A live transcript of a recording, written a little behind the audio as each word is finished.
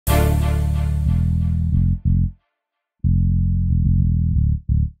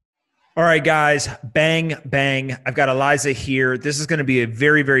All right, guys, bang, bang. I've got Eliza here. This is going to be a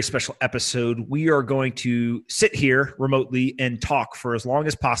very, very special episode. We are going to sit here remotely and talk for as long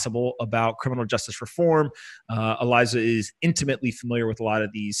as possible about criminal justice reform. Eliza is intimately familiar with a lot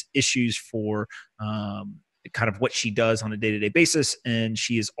of these issues for kind of what she does on a day-to-day basis. And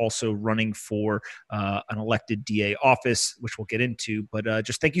she is also running for an elected DA office, which we'll get into. But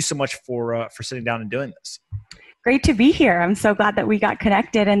just thank you so much for sitting down and doing this. Great to be here. I'm so glad that we got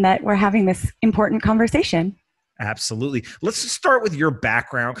connected and that we're having this important conversation. Absolutely. Let's just start with your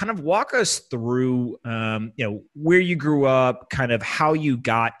background. Kind of walk us through, where you grew up, kind of how you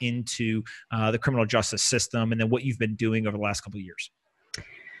got into the criminal justice system, and then what you've been doing over the last couple of years.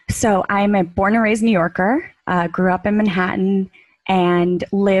 So I'm a born and raised New Yorker, grew up in Manhattan, and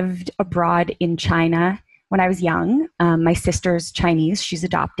lived abroad in China when I was young. My sister's Chinese, she's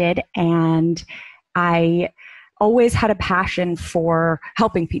adopted, and I always had a passion for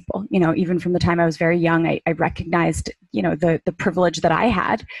helping people. Even from the time I was very young, I recognized, the privilege that I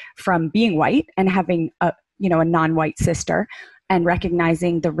had from being white and having a non-white sister, and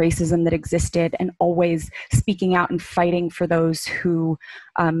recognizing the racism that existed, and always speaking out and fighting for those who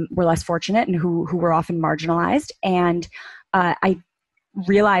were less fortunate and who were often marginalized. And I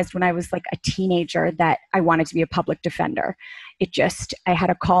realized when I was like a teenager that I wanted to be a public defender. I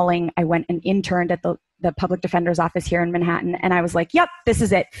had a calling. I went and interned at the public defender's office here in Manhattan. And I was like, yep, this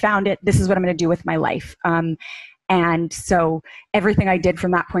is it. Found it. This is what I'm going to do with my life. And so everything I did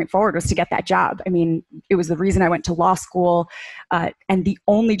from that point forward was to get that job. I mean, it was the reason I went to law school. And the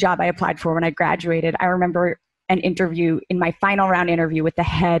only job I applied for when I graduated, I remember an interview, in my final round interview with the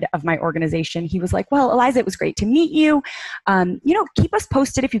head of my organization. He was like, well, Eliza, it was great to meet you. Keep us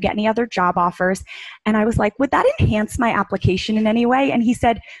posted if you get any other job offers. And I was like, would that enhance my application in any way? And he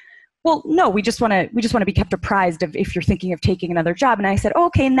said, well, no, we just want to be kept apprised of if you're thinking of taking another job. And I said, oh,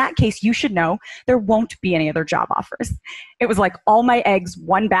 okay, in that case, you should know there won't be any other job offers. It was like all my eggs,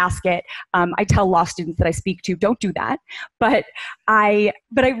 one basket. I tell law students that I speak to, don't do that. But I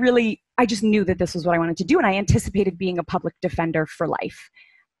just knew that this was what I wanted to do. And I anticipated being a public defender for life.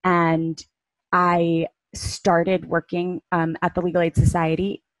 And I started working at the Legal Aid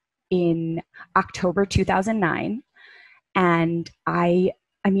Society in October 2009. And I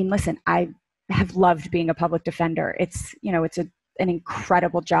have loved being a public defender. It's an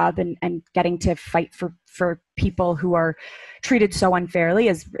incredible job, and getting to fight for people who are treated so unfairly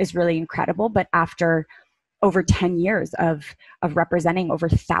is really incredible. But after over 10 years of representing over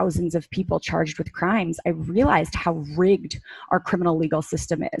thousands of people charged with crimes, I realized how rigged our criminal legal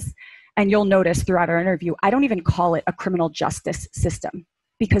system is. And you'll notice throughout our interview, I don't even call it a criminal justice system,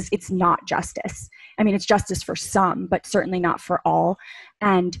 because it's not justice. I mean, it's justice for some, but certainly not for all.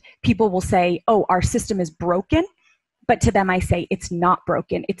 And people will say, oh, our system is broken. But to them, I say it's not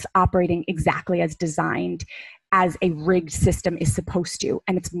broken. It's operating exactly as designed, as a rigged system is supposed to.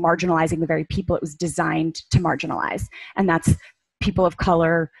 And it's marginalizing the very people it was designed to marginalize. And that's people of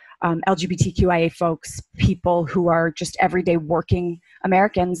color, LGBTQIA folks, people who are just everyday working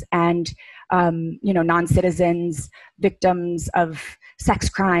Americans, and non-citizens, victims of sex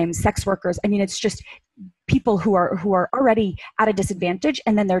crimes, sex workers. I mean, it's just people who are already at a disadvantage,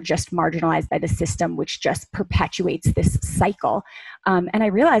 and then they're just marginalized by the system, which just perpetuates this cycle. And I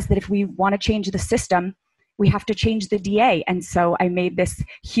realized that if we want to change the system, we have to change the DA. And so I made this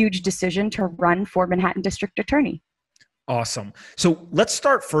huge decision to run for Manhattan District Attorney. Awesome. So let's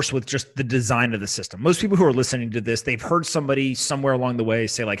start first with just the design of the system. Most people who are listening to this, they've heard somebody somewhere along the way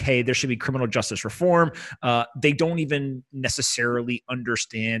say like, hey, there should be criminal justice reform. They don't even necessarily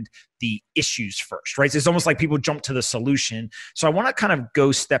understand the issues first, right? So it's almost like people jump to the solution. So I want to kind of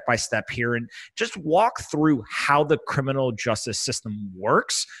go step by step here and just walk through how the criminal justice system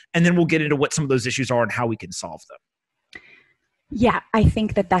works. And then we'll get into what some of those issues are and how we can solve them. Yeah, I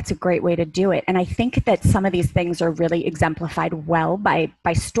think that that's a great way to do it. And I think that some of these things are really exemplified well by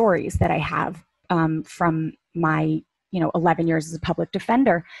stories that I have from my 11 years as a public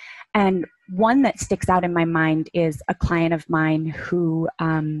defender. And one that sticks out in my mind is a client of mine who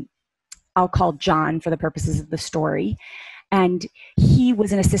I'll call John for the purposes of the story. And he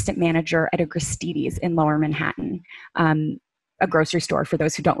was an assistant manager at a Gristedes in Lower Manhattan, a grocery store for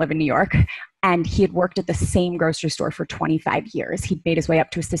those who don't live in New York. And he had worked at the same grocery store for 25 years. He'd made his way up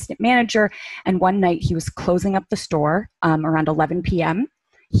to assistant manager. And one night he was closing up the store around 11 p.m.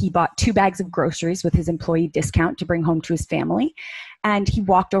 He bought 2 bags of groceries with his employee discount to bring home to his family. And he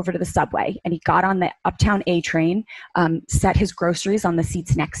walked over to the subway and he got on the Uptown A train, set his groceries on the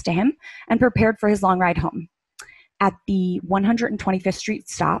seats next to him, and prepared for his long ride home. At the 125th Street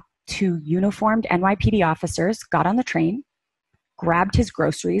stop, 2 uniformed NYPD officers got on the train, grabbed his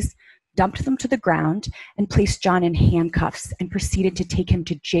groceries, dumped them to the ground, and placed John in handcuffs and proceeded to take him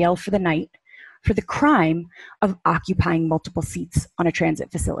to jail for the night for the crime of occupying multiple seats on a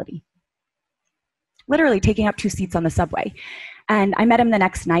transit facility. Literally taking up 2 seats on the subway. And I met him the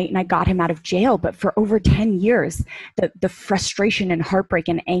next night and I got him out of jail. But for over 10 years, the frustration and heartbreak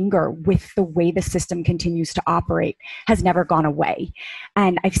and anger with the way the system continues to operate has never gone away.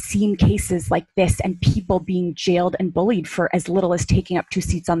 And I've seen cases like this and people being jailed and bullied for as little as taking up 2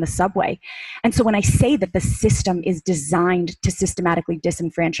 seats on the subway. And so when I say that the system is designed to systematically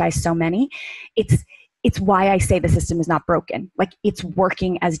disenfranchise so many, it's why I say the system is not broken. Like, it's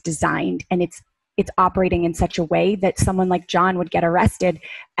working as designed, and it's operating in such a way that someone like John would get arrested.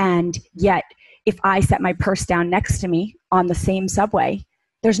 And yet, if I set my purse down next to me on the same subway,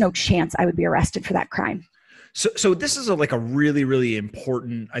 there's no chance I would be arrested for that crime. So this is a really, really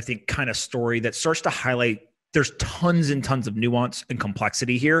important, I think, kind of story that starts to highlight there's tons and tons of nuance and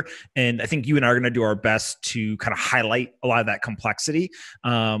complexity here. And I think you and I are going to do our best to kind of highlight a lot of that complexity.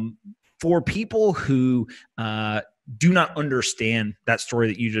 For people who do not understand that story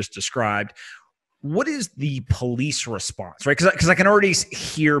that you just described, what is the police response, right? Because I can already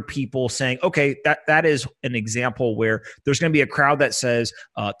hear people saying, okay, that is an example where there's going to be a crowd that says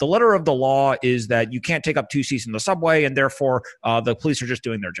the letter of the law is that you can't take up 2 seats in the subway, and therefore the police are just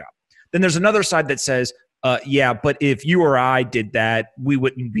doing their job. Then there's another side that says, yeah, but if you or I did that, we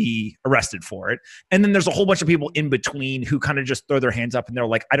wouldn't be arrested for it. And then there's a whole bunch of people in between who kind of just throw their hands up and they're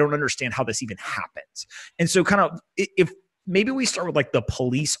like, I don't understand how this even happens. And so kind of, if maybe we start with like the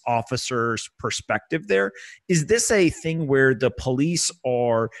police officer's perspective there. Is this a thing where the police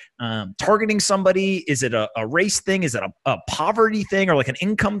are targeting somebody? Is it a race thing? Is it a poverty thing, or like an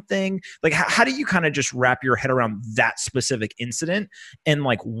income thing? Like, how do you kind of just wrap your head around that specific incident and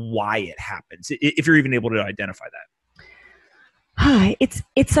like why it happens, if you're even able to identify that?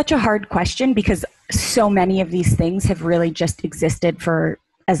 It's such a hard question because so many of these things have really just existed for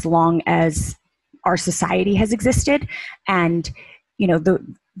as long as our society has existed. And, you know,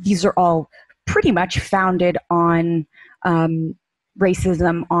 these are all pretty much founded on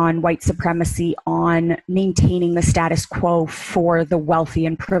racism, on white supremacy, on maintaining the status quo for the wealthy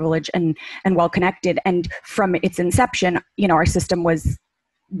and privileged and well-connected. And from its inception, you know, our system was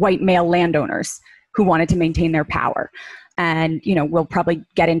white male landowners who wanted to maintain their power. And, you know, we'll probably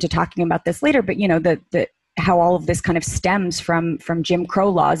get into talking about this later, but, you know, how all of this kind of stems from Jim Crow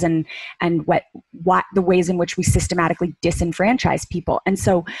laws and what the ways in which we systematically disenfranchise people. And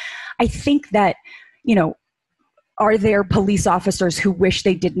so I think that, you know, are there police officers who wish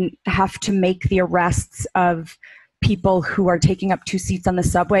they didn't have to make the arrests of people who are taking up 2 seats on the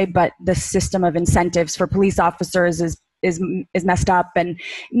subway, but the system of incentives for police officers is messed up? And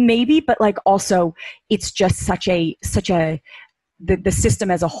maybe, but like also it's just the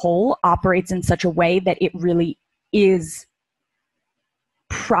system as a whole operates in such a way that it really is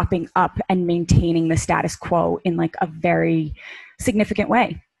propping up and maintaining the status quo in like a very significant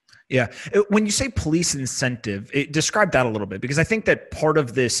way. Yeah. When you say police incentive, describe that a little bit, because I think that part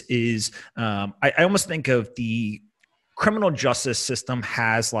of this is, I almost think of the criminal justice system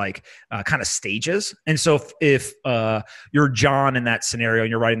has like kind of stages. And so if you're John in that scenario and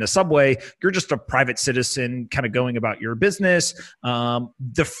you're riding the subway, you're just a private citizen kind of going about your business.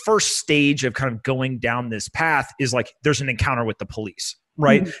 The first stage of kind of going down this path is like there's an encounter with the police.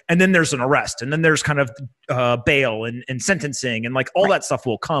 Right. Mm-hmm. And then there's an arrest, and then there's kind of bail and sentencing, and like all that stuff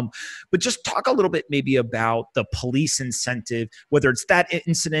will come. But just talk a little bit maybe about the police incentive, whether it's that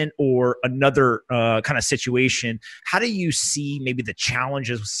incident or another kind of situation. How do you see maybe the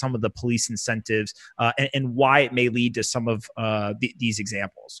challenges with some of the police incentives and why it may lead to some of these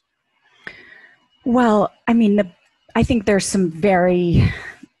examples? Well, I mean, I think there's some very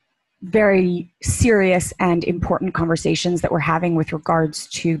serious and important conversations that we're having with regards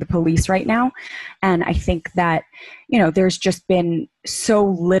to the police right now. And I think that, you know, there's just been so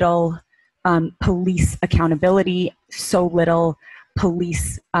little police accountability, so little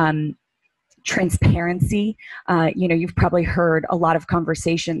police transparency. You know, you've probably heard a lot of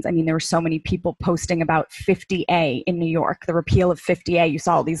conversations. I mean, there were so many people posting about 50A in New York, the repeal of 50A. You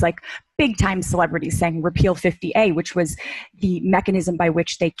saw all these like big time celebrities saying repeal 50A, which was the mechanism by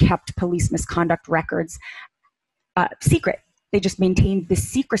which they kept police misconduct records secret. They just maintained this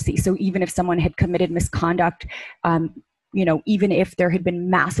secrecy. So even if someone had committed misconduct, you know, even if there had been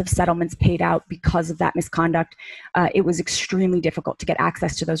massive settlements paid out because of that misconduct, it was extremely difficult to get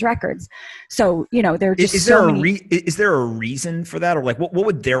access to those records. So, you know, there are just is there a reason for that? Or like, what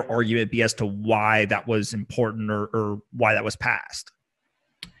would their argument be as to why that was important or why that was passed?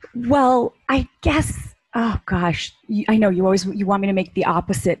 Well, I guess Oh gosh, I know you want me to make the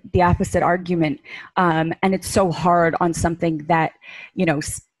opposite argument, and it's so hard on something that,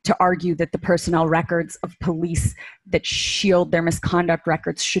 to argue that the personnel records of police that shield their misconduct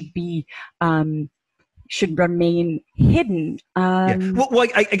records should remain hidden. Yeah. Well,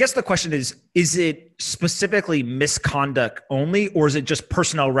 I guess the question is it specifically misconduct only, or is it just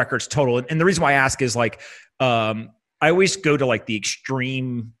personnel records total? And the reason why I ask is I always go to the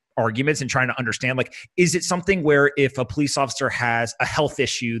extreme arguments and trying to understand, is it something where if a police officer has a health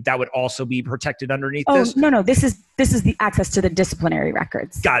issue, that would also be protected underneath this? No. This is the access to the disciplinary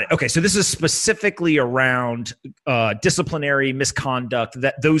records. Got it. Okay. So this is specifically around disciplinary misconduct,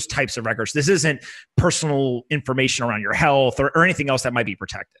 those types of records. This isn't personal information around your health or anything else that might be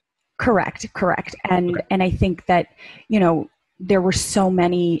protected. Correct. And I think that, there were so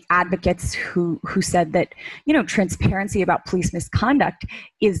many advocates who said that, transparency about police misconduct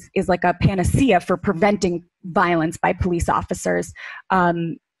is like a panacea for preventing violence by police officers.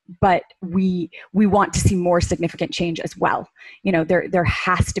 But we want to see more significant change as well. There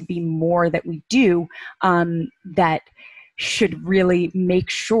has to be more that we do that should really make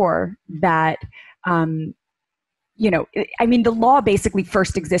sure that the law basically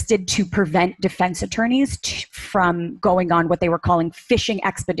first existed to prevent defense attorneys from going on what they were calling fishing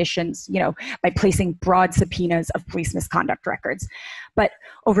expeditions, by placing broad subpoenas of police misconduct records. But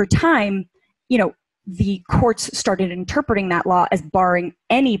over time, the courts started interpreting that law as barring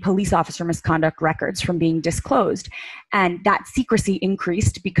any police officer misconduct records from being disclosed. And that secrecy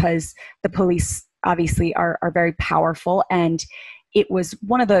increased because the police obviously are very powerful, and it was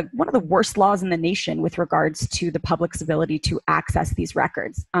one of the worst laws in the nation with regards to the public's ability to access these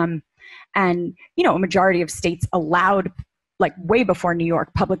records. And a majority of states allowed, way before New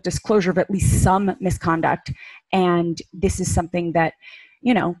York, public disclosure of at least some misconduct. And this is something that,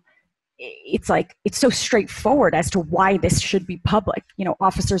 it's so straightforward as to why this should be public.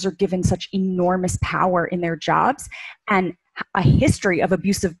 Officers are given such enormous power in their jobs, and a history of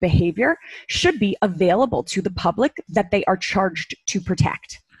abusive behavior should be available to the public that they are charged to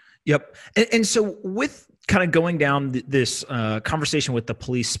protect. Yep. And so with kind of going down this conversation with the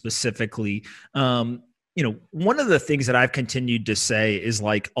police specifically, one of the things that I've continued to say is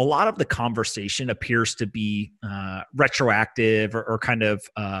a lot of the conversation appears to be retroactive or kind of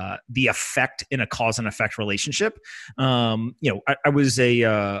the effect in a cause and effect relationship. I was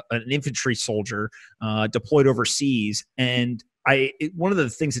an infantry soldier deployed overseas, and one of the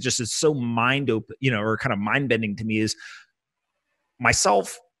things that just is so mind bending to me is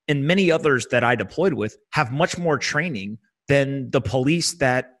myself and many others that I deployed with have much more training than the police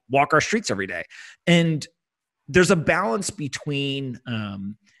that walk our streets every day. And there's a balance between,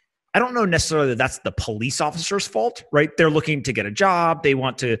 I don't know necessarily that that's the police officer's fault, right? They're looking to get a job. They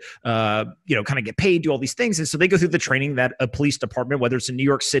want to, kind of get paid, do all these things. And so they go through the training that a police department, whether it's in New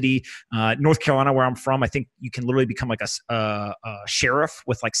York City, North Carolina, where I'm from, I think you can literally become a sheriff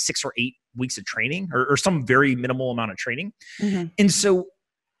with 6 or 8 weeks of training or some very minimal amount of training. Mm-hmm. And so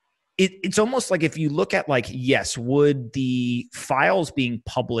it's almost like if you look at yes, would the files being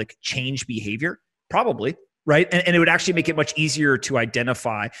public change behavior? Probably, right? And it would actually make it much easier to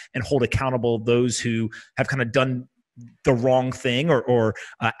identify and hold accountable those who have kind of done the wrong thing or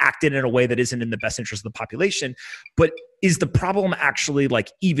acted in a way that isn't in the best interest of the population. But is the problem actually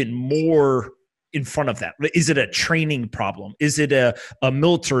even more in front of that? Is it a training problem? Is it a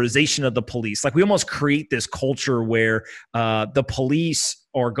militarization of the police? We almost create this culture where the police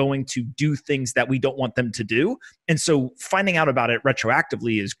are going to do things that we don't want them to do. And so finding out about it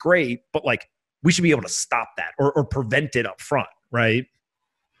retroactively is great, but we should be able to stop that or prevent it up front, right?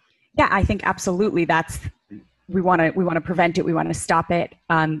 Yeah, I think absolutely. We want to prevent it. We want to stop it.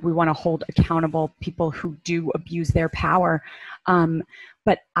 We want to hold accountable people who do abuse their power.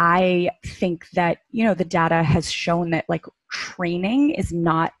 But I think that, the data has shown that training is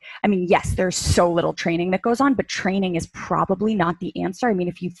not, yes, there's so little training that goes on, but training is probably not the answer.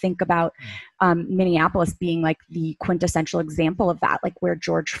 If you think about Minneapolis being the quintessential example of that, where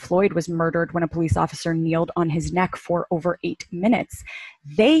George Floyd was murdered when a police officer kneeled on his neck for over 8 minutes.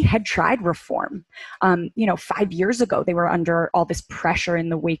 They had tried reform. 5 years ago, they were under all this pressure in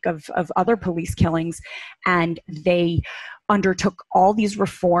the wake of other police killings, and they undertook all these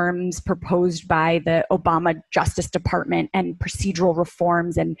reforms proposed by the Obama Justice Department and procedural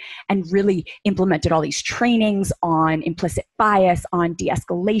reforms and really implemented all these trainings on implicit bias, on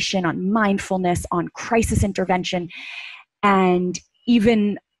de-escalation, on mindfulness, on crisis intervention, and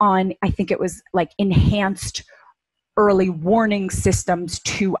even on, I think it was enhanced early warning systems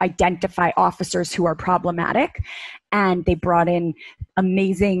to identify officers who are problematic. And they brought in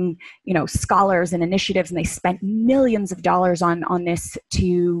amazing, scholars and initiatives, and they spent millions of dollars on this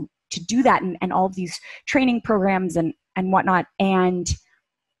to do that, and all of these training programs and whatnot. And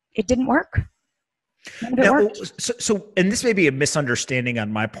it didn't work. Now, and this may be a misunderstanding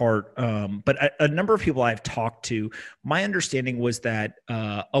on my part, but a number of people I've talked to, my understanding was that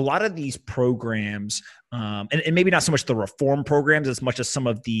a lot of these programs, and maybe not so much the reform programs as much as some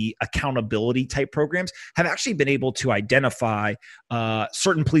of the accountability type programs, have actually been able to identify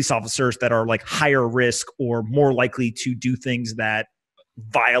certain police officers that are like higher risk or more likely to do things that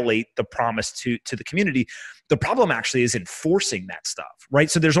violate the promise to the community. The problem actually is enforcing that stuff,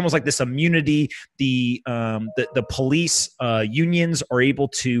 right? So there's almost like this immunity. The police unions are able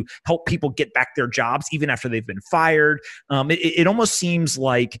to help people get back their jobs even after they've been fired. It almost seems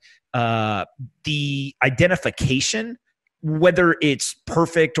like the identification, whether it's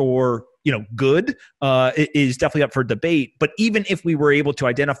perfect or good, is definitely up for debate. But even if we were able to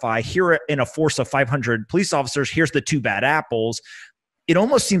identify here in a force of 500 police officers, here's the two bad apples, it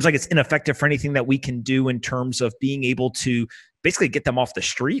almost seems like it's ineffective for anything that we can do in terms of being able to basically get them off the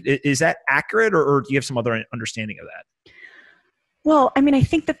street. Is that accurate, or do you have some other understanding of that? Well, I mean, I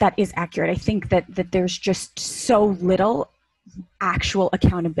think that is accurate. I think that there's just so little actual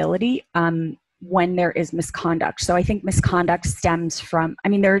accountability when there is misconduct. So I think misconduct stems from,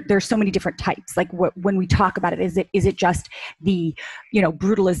 there's so many different types. Like when we talk about it, is it just the,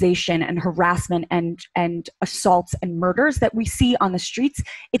 brutalization and harassment and assaults and murders that we see on the streets?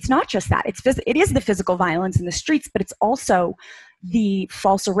 It's not just that. It is the physical violence in the streets, but it's also the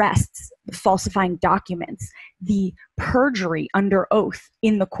false arrests, the falsifying documents, the perjury under oath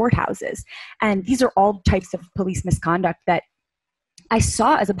in the courthouses. And these are all types of police misconduct that I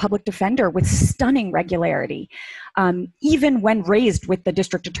saw as a public defender with stunning regularity. Even when raised with the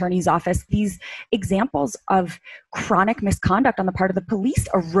district attorney's office, these examples of chronic misconduct on the part of the police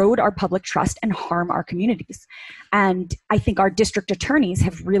erode our public trust and harm our communities. And I think our district attorneys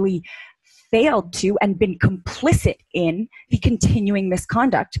have really failed to and been complicit in the continuing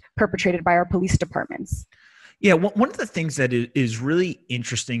misconduct perpetrated by our police departments. Yeah, one of the things that is really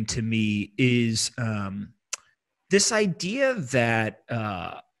interesting to me is this idea that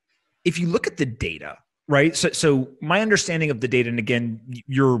if you look at the data, right? So my understanding of the data, and again,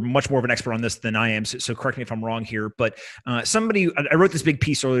 you're much more of an expert on this than I am, so correct me if I'm wrong here, but I wrote this big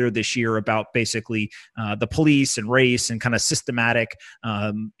piece earlier this year about basically the police and race and kind of systematic,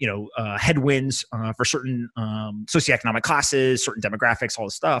 headwinds for certain socioeconomic classes, certain demographics, all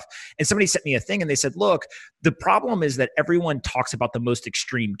this stuff. And somebody sent me a thing and they said, look, the problem is that everyone talks about the most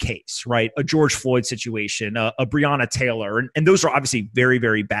extreme case, right? A George Floyd situation, a Breonna Taylor, and those are obviously very,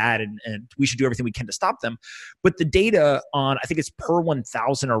 very bad, and we should do everything we can to stop them. But the data on, I think it's per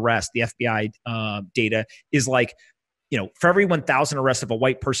 1,000 arrests, the FBI data is like, for every 1,000 arrests of a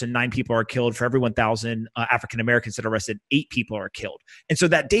white person, 9 people are killed. For every 1,000 African Americans that are arrested, 8 people are killed. And so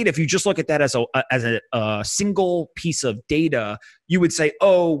that data, if you just look at that as a single piece of data, you would say,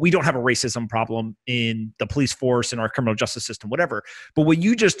 oh, we don't have a racism problem in the police force and our criminal justice system, whatever. But what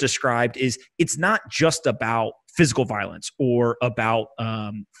you just described is it's not just about physical violence or about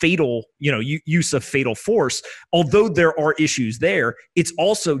fatal, use of fatal force. Although there are issues there, it's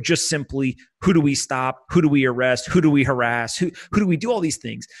also just simply, who do we stop? Who do we arrest? Who do we harass? Who do we do all these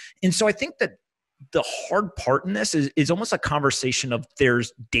things? And so I think that the hard part in this is almost a conversation of,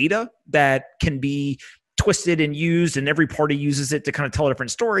 there's data that can be twisted and used, and every party uses it to kind of tell a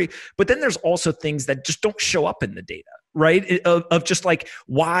different story. But then there's also things that just don't show up in the data, right? Of just like,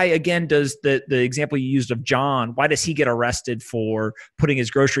 why, again, does the example you used of John, why does he get arrested for putting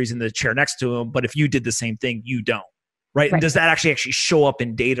his groceries in the chair next to him, but if you did the same thing, you don't, right? And does that actually show up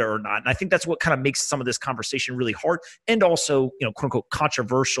in data or not? And I think that's what kind of makes some of this conversation really hard, and also, quote unquote,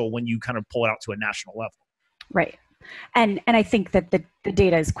 controversial when you kind of pull it out to a national level. Right. And I think that the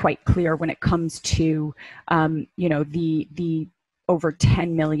data is quite clear when it comes to, the over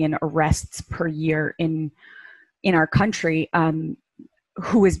 10 million arrests per year in our country,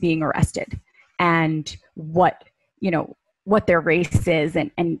 who is being arrested and what their race is.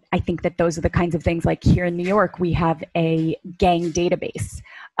 And I think that those are the kinds of things, like here in New York, we have a gang database.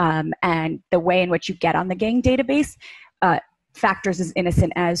 And the way in which you get on the gang database, factors as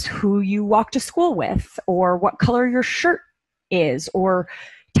innocent as who you walk to school with, or what color your shirt is, or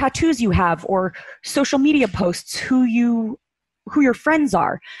tattoos you have, or social media posts, who you who your friends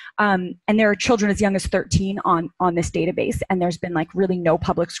are. And there are children as young as 13 on this database. And there's been like really no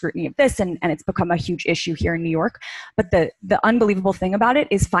public scrutiny of this. And it's become a huge issue here in New York. But the unbelievable thing about it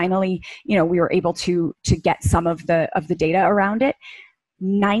is finally, we were able to get some of the data around it.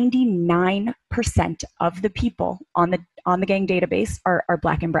 99% of the people on the gang database are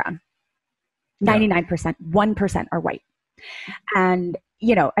Black and brown. 99%, 1% are white. And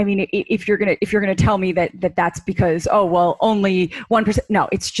if you're gonna tell me that that's because only 1%, no,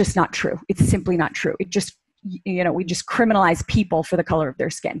 it's just not true. It's simply not true. It just we just criminalize people for the color of their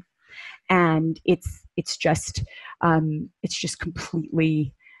skin, and it's just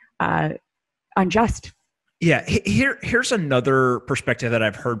completely unjust. Yeah, here's another perspective that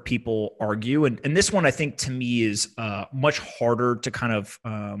I've heard people argue, and this one I think to me is much harder to kind of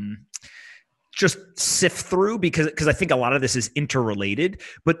just sift through because I think a lot of this is interrelated.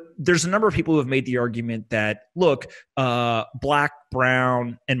 But there's a number of people who have made the argument that, look, Black,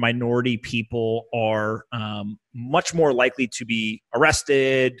 brown, and minority people are much more likely to be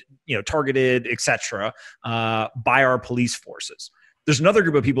arrested, targeted, etc., by our police forces. There's another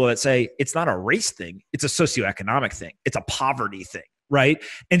group of people that say it's not a race thing, it's a socioeconomic thing, it's a poverty thing, right?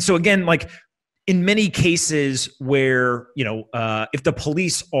 And so again, like, in many cases where, if the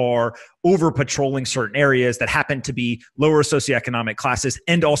police are over patrolling certain areas that happen to be lower socioeconomic classes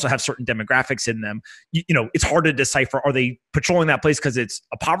and also have certain demographics in them, it's hard to decipher, are they patrolling that place because it's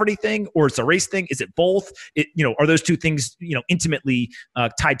a poverty thing or it's a race thing? Is it both? Are those two things, intimately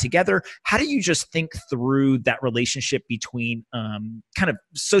tied together? How do you just think through that relationship between kind of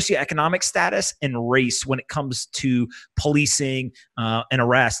socioeconomic status and race when it comes to policing and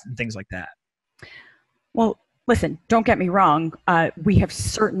arrest and things like that? Well, listen, don't get me wrong. We have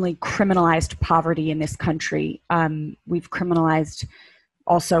certainly criminalized poverty in this country. We've criminalized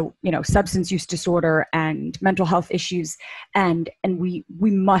also, substance use disorder and mental health issues. And we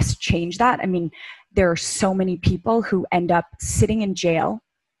must change that. I mean, there are so many people who end up sitting in jail,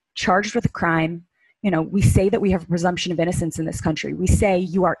 charged with a crime. We say that we have a presumption of innocence in this country. We say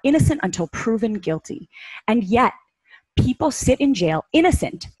you are innocent until proven guilty. And yet, people sit in jail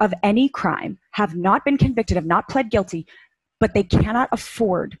innocent of any crime, have not been convicted, have not pled guilty, but they cannot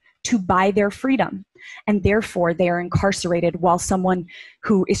afford to buy their freedom. And therefore, they are incarcerated while someone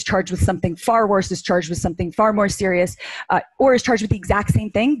who is charged with something far worse, is charged with something far more serious, or is charged with the exact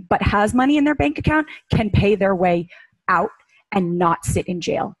same thing, but has money in their bank account, can pay their way out and not sit in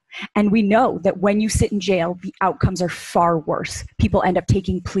jail. And we know that when you sit in jail, the outcomes are far worse. People end up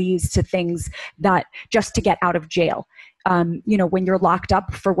taking pleas to things that just to get out of jail. When you're locked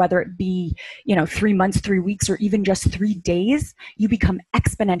up for whether it be, 3 months, 3 weeks, or even just 3 days, you become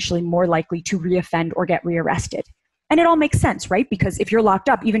exponentially more likely to reoffend or get rearrested. And it all makes sense, right? Because if you're locked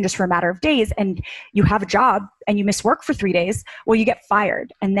up even just for a matter of days and you have a job and you miss work for 3 days, well, you get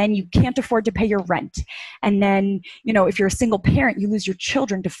fired and then you can't afford to pay your rent. And then, if you're a single parent, you lose your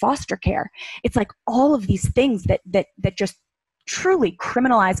children to foster care. It's like all of these things that just truly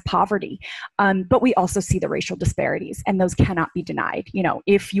criminalize poverty. But we also see the racial disparities, and those cannot be denied.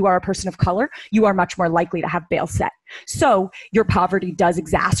 If you are a person of color, you are much more likely to have bail set. So your poverty does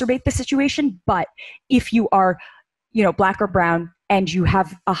exacerbate the situation. But if you are Black or brown, and you're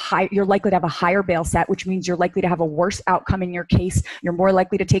likely to have a higher bail set, which means you're likely to have a worse outcome in your case. You're more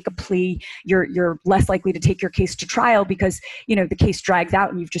likely to take a plea. You're less likely to take your case to trial because, the case drags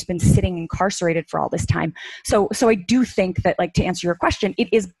out and you've just been sitting incarcerated for all this time. So I do think that, to answer your question, it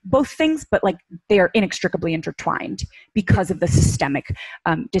is both things, but they are inextricably intertwined because of the systemic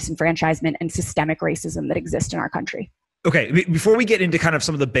disenfranchisement and systemic racism that exist in our country. Okay, before we get into kind of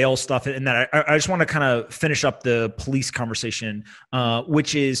some of the bail stuff and that, I just want to kind of finish up the police conversation,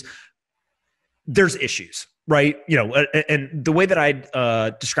 which is there's issues, right? And the way that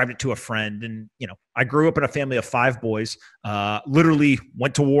I described it to a friend, and, I grew up in a family of 5 boys, literally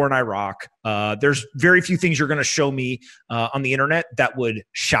went to war in Iraq. There's very few things you're going to show me on the internet that would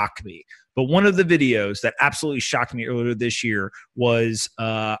shock me. But one of the videos that absolutely shocked me earlier this year was,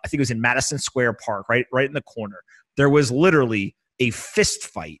 I think it was in Madison Square Park, right in the corner. There was literally a fist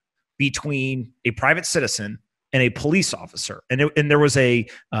fight between a private citizen and a police officer, and there was a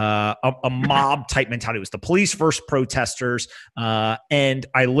mob type mentality. It was the police versus protesters, and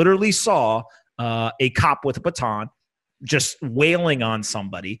I literally saw a cop with a baton just wailing on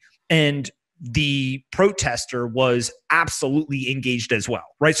somebody, and the protester was absolutely engaged as well,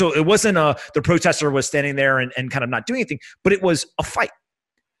 right? So it wasn't the protester was standing there and kind of not doing anything, but it was a fight.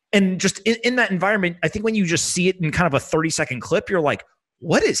 And just in that environment, I think when you just see it in kind of a 30-second clip, you're like,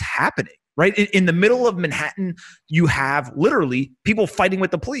 what is happening, right? In the middle of Manhattan, you have literally people fighting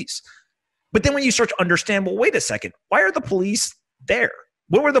with the police. But then when you start to understand, well, wait a second, why are the police there?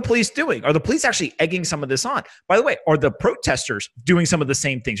 What were the police doing? Are the police actually egging some of this on? By the way, are the protesters doing some of the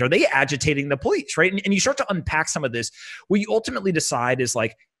same things? Are they agitating the police, right? And you start to unpack some of this. What you ultimately decide is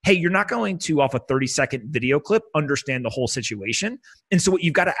like, hey, you're not going to, off a 30-second video clip, understand the whole situation. And so what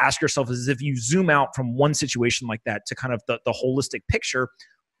you've got to ask yourself is, if you zoom out from one situation like that to kind of the holistic picture,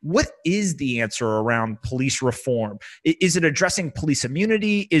 what is the answer around police reform? Is it addressing police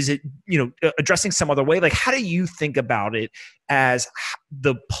immunity? Is it, addressing some other way? Like, how do you think about it as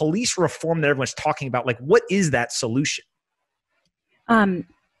the police reform that everyone's talking about? Like, what is that solution?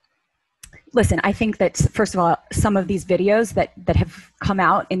 Listen, I think that, first of all, some of these videos that have come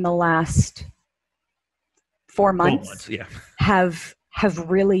out in the last 4 months have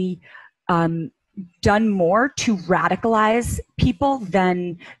really done more to radicalize people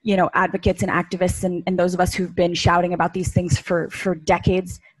than, advocates and activists and those of us who've been shouting about these things for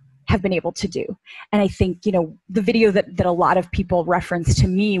decades have been able to do. And I think, the video that a lot of people reference to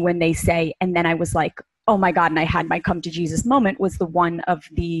me when they say, and then I was like, oh my God, and I had my come to Jesus moment, was the one of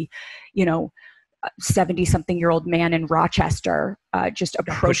the, 70-something-year-old man in Rochester just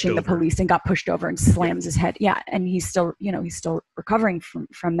approaching the police and got pushed over and slams his head. Yeah. And he's still recovering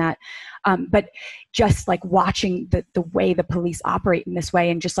from that. But just like watching the way the police operate in this way,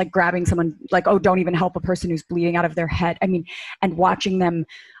 and just like grabbing someone like, oh, don't even help a person who's bleeding out of their head. I mean, and watching them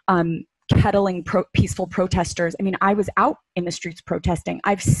kettling peaceful protesters. I mean, I was out in the streets protesting.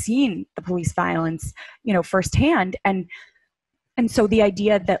 I've seen the police violence, firsthand. And so the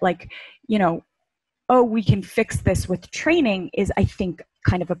idea that like, oh, we can fix this with training is, I think,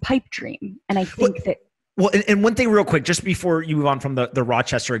 kind of a pipe dream. And I think that... Well, and one thing real quick, just before you move on from the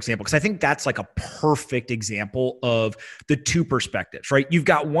Rochester example, because I think that's like a perfect example of the two perspectives, right? You've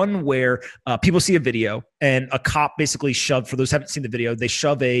got one where people see a video and a cop basically shoved, for those who haven't seen the video, they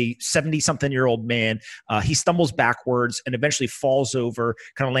shove a 70-something-year-old man. He stumbles backwards and eventually falls over,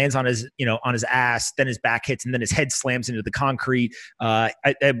 kind of lands on his, on his ass, then his back hits, and then his head slams into the concrete. I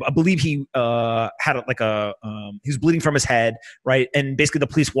believe he had he was bleeding from his head, right? And basically the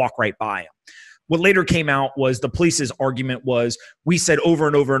police walk right by him. What later came out was the police's argument was, we said over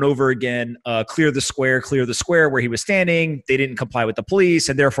and over and over again, clear the square where he was standing. They didn't comply with the police,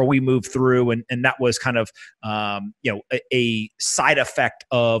 and therefore we moved through. And that was kind of, a side effect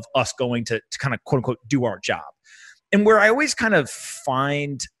of us going to kind of quote unquote do our job. And where I always kind of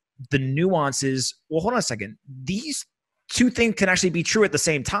find the nuances, well, hold on a second. These two things can actually be true at the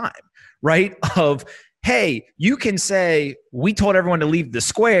same time, right? Of, hey, you can say, we told everyone to leave the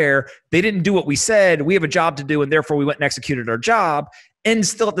square. They didn't do what we said. We have a job to do, and therefore we went and executed our job. And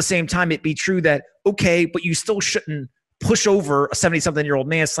still at the same time, it be true that, okay, but you still shouldn't push over a 70-something-year-old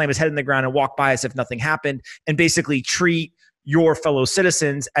man, slam his head in the ground, and walk by as if nothing happened, and basically treat your fellow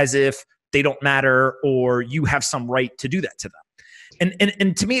citizens as if they don't matter or you have some right to do that to them.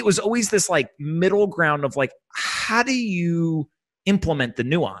 And to me, it was always this like middle ground of like, how do you implement the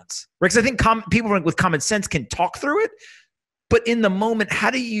nuance, right? Because I think people with common sense can talk through it, but in the moment, how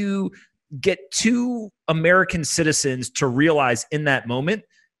do you get two American citizens to realize in that moment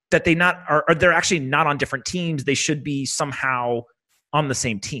that they're actually not on different teams? They should be somehow on the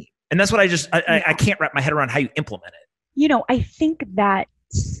same team. And that's what I can't wrap my head around how you implement it. I think that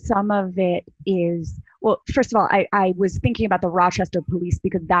some of it is, well, first of all, I was thinking about the Rochester police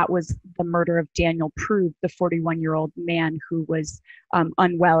because that was the murder of Daniel Prude, the 41-year-old man who was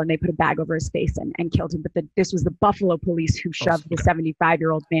unwell, and they put a bag over his face and killed him. But this was the Buffalo police who shoved the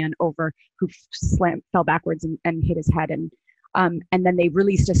 75-year-old man over, who fell backwards and hit his head. And then they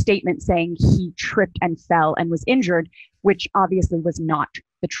released a statement saying he tripped and fell and was injured, which obviously was not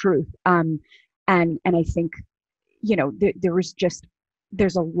the truth. And I think,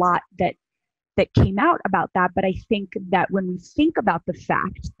 there's a lot that came out about that. But I think that when we think about the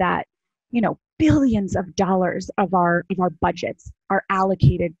fact that, billions of dollars of our budgets are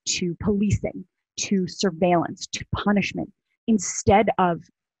allocated to policing, to surveillance, to punishment, instead of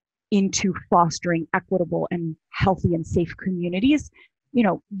into fostering equitable and healthy and safe communities,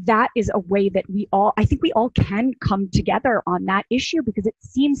 that is a way that I think we all can come together on that issue, because it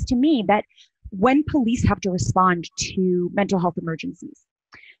seems to me that when police have to respond to mental health emergencies,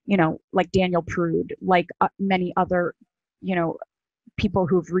 like Daniel Prude, like many other, people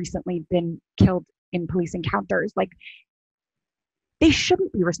who've recently been killed in police encounters, like they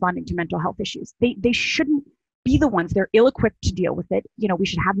shouldn't be responding to mental health issues. They shouldn't be the ones. They're ill-equipped to deal with it. We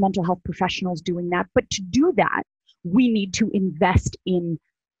should have mental health professionals doing that. But to do that, we need to invest in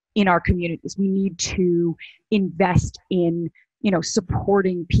our communities. We need to invest in,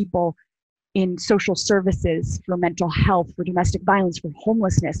 supporting people in social services, for mental health, for domestic violence, for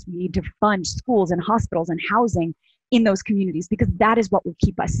homelessness. We need to fund schools and hospitals and housing in those communities because that is what will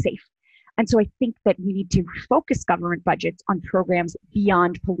keep us safe. And so I think that we need to focus government budgets on programs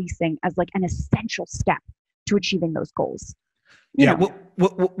beyond policing as like an essential step to achieving those goals.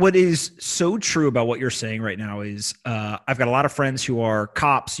 What is so true about what you're saying right now is I've got a lot of friends who are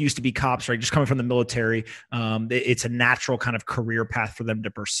cops, used to be cops, right? Just coming from the military. It's a natural kind of career path for them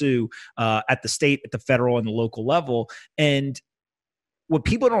to pursue at the state, at the federal, and the local level. And what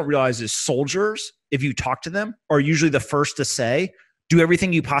people don't realize is soldiers, if you talk to them, are usually the first to say, do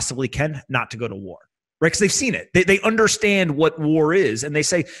everything you possibly can not to go to war. Right? Because they've seen it. They understand what war is. And they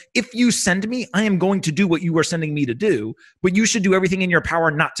say, if you send me, I am going to do what you are sending me to do, but you should do everything in your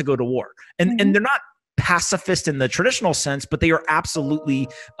power not to go to war. And they're not pacifist in the traditional sense, but they are absolutely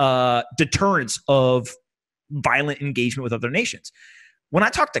deterrents of violent engagement with other nations. When I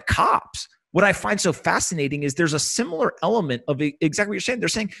talk to cops, what I find so fascinating is there's a similar element of exactly what you're saying. They're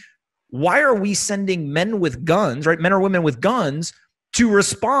saying, why are we sending men with guns, right? Men or women with guns to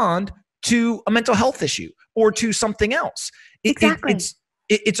respond to a mental health issue or to something else? Exactly.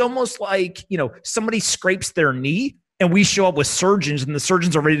 It's almost like, somebody scrapes their knee and we show up with surgeons and the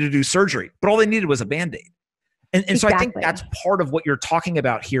surgeons are ready to do surgery, but all they needed was a Band-Aid. And so I think that's part of what you're talking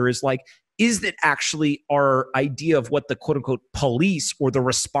about here is like, is that actually our idea of what the quote unquote police or the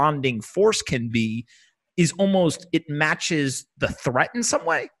responding force can be is almost, it matches the threat in some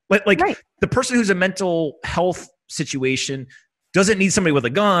way. Like right. The person who's a mental health situation doesn't need somebody with a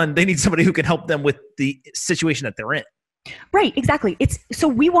gun. They need somebody who can help them with the situation that they're in. Right, exactly. So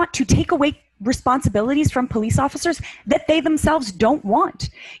we want to take away responsibilities from police officers that they themselves don't want.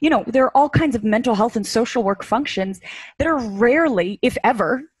 There are all kinds of mental health and social work functions that are rarely, if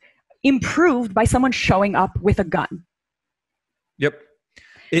ever, improved by someone showing up with a gun. Yep.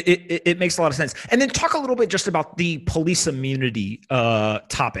 It makes a lot of sense. And then talk a little bit just about the police immunity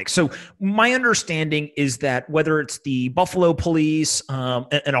topic. So my understanding is that whether it's the Buffalo Police and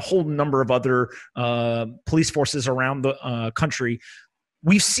a whole number of other police forces around the country,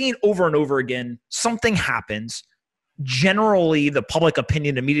 we've seen over and over again, something happens. Generally, the public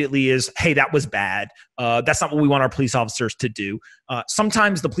opinion immediately is, hey, that was bad. That's not what we want our police officers to do.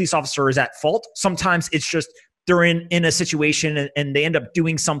 Sometimes the police officer is at fault. Sometimes it's just they're in a situation and they end up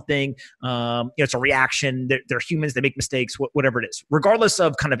doing something. It's a reaction. They're humans. They make mistakes, whatever it is. Regardless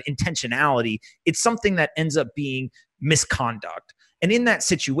of kind of intentionality, it's something that ends up being misconduct. And in that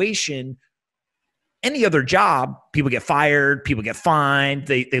situation, any other job, people get fired, people get fined,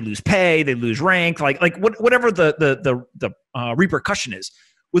 they lose pay, they lose rank, whatever the repercussion is.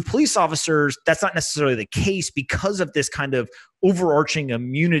 With police officers, that's not necessarily the case because of this kind of overarching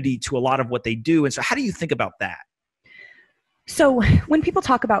immunity to a lot of what they do. And so how do you think about that? So when people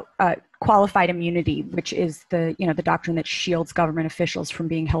talk about qualified immunity, which is the doctrine that shields government officials from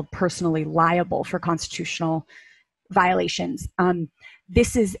being held personally liable for constitutional violations,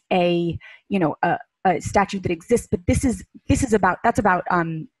 this is a statute that exists, but that's about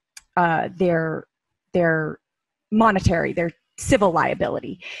their monetary, their civil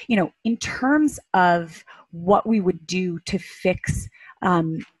liability. In terms of what we would do to fix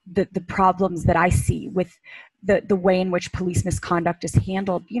the problems that I see with the way in which police misconduct is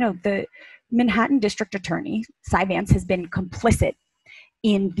handled, the Manhattan District Attorney, Cy Vance, has been complicit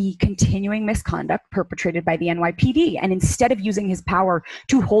in the continuing misconduct perpetrated by the NYPD. And instead of using his power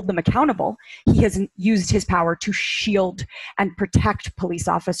to hold them accountable, he has used his power to shield and protect police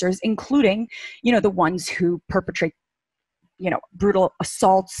officers, including, the ones who perpetrate brutal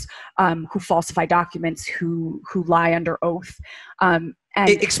assaults, who falsify documents, who lie under oath. And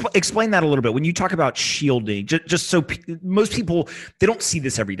explain that a little bit. When you talk about shielding, just so most people, they don't see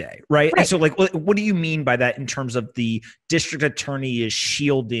this every day, right? And so what do you mean by that in terms of the district attorney is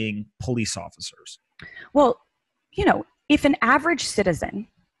shielding police officers? Well, if an average citizen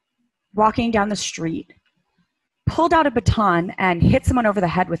walking down the street pulled out a baton and hit someone over the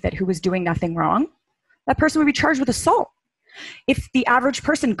head with it who was doing nothing wrong, that person would be charged with assault. If the average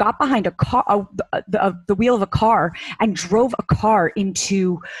person got behind a car, the wheel of a car, and drove a car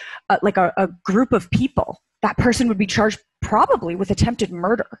into a group of people, that person would be charged probably with attempted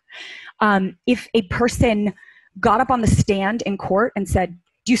murder. If a person got up on the stand in court and said,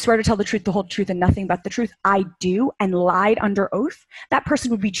 "Do you swear to tell the truth, the whole truth, and nothing but the truth?" "I do," and lied under oath, that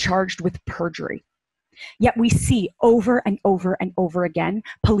person would be charged with perjury. Yet we see over and over and over again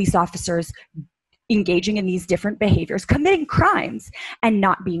police officers engaging in these different behaviors, committing crimes, and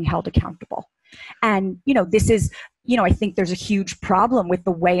not being held accountable. And, this is I think there's a huge problem with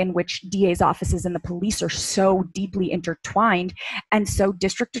the way in which DA's offices and the police are so deeply intertwined. And so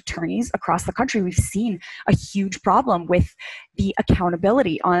district attorneys across the country, we've seen a huge problem with the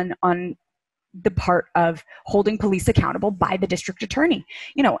accountability on the part of holding police accountable by the district attorney.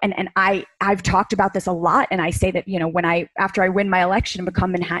 And I've talked about this a lot. And I say that, after I win my election and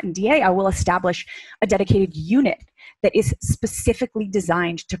become Manhattan DA, I will establish a dedicated unit that is specifically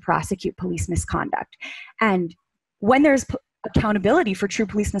designed to prosecute police misconduct. And when there's accountability for true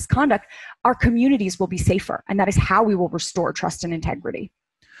police misconduct, our communities will be safer. And that is how we will restore trust and integrity.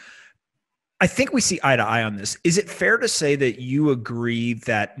 I think we see eye to eye on this. Is it fair to say that you agree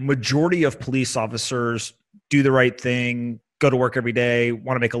that majority of police officers do the right thing, go to work every day,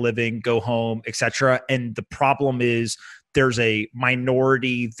 want to make a living, go home, et cetera, and the problem is there's a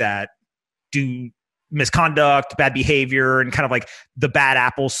minority that do misconduct, bad behavior, and kind of like the bad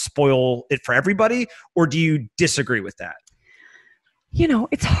apples spoil it for everybody? Or do you disagree with that?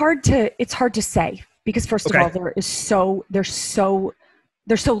 It's hard to say, because first of all,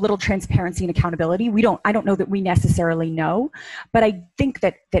 there's so little transparency and accountability. I don't know that we necessarily know, but I think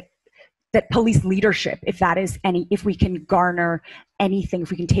that police leadership, if we can garner anything,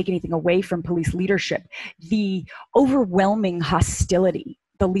 if we can take anything away from police leadership, the overwhelming hostility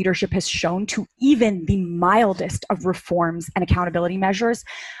the leadership has shown to even the mildest of reforms and accountability measures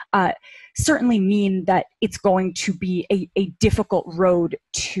certainly mean that it's going to be a difficult road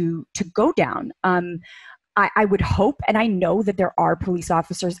to go down. I would hope, and I know that there are police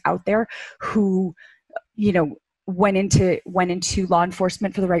officers out there who, went into law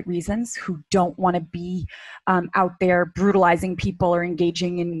enforcement for the right reasons, who don't want to be out there brutalizing people or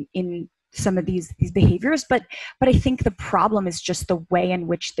engaging in some of these behaviors. But I think the problem is just the way in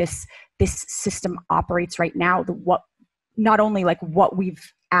which this system operates right now. Not only like what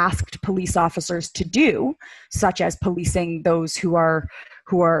we've asked police officers to do, such as policing those who are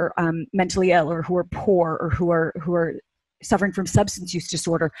mentally ill or who are poor or who are suffering from substance use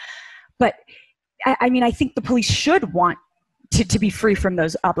disorder. But I think the police should want to be free from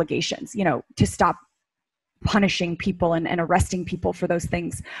those obligations, to stop punishing people and arresting people for those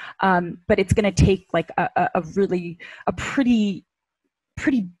things. But it's going to take like a pretty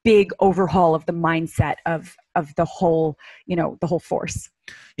big overhaul of the mindset of the whole force.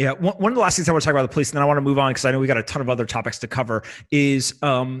 Yeah. One of the last things I want to talk about the police, and then I want to move on because I know we got a ton of other topics to cover, is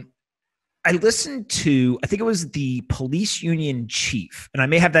I listened to, I think it was the police union chief, and I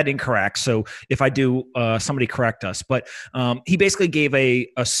may have that incorrect. So if I do, somebody correct us. But he basically gave a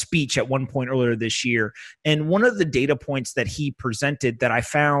speech at one point earlier this year. And one of the data points that he presented that I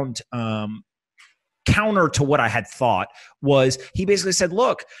found counter to what I had thought was he basically said,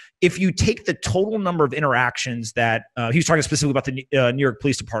 look, if you take the total number of interactions that he was talking specifically about the New York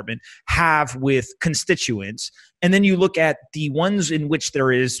Police Department have with constituents, and then you look at the ones in which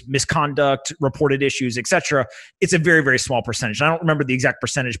there is misconduct, reported issues, et cetera, it's a very, very small percentage. I don't remember the exact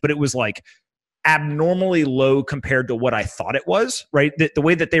percentage, but it was like abnormally low compared to what I thought it was, right? The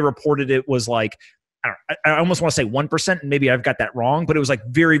way that they reported it was like, I almost want to say 1%, and maybe I've got that wrong, but it was like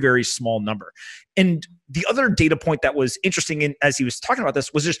very, very small number. And the other data point that was interesting as he was talking about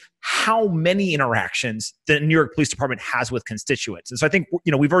this was just how many interactions the New York Police Department has with constituents. And so I think,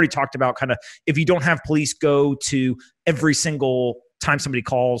 we've already talked about kind of if you don't have police go to every single time somebody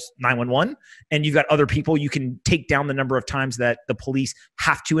calls 911 and you've got other people, you can take down the number of times that the police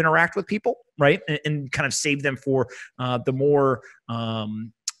have to interact with people, right? And kind of save them for the more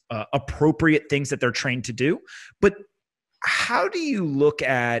appropriate things that they're trained to do. But how do you look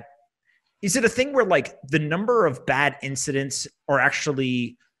at, is it a thing where like the number of bad incidents are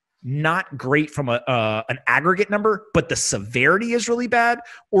actually not great from an aggregate number, but the severity is really bad?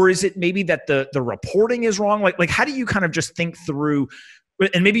 Or is it maybe that the reporting is wrong? Like how do you kind of just think through,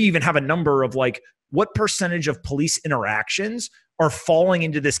 and maybe you even have a number of like, what percentage of police interactions are falling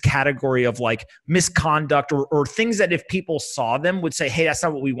into this category of like misconduct or things that if people saw them would say, hey, that's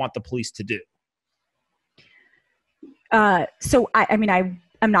not what we want the police to do? So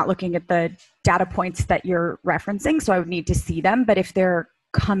I'm not looking at the data points that you're referencing, so I would need to see them. But if they're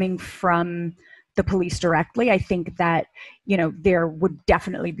coming from the police directly, I think that, there would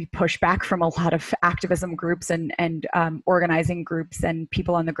definitely be pushback from a lot of activism groups and organizing groups and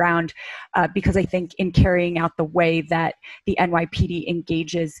people on the ground, because I think in carrying out the way that the NYPD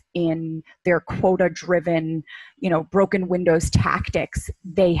engages in their quota-driven, broken windows tactics,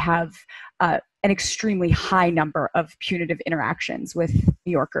 they have an extremely high number of punitive interactions with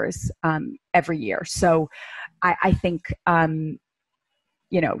New Yorkers every year. So I think,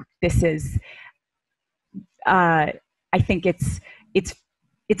 this is, I think it's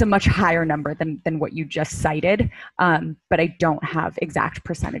it's a much higher number than what you just cited, but I don't have exact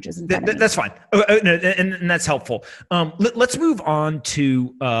percentages in front of me. That's fine, and that's helpful. Let's move on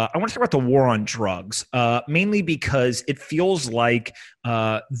to, I want to talk about the war on drugs, mainly because it feels like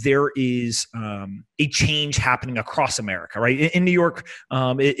there is a change happening across America, right? In New York,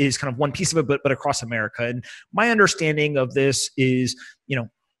 it is kind of one piece of it, but across America. And my understanding of this is,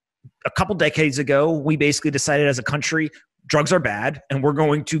 a couple decades ago, we basically decided as a country, drugs are bad, and we're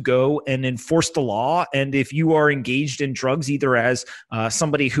going to go and enforce the law. And if you are engaged in drugs, either as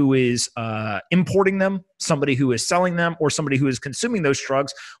somebody who is importing them, somebody who is selling them, or somebody who is consuming those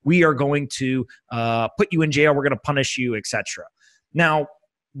drugs, we are going to put you in jail. We're going to punish you, etc. Now,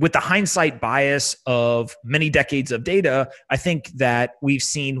 with the hindsight bias of many decades of data, I think that we've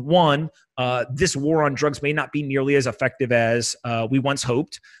seen, one, this war on drugs may not be nearly as effective as we once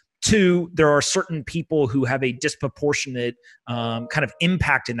hoped. Two, there are certain people who have a disproportionate kind of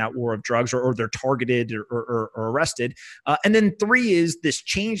impact in that war of drugs, or they're targeted or arrested. And then three is this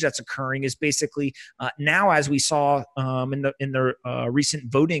change that's occurring is basically now, as we saw in the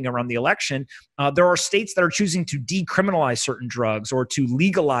recent voting around the election, there are states that are choosing to decriminalize certain drugs or to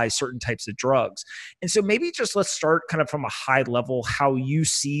legalize certain types of drugs. And so maybe just let's start kind of from a high level, how you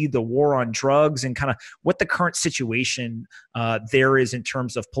see the war on drugs and kind of what the current situation there is in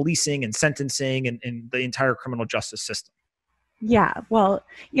terms of policing and sentencing and the entire criminal justice system. Yeah, well,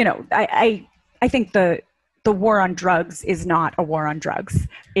 I think the war on drugs is not a war on drugs.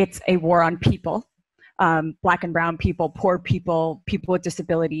 It's a war on people, Black and brown people, poor people, people with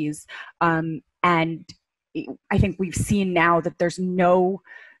disabilities. And I think we've seen now that there's no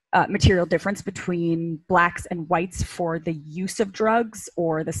material difference between Blacks and whites for the use of drugs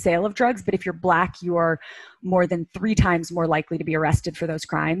or the sale of drugs. But if you're Black, you are more than 3 times more likely to be arrested for those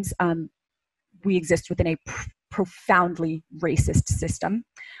crimes. We exist within a profoundly racist system.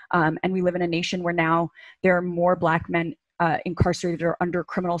 And we live in a nation where now there are more Black men incarcerated or under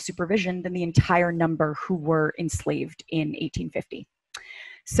criminal supervision than the entire number who were enslaved in 1850.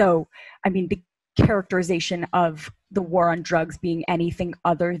 So, I mean, the characterization of the war on drugs being anything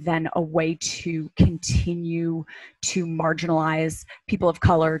other than a way to continue to marginalize people of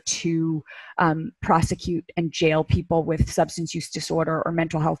color, to prosecute and jail people with substance use disorder or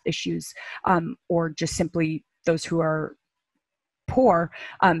mental health issues, or just simply those who are poor,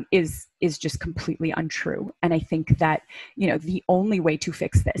 is just completely untrue. And I think that, the only way to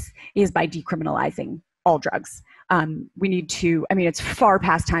fix this is by decriminalizing all drugs. We need to, it's far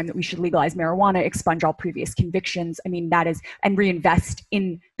past time that we should legalize marijuana, expunge all previous convictions. And reinvest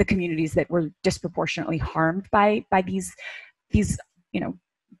in the communities that were disproportionately harmed by these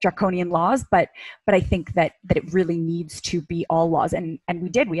draconian laws. But I think that it really needs to be all laws. And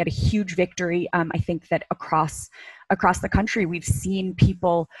we had a huge victory. I think that across the country, we've seen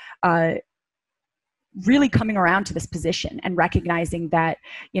people really coming around to this position and recognizing that,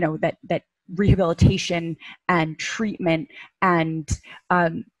 that rehabilitation and treatment and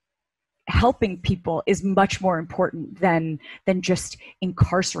helping people is much more important than just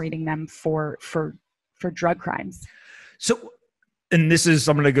incarcerating them for drug crimes. So, and this is,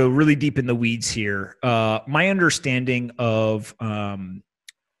 I'm going to go really deep in the weeds here. My understanding of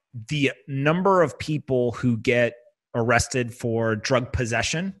the number of people who get arrested for drug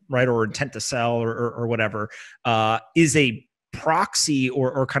possession, right, or intent to sell or whatever, is a proxy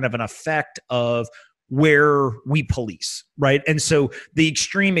or kind of an effect of where we police, right? And so the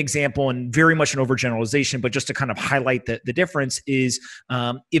extreme example, and very much an overgeneralization, but just to kind of highlight the difference is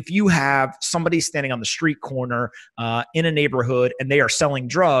if you have somebody standing on the street corner in a neighborhood and they are selling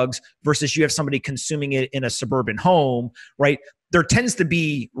drugs versus you have somebody consuming it in a suburban home, right? There tends to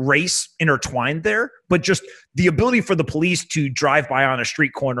be race intertwined there, but just the ability for the police to drive by on a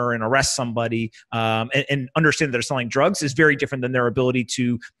street corner and arrest somebody and understand that they're selling drugs is very different than their ability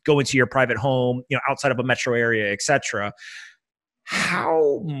to go into your private home, outside of a metro area, et cetera.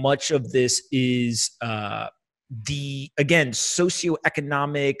 How much of this is the, again,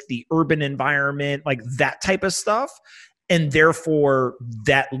 socioeconomic, the urban environment, like that type of stuff, and therefore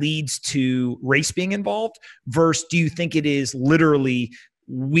that leads to race being involved, versus do you think it is literally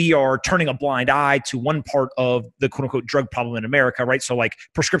we are turning a blind eye to one part of the quote unquote drug problem in America, right? So like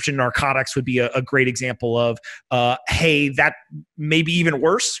prescription narcotics would be a great example of, hey, that may be even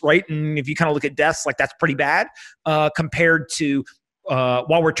worse, right? And if you kind of look at deaths, like that's pretty bad compared to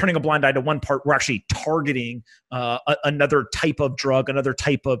while we're turning a blind eye to one part, we're actually targeting another type of drug, another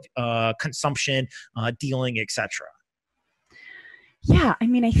type of consumption, dealing, et cetera. Yeah,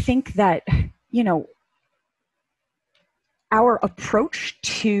 I think that, our approach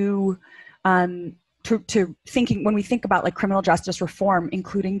to to thinking, when we think about like criminal justice reform,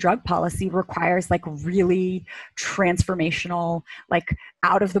 including drug policy, requires like really transformational, like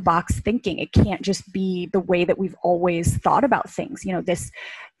out of the box thinking. It can't just be the way that we've always thought about things. You know, this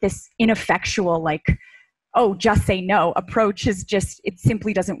ineffectual, like, oh, just say no approach is just, it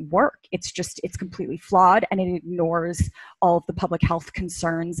simply doesn't work. It's completely flawed, and it ignores all of the public health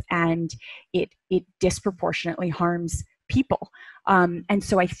concerns, and it disproportionately harms people. And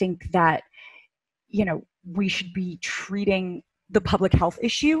so I think that, you know, we should be treating the public health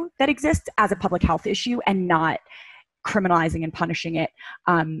issue that exists as a public health issue, and not criminalizing and punishing it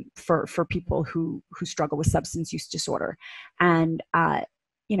for people who struggle with substance use disorder. And,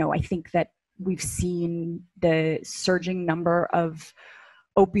 you know, I think that we've seen the surging number of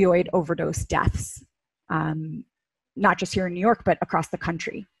opioid overdose deaths, not just here in New York, but across the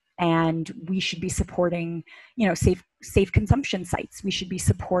country. And we should be supporting, you know, safe consumption sites. We should be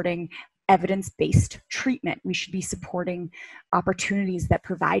supporting evidence-based treatment. We should be supporting opportunities that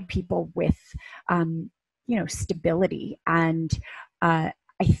provide people with, you know, stability. And I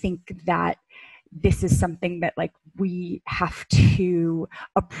think that this is something that like we have to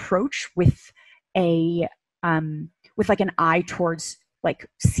approach with a with like an eye towards like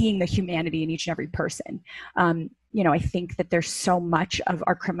seeing the humanity in each and every person. You know, I think that there's so much of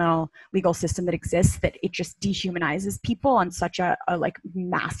our criminal legal system that exists that it just dehumanizes people on such a like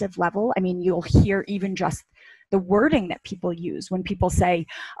massive level. I mean, you'll hear even just the wording that people use when people say,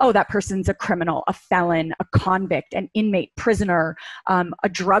 oh, that person's a criminal, a felon, a convict, an inmate, prisoner, a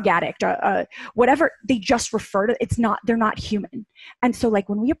drug addict, whatever. They just refer to, they're not human. And so like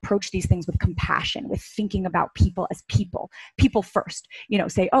when we approach these things with compassion, with thinking about people as people first, you know,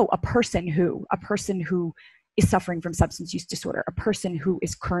 say, oh, a person who is suffering from substance use disorder, a person who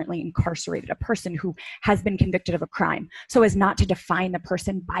is currently incarcerated, a person who has been convicted of a crime, so as not to define the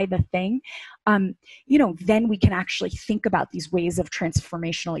person by the thing, you know, then we can actually think about these ways of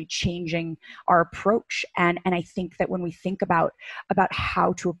transformationally changing our approach. And I think that when we think about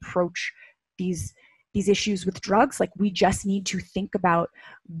how to approach these issues with drugs, like we just need to think about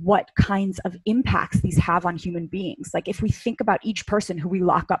what kinds of impacts these have on human beings. Like if we think about each person who we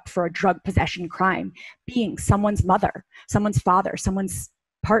lock up for a drug possession crime being someone's mother, someone's father, someone's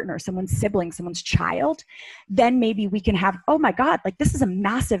partner, someone's sibling, someone's child, then maybe we can have, oh my God, like this is a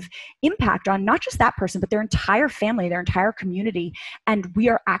massive impact on not just that person, but their entire family, their entire community. And we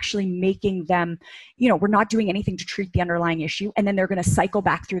are actually making them, you know, we're not doing anything to treat the underlying issue. And then they're going to cycle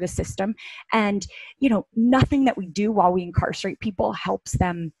back through the system. And, you know, nothing that we do while we incarcerate people helps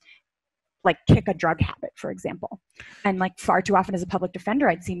them like kick a drug habit, for example. And like far too often as a public defender,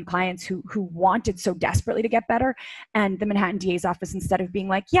 I'd seen clients who wanted so desperately to get better. And the Manhattan DA's office, instead of being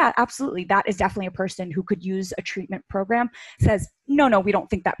like, yeah, absolutely, that is definitely a person who could use a treatment program, says, no, we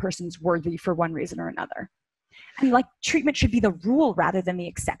don't think that person's worthy for one reason or another. And like treatment should be the rule rather than the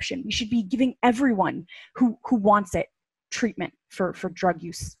exception. We should be giving everyone who wants it treatment for drug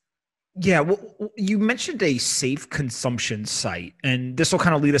use. Yeah, well, you mentioned a safe consumption site, and this will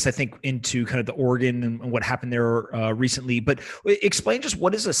kind of lead us, I think, into kind of the Oregon and what happened there recently. But explain just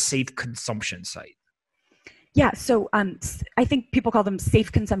what is a safe consumption site? Yeah, so I think people call them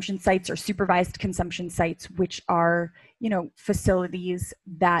safe consumption sites or supervised consumption sites, which are, you know, facilities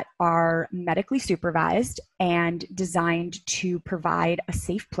that are medically supervised and designed to provide a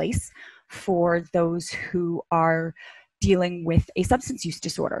safe place for those who are dealing with a substance use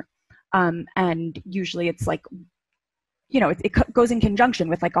disorder. And usually it's like, you know, it goes in conjunction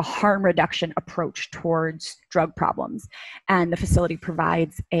with like a harm reduction approach towards drug problems. And the facility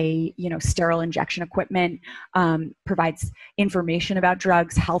provides a, you know, sterile injection equipment, provides information about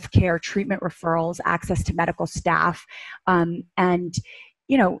drugs, healthcare, treatment referrals, access to medical staff, and,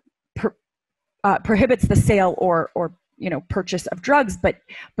 you know, prohibits the sale or you know, purchase of drugs, but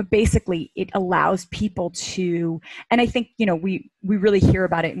basically it allows people to, and I think, you know, we really hear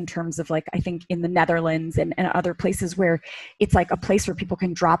about it in terms of like, I think in the Netherlands and other places where it's like a place where people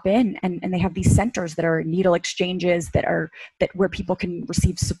can drop in and they have these centers that are needle exchanges that where people can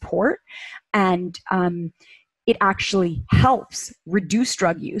receive support. And, it actually helps reduce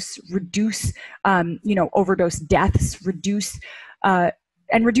drug use, reduce, you know, overdose deaths, reduce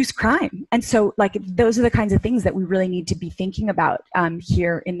crime. And so like, those are the kinds of things that we really need to be thinking about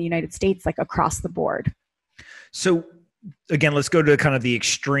here in the United States, like across the board. So again, let's go to kind of the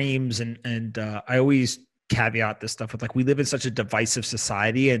extremes. And I always caveat this stuff with like, we live in such a divisive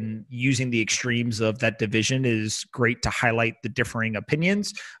society, and using the extremes of that division is great to highlight the differing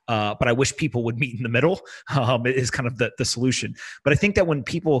opinions. But I wish people would meet in the middle is kind of the solution. But I think that when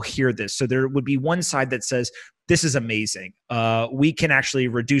people hear this, so there would be one side that says this is amazing. We can actually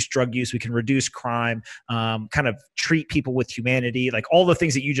reduce drug use. We can reduce crime, kind of treat people with humanity. Like all the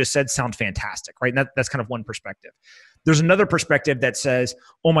things that you just said sound fantastic, right? And that's kind of one perspective. There's another perspective that says,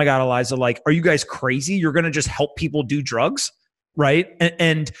 oh my God, Eliza, like, are you guys crazy? You're going to just help people do drugs, right?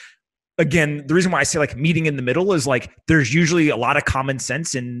 And again, the reason why I say like meeting in the middle is like there's usually a lot of common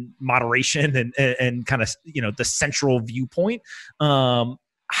sense and moderation and kind of, the central viewpoint.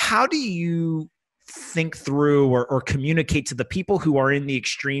 How do you think through or communicate to the people who are in the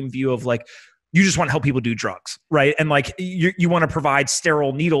extreme view of like, you just want to help people do drugs, right? And like you want to provide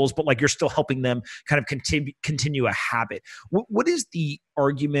sterile needles, but like you're still helping them kind of continue a habit. What is the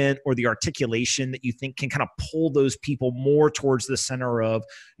argument or the articulation that you think can kind of pull those people more towards the center of,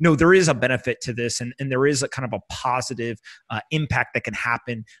 no, there is a benefit to this and there is a kind of a positive impact that can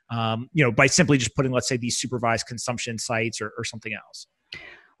happen, by simply just putting, let's say, these supervised consumption sites or something else?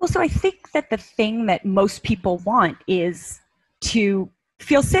 Well, so I think that the thing that most people want is to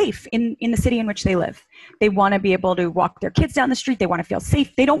feel safe in the city in which they live. They want to be able to walk their kids down the street. They want to feel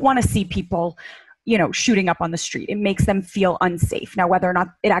safe. They don't want to see people, shooting up on the street. It makes them feel unsafe. Now, whether or not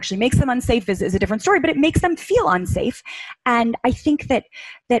it actually makes them unsafe is a different story, but it makes them feel unsafe. And I think that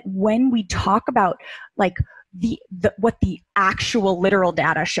when we talk about like what the actual literal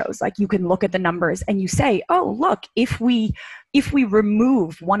data shows, like you can look at the numbers and you say, oh, look, if we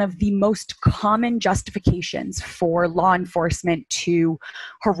remove one of the most common justifications for law enforcement to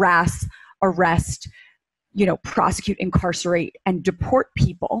harass, arrest, prosecute, incarcerate, and deport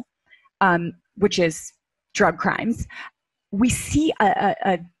people, which is drug crimes, we see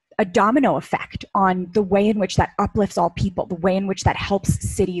a domino effect on the way in which that uplifts all people, the way in which that helps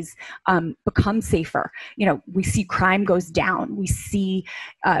cities become safer. We see crime goes down. We see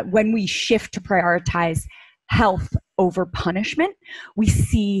when we shift to prioritize health over punishment, we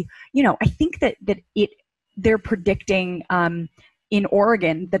see, I think that they're predicting in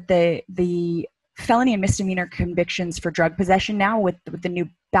Oregon that the felony and misdemeanor convictions for drug possession now with the new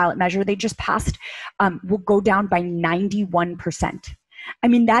ballot measure they just passed will go down by 91%. I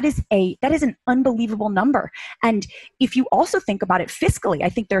mean, that is an unbelievable number. And if you also think about it fiscally, I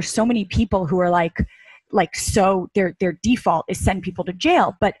think there are so many people who are so their default is send people to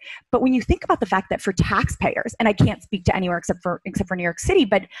jail. But when you think about the fact that for taxpayers, and I can't speak to anywhere except for New York City,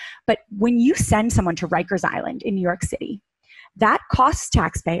 but when you send someone to Rikers Island in New York City, that costs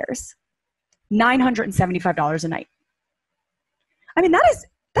taxpayers $975 a night. I mean,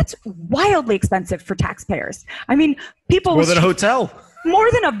 that's wildly expensive for taxpayers. I mean, people more than a hotel.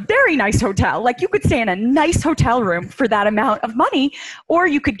 More than a very nice hotel. Like you could stay in a nice hotel room for that amount of money, or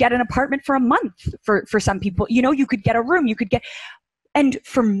you could get an apartment for a month for some people. You could get a room, and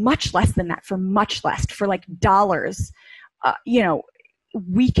for much less than that, for like dollars,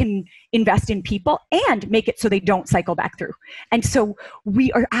 we can invest in people and make it so they don't cycle back through. And so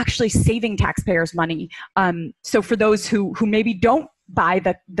we are actually saving taxpayers money. So for those who maybe don't buy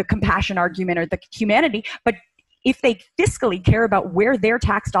the compassion argument or the humanity, but if they fiscally care about where their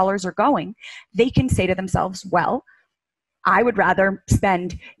tax dollars are going, they can say to themselves, well, I would rather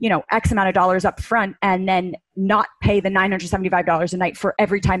spend, X amount of dollars up front and then not pay the $975 a night for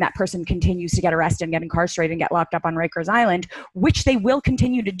every time that person continues to get arrested and get incarcerated and get locked up on Rikers Island, which they will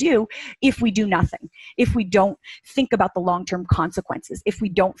continue to do if we do nothing, if we don't think about the long-term consequences, if we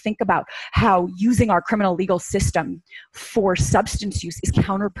don't think about how using our criminal legal system for substance use is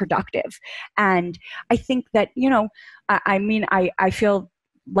counterproductive. And I think that, I feel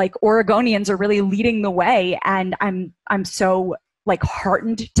like Oregonians are really leading the way, and I'm so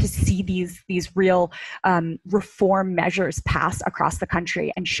heartened to see these real reform measures pass across the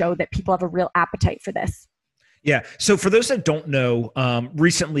country and show that people have a real appetite for this. Yeah. So for those that don't know,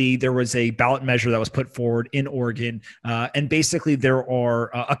 recently there was a ballot measure that was put forward in Oregon. And basically there are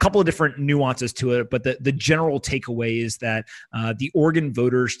a couple of different nuances to it, but the general takeaway is that the Oregon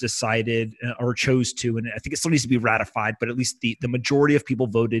voters decided or chose to, and I think it still needs to be ratified, but at least the majority of people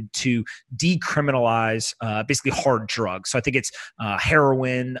voted to decriminalize basically hard drugs. So I think it's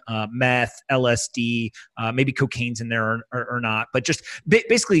heroin, meth, LSD, maybe cocaine's in there or not, but just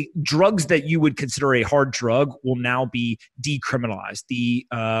basically drugs that you would consider a hard drug will now be decriminalized. The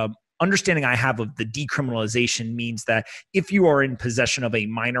understanding I have of the decriminalization means that if you are in possession of a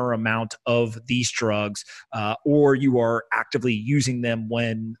minor amount of these drugs, or you are actively using them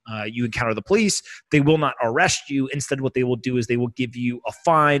when you encounter the police, they will not arrest you. Instead, what they will do is they will give you a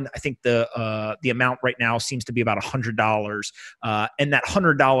fine. I think the amount right now seems to be about $100, and that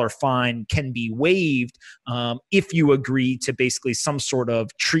 $100 fine can be waived if you agree to basically some sort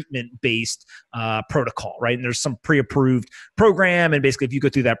of treatment-based protocol, right? And there's some pre-approved program, and basically if you go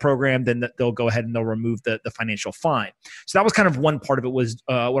through that program, program, then they'll go ahead and they'll remove the financial fine. So that was kind of one part of it, was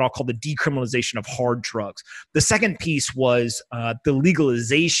what I'll call the decriminalization of hard drugs. The second piece was the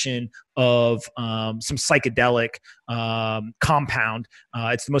legalization of some psychedelic compound.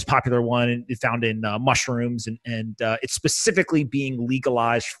 It's the most popular one. It's found in mushrooms, and it's specifically being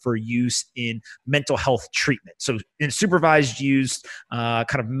legalized for use in mental health treatment. So in supervised use,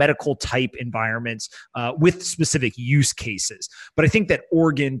 kind of medical type environments with specific use cases. But I think that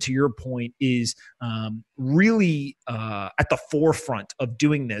Oregon, to your point, is really at the forefront of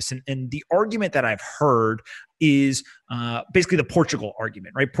doing this. And the argument that I've heard is basically the Portugal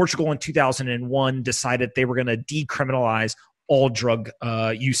argument, right? Portugal in 2001 decided they were going to decriminalize all drug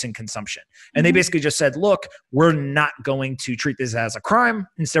use and consumption. And they basically just said, look, we're not going to treat this as a crime.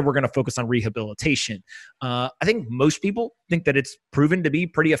 Instead, we're going to focus on rehabilitation. I think most people think that it's proven to be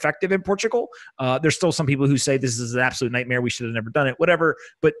pretty effective in Portugal. There's still some people who say this is an absolute nightmare. We should have never done it, whatever.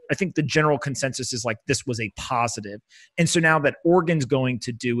 But I think the general consensus is like, this was a positive. And so now that Oregon's going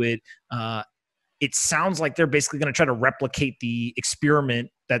to do it, it sounds like they're basically going to try to replicate the experiment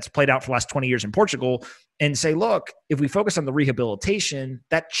that's played out for the last 20 years in Portugal and say, look, if we focus on the rehabilitation,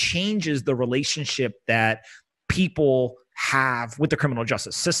 that changes the relationship that people have with the criminal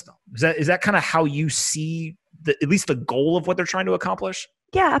justice system. Is that kind of how you see at least the goal of what they're trying to accomplish?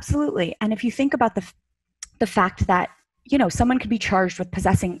 Yeah, absolutely. And if you think about the fact that, you know, someone could be charged with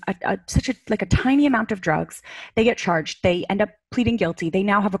possessing such a tiny amount of drugs. They get charged. They end up pleading guilty. They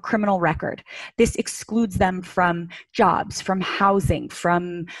now have a criminal record. This excludes them from jobs, from housing,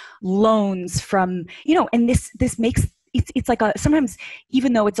 from loans, from, you know, and this makes it's like sometimes,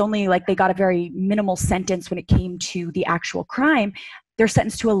 even though it's only like they got a very minimal sentence when it came to the actual crime, they're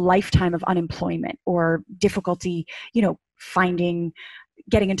sentenced to a lifetime of unemployment or difficulty, you know,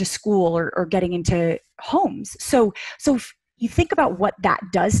 getting into school or getting into homes. So if you think about what that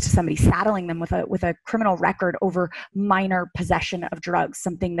does to somebody, saddling them with a criminal record over minor possession of drugs,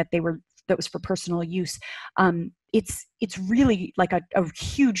 something that was for personal use. It's really like a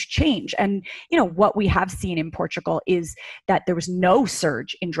huge change. And, you know, what we have seen in Portugal is that there was no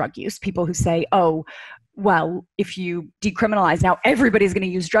surge in drug use. People who say, oh, well, if you decriminalize, now everybody's going to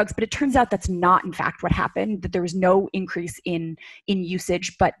use drugs. But it turns out that's not, in fact, what happened, that there was no increase in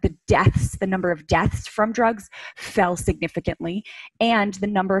usage, but the number of deaths from drugs fell significantly. And the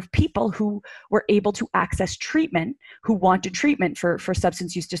number of people who were able to access treatment, who wanted treatment for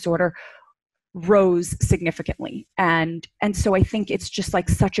substance use disorder, rose significantly. And so I think it's just like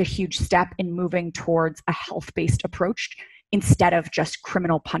such a huge step in moving towards a health-based approach instead of just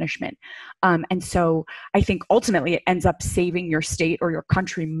criminal punishment. And so I think ultimately it ends up saving your state or your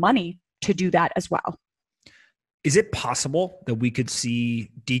country money to do that as well. Is it possible that we could see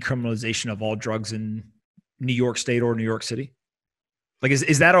decriminalization of all drugs in New York State or New York City? Like,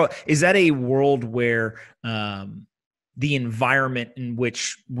 is that a world where the environment in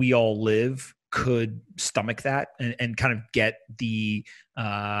which we all live could stomach that and kind of get the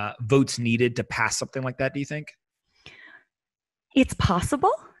votes needed to pass something like that, do you think? It's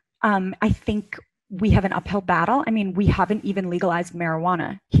possible. I think we have an uphill battle. I mean, we haven't even legalized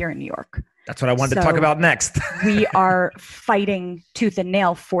marijuana here in New York. That's what I wanted to talk about next. We are fighting tooth and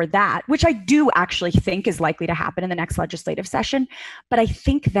nail for that, which I do actually think is likely to happen in the next legislative session. But I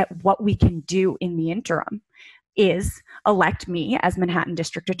think that what we can do in the interim is elect me as Manhattan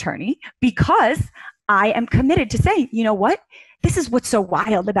District Attorney, because I am committed to say, you know what? This is what's so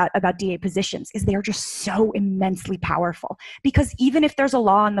wild about DA positions, is they're just so immensely powerful. Because even if there's a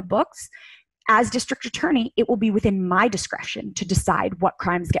law on the books, as district attorney, it will be within my discretion to decide what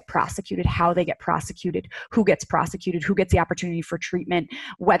crimes get prosecuted, how they get prosecuted, who gets the opportunity for treatment,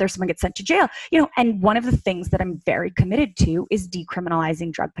 whether someone gets sent to jail. You know, and one of the things that I'm very committed to is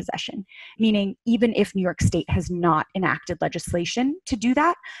decriminalizing drug possession, meaning even if New York State has not enacted legislation to do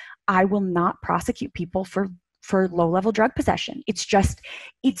that, I will not prosecute people for low-level drug possession. It's just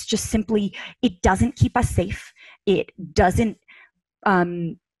simply, it doesn't keep us safe. It doesn't,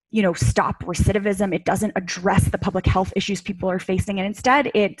 stop recidivism. It doesn't address the public health issues people are facing. And instead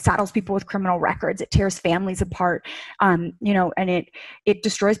it saddles people with criminal records. It tears families apart, and it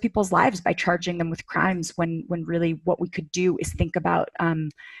destroys people's lives by charging them with crimes when really what we could do is think about,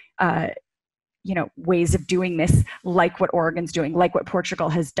 ways of doing this, like what Oregon's doing, like what Portugal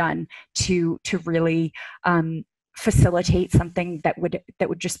has done to really facilitate something that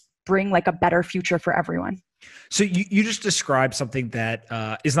would just bring like a better future for everyone. So you just described something that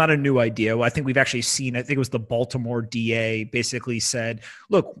is not a new idea. I think we've actually seen, I think it was the Baltimore DA basically said,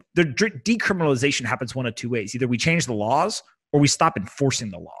 look, the decriminalization happens one of two ways. Either we change the laws or we stop enforcing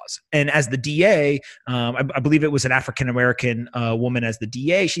the laws. And as the DA, I believe it was an African-American woman as the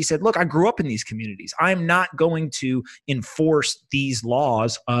DA, she said, look, I grew up in these communities. I'm not going to enforce these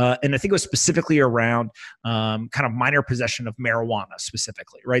laws. And I think it was specifically around kind of minor possession of marijuana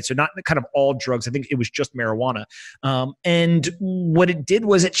specifically, right? So not kind of all drugs. I think it was just marijuana. And what it did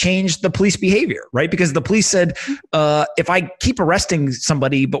was it changed the police behavior, right? Because the police said, if I keep arresting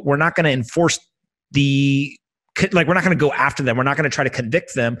somebody, but we're not going to enforce we're not going to go after them, we're not going to try to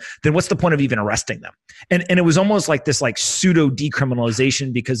convict them, then what's the point of even arresting them? And it was almost like this like pseudo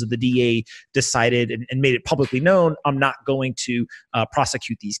decriminalization because of the DA decided and made it publicly known, I'm not going to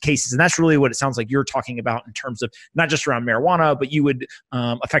prosecute these cases. And that's really what it sounds like you're talking about in terms of not just around marijuana, but you would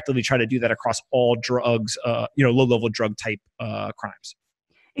effectively try to do that across all drugs, low-level drug type crimes.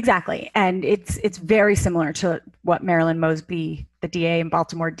 Exactly. And it's very similar to what Marilyn Mosby, the DA in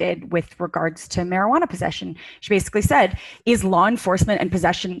Baltimore, did with regards to marijuana possession. She basically said, is law enforcement and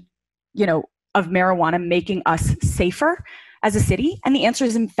possession, of marijuana making us safer as a city? And the answer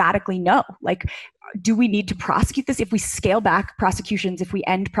is emphatically no. Like, do we need to prosecute this? If we scale back prosecutions, if we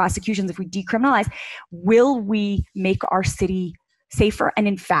end prosecutions, if we decriminalize, will we make our city safer? And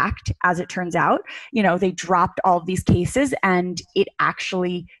in fact, as it turns out, they dropped all of these cases and it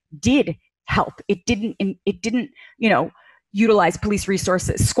actually did help. It didn't, utilize police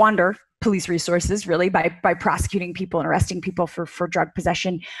resources, squander police resources really by prosecuting people and arresting people for drug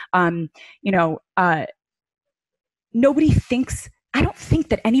possession. I don't think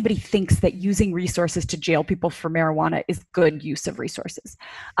that anybody thinks that using resources to jail people for marijuana is good use of resources.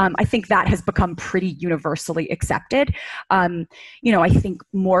 I think that has become pretty universally accepted. I think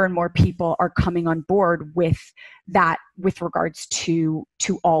more and more people are coming on board with that with regards to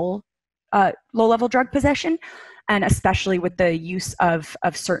all low-level drug possession, and especially with the use of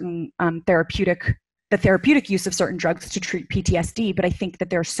certain therapeutic use of certain drugs to treat PTSD. But I think that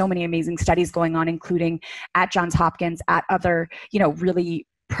there are so many amazing studies going on, including at Johns Hopkins, at other, really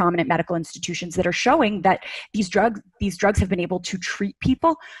prominent medical institutions, that are showing that these drugs have been able to treat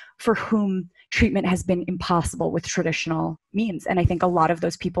people for whom treatment has been impossible with traditional means. And I think a lot of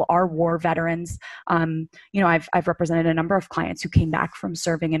those people are war veterans. I've represented a number of clients who came back from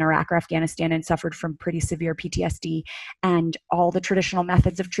serving in Iraq or Afghanistan and suffered from pretty severe PTSD, and all the traditional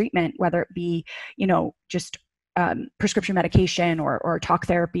methods of treatment, whether it be, just prescription medication or talk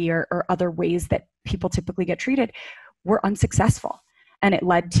therapy or other ways that people typically get treated, were unsuccessful. And it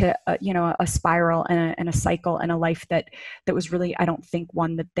led to a spiral and a cycle and a life that was really, I don't think,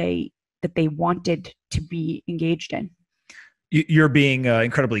 one that they wanted to be engaged in. You're being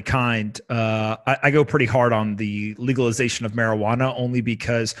incredibly kind. I go pretty hard on the legalization of marijuana only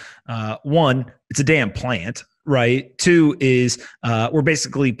because, one, it's a damn plant, right? Two is we're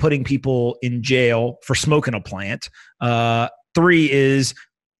basically putting people in jail for smoking a plant. Three is,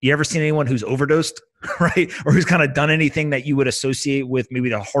 you ever seen anyone who's overdosed? Right? Or who's kind of done anything that you would associate with maybe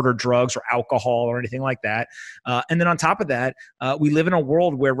the harder drugs or alcohol or anything like that. And then on top of that, we live in a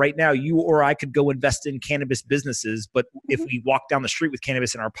world where right now you or I could go invest in cannabis businesses, but if we walk down the street with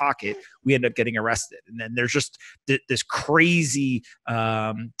cannabis in our pocket, we end up getting arrested. And then there's just this crazy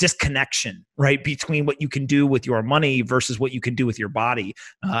disconnection, right, between what you can do with your money versus what you can do with your body.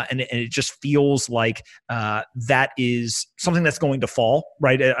 And it just feels like that is something that's going to fall,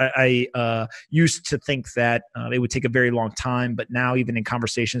 right? I used to think that it would take a very long time, but now even in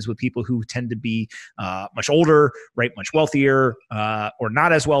conversations with people who tend to be much older, right, much wealthier, or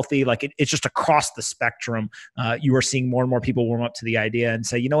not as wealthy, like it's just across the spectrum. You are seeing more and more people warm up to the idea and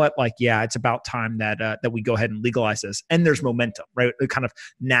say, you know what, like, yeah, it's about time that we go ahead and legalize this. And there's momentum, right? Kind of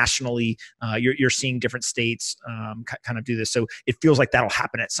nationally, you're seeing different states kind of do this. So it feels like that'll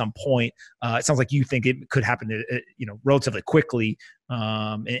happen at some point. It sounds like you think it could happen, relatively quickly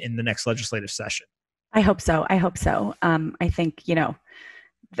in the next legislative session. I hope so. I think,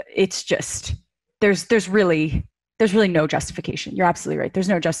 it's just, there's really no justification. You're absolutely right. There's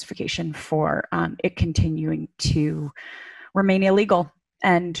no justification for it continuing to remain illegal.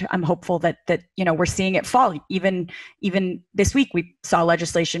 And I'm hopeful that we're seeing it fall. Even this week, we saw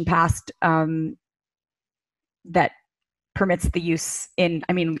legislation passed that permits the use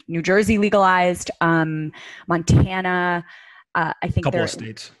New Jersey legalized, Montana, I think a couple of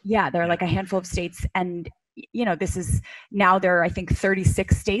states. Yeah, there are like a handful of states. And, this is now there are, I think,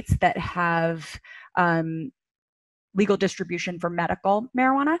 36 states that have legal distribution for medical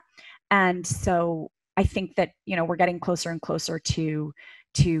marijuana. And so I think that, we're getting closer and closer to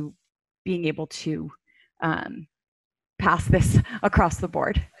being able to pass this across the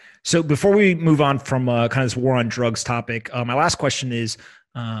board. So before we move on from kind of this war on drugs topic, my last question is,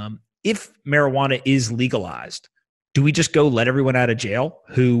 if marijuana is legalized, do we just go let everyone out of jail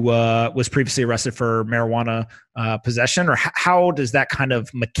who was previously arrested for marijuana possession, or how does that kind of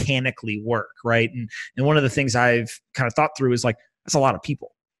mechanically work, right? And one of the things I've kind of thought through is like, that's a lot of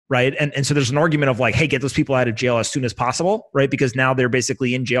people, right? And so there's an argument of like, hey, get those people out of jail as soon as possible, right? Because now they're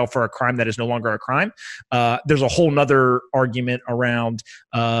basically in jail for a crime that is no longer a crime. There's a whole nother argument around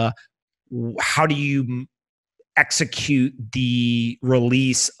how do you execute the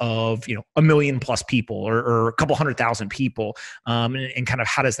release of 1 million plus people or a couple 100,000 people, and kind of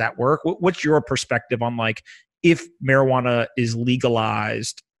how does that work? What's your perspective on like if marijuana is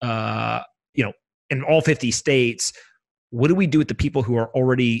legalized, in all 50 states? What do we do with the people who are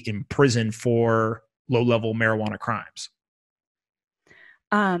already in prison for low-level marijuana crimes?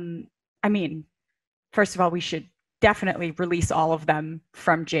 I mean, first of all, we should definitely release all of them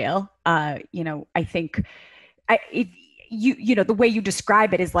from jail. I think the way you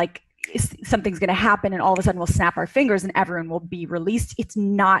describe it is like something's going to happen and all of a sudden we'll snap our fingers and everyone will be released. It's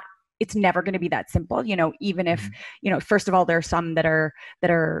never going to be that simple. Even if, first of all, there are some that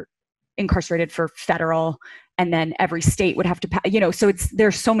are incarcerated for federal, and then every state would have to, so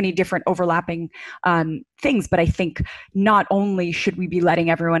there's so many different overlapping things. But I think not only should we be letting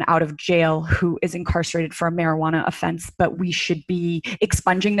everyone out of jail who is incarcerated for a marijuana offense, but we should be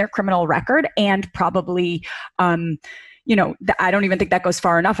expunging their criminal record and probably, I don't even think that goes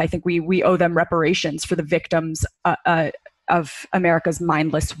far enough. I think we owe them reparations for the victims of America's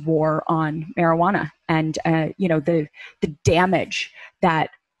mindless war on marijuana, and the damage that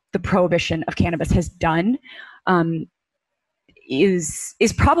the prohibition of cannabis has done is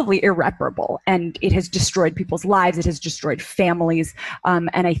probably irreparable, and it has destroyed people's lives. It has destroyed families, and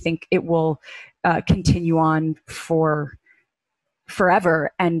I think it will continue on for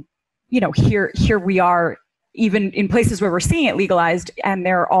forever. And here we are, even in places where we're seeing it legalized, and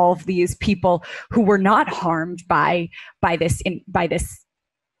there are all of these people who were not harmed by this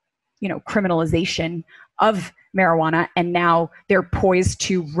criminalization of marijuana, and now they're poised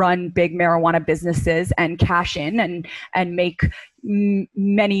to run big marijuana businesses and cash in and make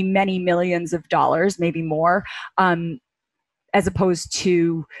many millions of dollars, maybe more, as opposed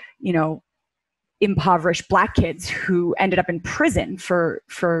to impoverished Black kids who ended up in prison for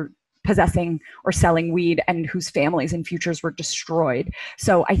possessing or selling weed and whose families and futures were destroyed.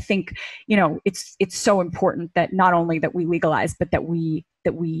 So I think it's so important that not only that we legalize, but that we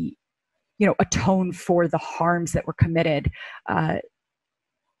atone for the harms that were committed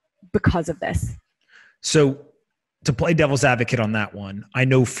because of this. So to play devil's advocate on that one, I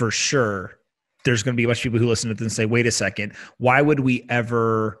know for sure there's going to be a bunch of people who listen to this and say, wait a second, why would we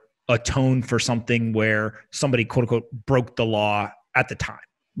ever atone for something where somebody quote unquote broke the law at the time?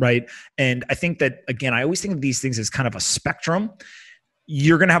 Right. And I think that, again, I always think of these things as kind of a spectrum.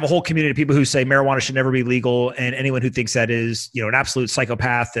 You're going to have a whole community of people who say marijuana should never be legal. And anyone who thinks that is, an absolute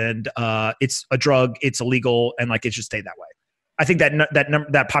psychopath and it's a drug, it's illegal, and like it should stay that way. I think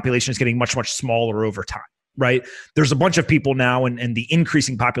that population is getting much, much smaller over time, right? There's a bunch of people now, and the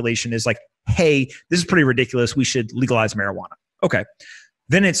increasing population is like, hey, this is pretty ridiculous. We should legalize marijuana. Okay.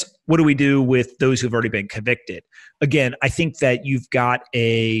 Then it's, what do we do with those who've already been convicted? Again, I think that you've got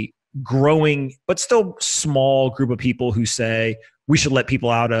a growing, but still small group of people who say we should let people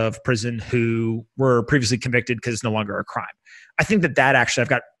out of prison who were previously convicted because it's no longer a crime. I think that actually, I've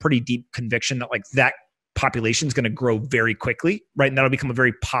got pretty deep conviction that like that population is going to grow very quickly, right? And that'll become a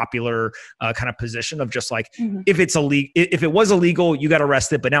very popular kind of position of just like, if it's illegal, if it was illegal, you got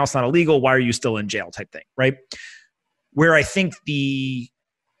arrested, but now it's not illegal. Why are you still in jail type thing, right? Where I think the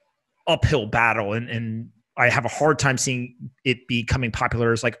uphill battle, and I have a hard time seeing it becoming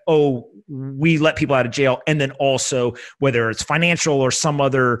popular, is like, oh, we let people out of jail, and then also whether it's financial or some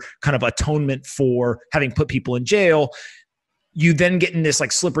other kind of atonement for having put people in jail, you then get in this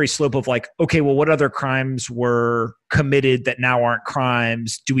like slippery slope of like, okay, well, what other crimes were committed that now aren't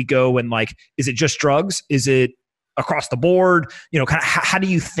crimes? Do we go and like, is it just drugs? Is it across the board? Kind of how do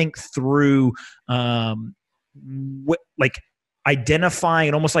you think through like identifying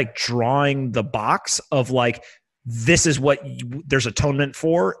and almost like drawing the box of like, this is what there's atonement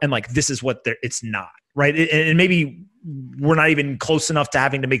for, and like, this is what it's not, right? And maybe we're not even close enough to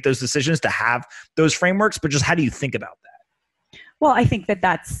having to make those decisions to have those frameworks, but just how do you think about that? Well, I think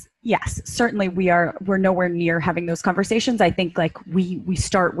that's, yes, certainly we're nowhere near having those conversations. I think like we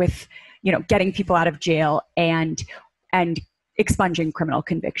start with, getting people out of jail and expunging criminal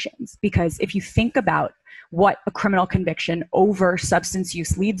convictions, because if you think about what a criminal conviction over substance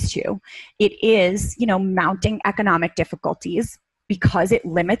use leads to, it is, mounting economic difficulties because it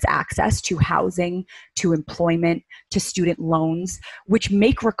limits access to housing, to employment, to student loans, which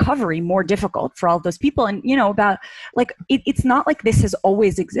make recovery more difficult for all of those people. And, about like, it's not like this has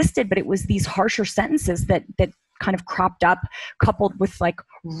always existed, but it was these harsher sentences that kind of cropped up, coupled with like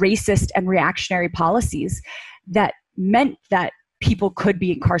racist and reactionary policies that meant that people could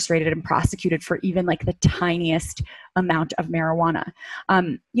be incarcerated and prosecuted for even like the tiniest amount of marijuana.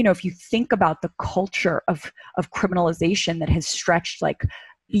 If you think about the culture of criminalization that has stretched like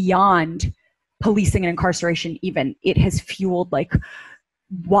beyond policing and incarceration, even, it has fueled like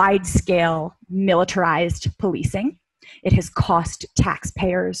wide scale militarized policing. It has cost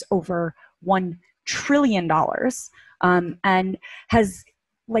taxpayers over $1 trillion, and has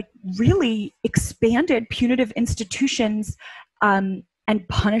like really expanded punitive institutions and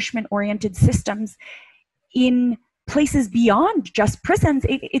punishment-oriented systems in places beyond just prisons.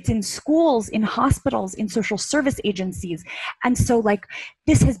 It's in schools, in hospitals, in social service agencies. And so like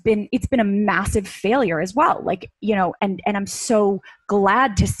it's been a massive failure as well. Like, and I'm so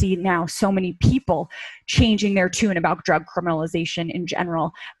glad to see now so many people changing their tune about drug criminalization in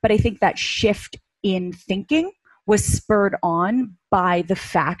general. But I think that shift in thinking was spurred on by the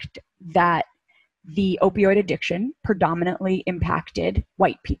fact that the opioid addiction predominantly impacted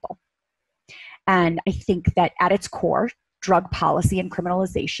white people. And I think that at its core, drug policy and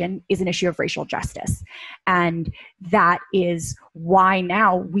criminalization is an issue of racial justice. And that is why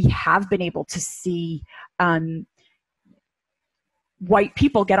now we have been able to see white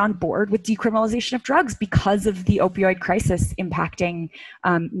people get on board with decriminalization of drugs because of the opioid crisis impacting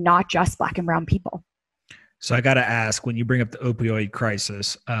not just Black and brown people. So I got to ask, when you bring up the opioid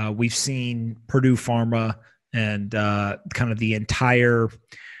crisis, we've seen Purdue Pharma and kind of the entire,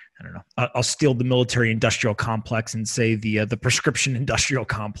 I don't know, I'll steal the military industrial complex and say the prescription industrial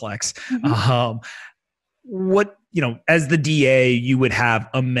complex. Mm-hmm. As the DA, you would have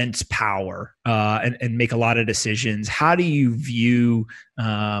immense power and make a lot of decisions. How do you view,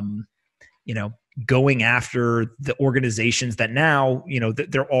 going after the organizations that now,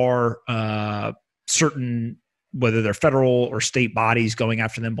 that there are certain, whether they're federal or state bodies going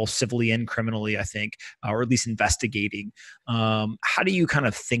after them both civilly and criminally, I think, or at least investigating. How do you kind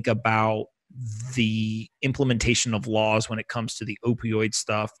of think about the implementation of laws when it comes to the opioid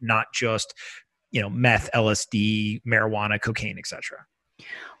stuff, not just, meth, LSD, marijuana, cocaine, et cetera?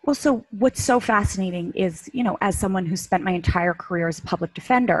 Well, so what's so fascinating is, as someone who spent my entire career as a public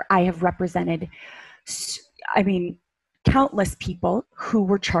defender, I have represented, countless people who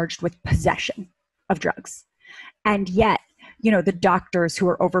were charged with possession of drugs. And yet, the doctors who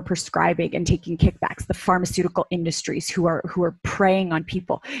are overprescribing and taking kickbacks, the pharmaceutical industries who are preying on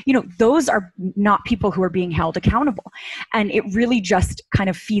people, those are not people who are being held accountable. And it really just kind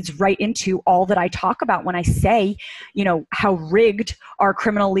of feeds right into all that I talk about when I say, how rigged our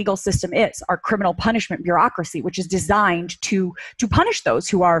criminal legal system is, our criminal punishment bureaucracy, which is designed to punish those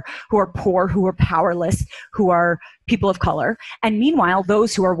who are poor, who are powerless, who are people of color. And meanwhile,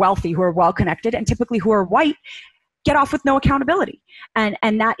 those who are wealthy, who are well-connected, and typically who are white, get off with no accountability. And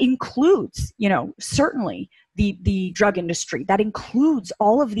that includes, certainly the drug industry. That includes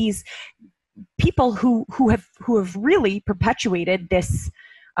all of these people who have really perpetuated this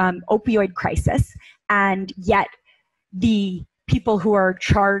opioid crisis. And yet the people who are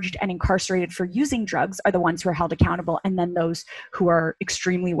charged and incarcerated for using drugs are the ones who are held accountable. And then those who are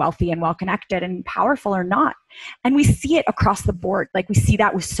extremely wealthy and well-connected and powerful are not. And we see it across the board. Like, we see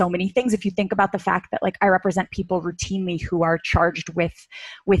that with so many things. If you think about the fact that, like, I represent people routinely who are charged with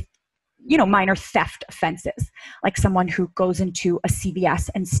minor theft offenses, like someone who goes into a CVS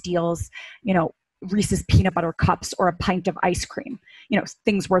and steals, Reese's peanut butter cups or a pint of ice cream,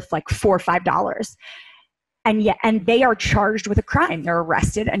 things worth like $4 or $5. And they are charged with a crime. They're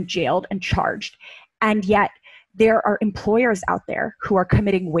arrested and jailed and charged. And yet there are employers out there who are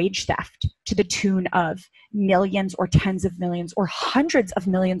committing wage theft to the tune of millions or tens of millions or hundreds of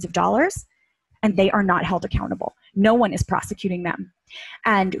millions of dollars, and they are not held accountable. No one is prosecuting them.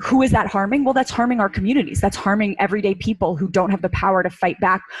 And who is that harming? Well, that's harming our communities. That's harming everyday people who don't have the power to fight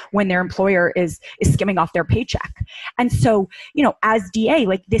back when their employer is skimming off their paycheck. And so, as DA,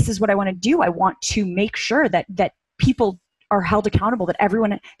 like, this is what I want to do. I want to make sure that people are held accountable,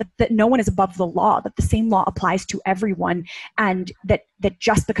 that no one is above the law, that the same law applies to everyone, and that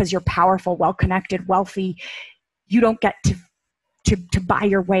just because you're powerful, well-connected, wealthy, you don't get to buy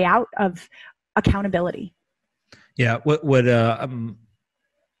your way out of accountability. Yeah. What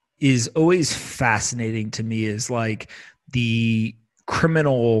is always fascinating to me is like the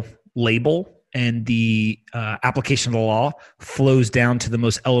criminal label and the application of the law flows down to the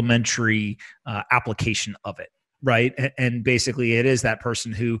most elementary application of it. right? And basically it is that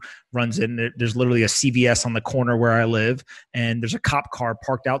person who runs in. There's literally a CVS on the corner where I live, and there's a cop car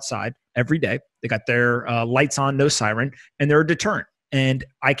parked outside every day. They got their lights on, no siren, and they're a deterrent. And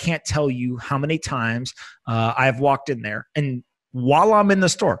I can't tell you how many times I've walked in there, and while I'm in the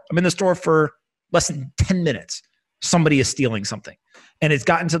store for less than 10 minutes, somebody is stealing something. And it's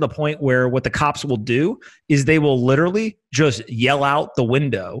gotten to the point where what the cops will do is they will literally just yell out the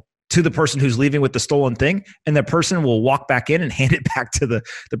window to the person who's leaving with the stolen thing, and the person will walk back in and hand it back to the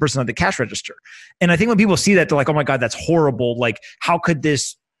person at the cash register. And I think when people see that, they're like, oh my God, that's horrible. Like, how could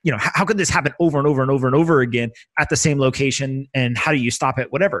this happen over and over and over and over again at the same location? And how do you stop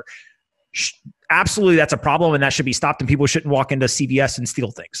it? Whatever. Absolutely, that's a problem, and that should be stopped, and people shouldn't walk into CVS and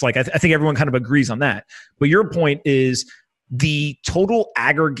steal things. Like, I think everyone kind of agrees on that. But your point is the total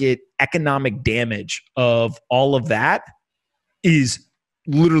aggregate economic damage of all of that is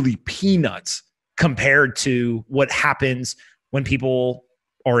literally peanuts compared to what happens when people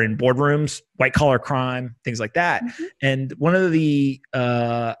are in boardrooms, white collar crime, things like that. Mm-hmm. And one of the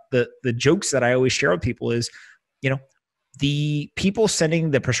jokes that I always share with people is, the people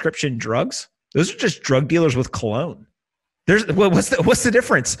sending the prescription drugs, those are just drug dealers with cologne. What's the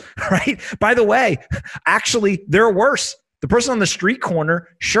difference, right? By the way, actually, they're worse. The person on the street corner,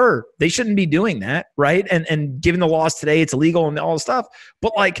 sure, they shouldn't be doing that, right? And given the laws today, it's illegal and all this stuff.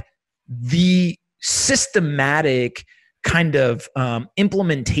 But like the systematic kind of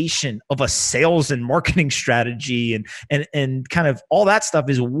implementation of a sales and marketing strategy and kind of all that stuff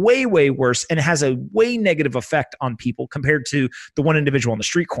is way, way worse, and it has a way negative effect on people compared to the one individual on the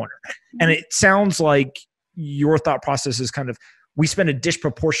street corner. And it sounds like your thought process is kind of, we spend a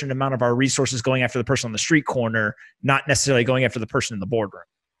disproportionate amount of our resources going after the person on the street corner, not necessarily going after the person in the boardroom.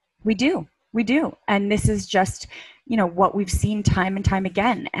 We do. And this is just, what we've seen time and time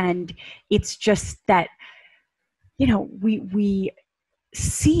again. And it's just that, we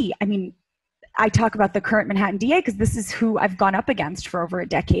see, I talk about the current Manhattan DA because this is who I've gone up against for over a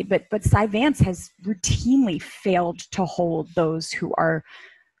decade, but Cy Vance has routinely failed to hold those who are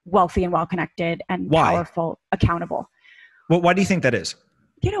wealthy and well-connected and powerful accountable. Well, why do you think that is?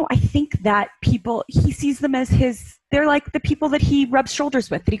 I think that he sees them as they're like the people that he rubs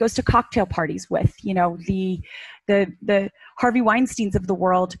shoulders with, that he goes to cocktail parties with, the Harvey Weinsteins of the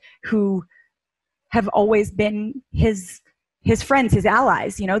world who have always been his friends, his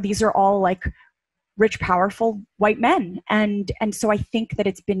allies. These are all like rich, powerful white men. And so I think that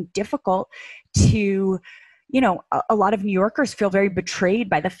it's been difficult to, a lot of New Yorkers feel very betrayed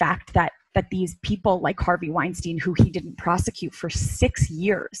by the fact that these people like Harvey Weinstein, who he didn't prosecute for 6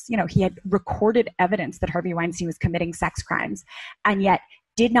 years, he had recorded evidence that Harvey Weinstein was committing sex crimes, and yet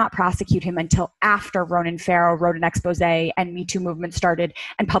did not prosecute him until after Ronan Farrow wrote an expose and Me Too movement started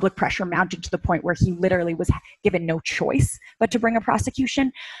and public pressure mounted to the point where he literally was given no choice but to bring a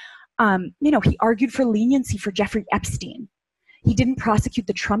prosecution. He argued for leniency for Jeffrey Epstein. He didn't prosecute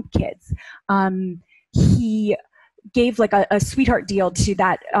the Trump kids. He gave like a sweetheart deal to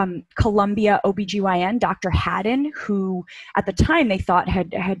that Columbia OBGYN, Dr. Haddon, who at the time they thought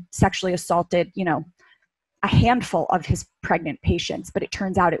had sexually assaulted, a handful of his pregnant patients, but it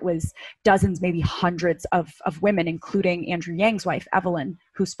turns out it was dozens, maybe hundreds of women, including Andrew Yang's wife, Evelyn,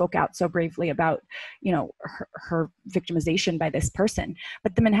 who spoke out so bravely about, her victimization by this person.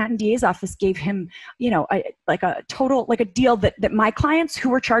 But the Manhattan DA's office gave him, a deal that my clients who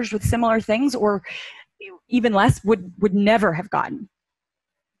were charged with similar things or even less would never have gotten.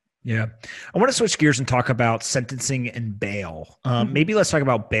 Yeah. I want to switch gears and talk about sentencing and bail. Maybe let's talk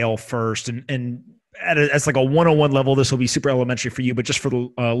about bail first. And as like a 101 level, this will be super elementary for you, but just for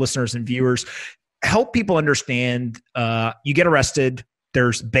the listeners and viewers, help people understand, you get arrested,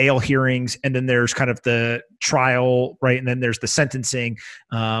 there's bail hearings, and then there's kind of the trial, right? And then there's the sentencing.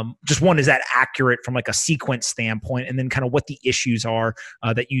 Just one, is that accurate from like a sequence standpoint? And then kind of what the issues are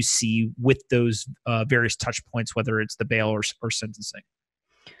that you see with those various touch points, whether it's the bail or sentencing.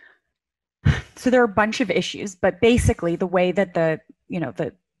 So there are a bunch of issues, but basically the way that the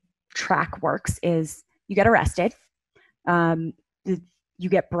track works is you get arrested, you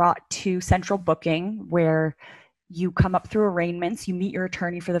get brought to central booking where you come up through arraignments, you meet your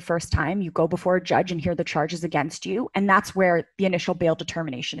attorney for the first time, you go before a judge and hear the charges against you, and that's where the initial bail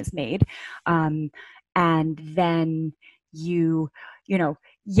determination is made. And then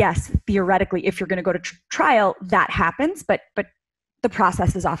yes, theoretically, if you're going to go to trial, that happens, but the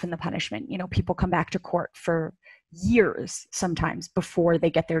process is often the punishment. People come back to court for years sometimes before they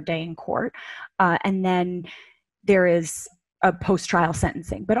get their day in court. And then there is a post-trial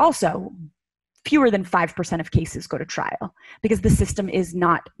sentencing, but also fewer than 5% of cases go to trial, because the system is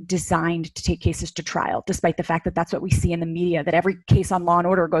not designed to take cases to trial, despite the fact that that's what we see in the media, that every case on Law and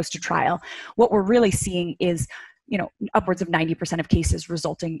Order goes to trial. What we're really seeing is, upwards of 90% of cases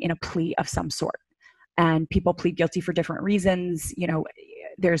resulting in a plea of some sort. And people plead guilty for different reasons.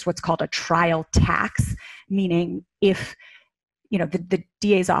 There's what's called a trial tax, meaning if, the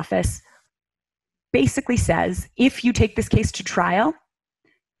DA's office basically says, if you take this case to trial,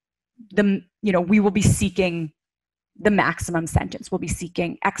 we will be seeking the maximum sentence. We'll be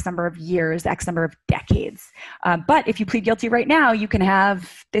seeking X number of years, X number of decades. But if you plead guilty right now, you can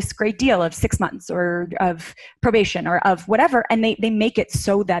have this great deal of 6 months or of probation or of whatever. And they make it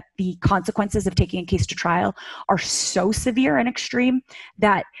so that the consequences of taking a case to trial are so severe and extreme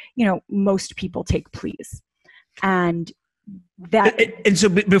that, most people take pleas. And so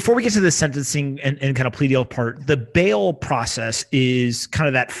before we get to the sentencing and kind of plea deal part, the bail process is kind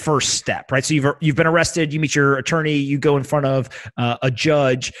of that first step, right? So you've been arrested, you meet your attorney, you go in front of a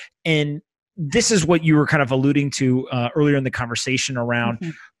judge, and this is what you were kind of alluding to earlier in the conversation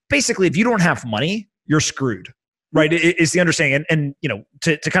around. Basically, if you don't have money, you're screwed. Right, is the understanding, and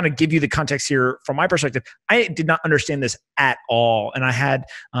to kind of give you the context here from my perspective, I did not understand this at all, and I had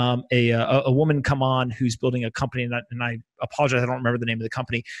a woman come on who's building a company, and I apologize, I don't remember the name of the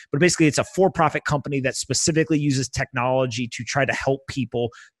company, but basically it's a for-profit company that specifically uses technology to try to help people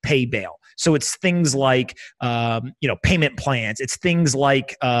pay bail. So it's things like payment plans, it's things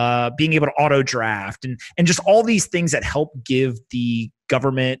like being able to auto draft, and just all these things that help give the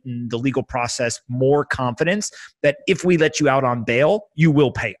government and the legal process more confidence that if we let you out on bail, you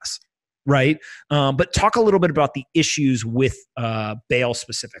will pay us, right? But talk a little bit about the issues with bail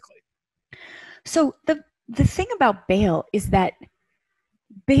specifically. So the thing about bail is that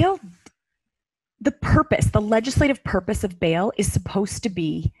bail, the legislative purpose of bail is supposed to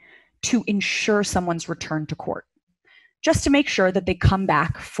be to ensure someone's return to court, just to make sure that they come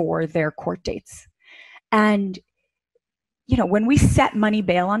back for their court dates. And when we set money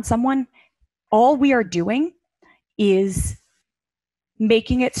bail on someone, all we are doing is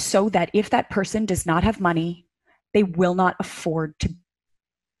making it so that if that person does not have money, they will not afford to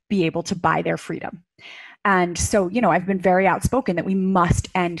be able to buy their freedom. And so, I've been very outspoken that we must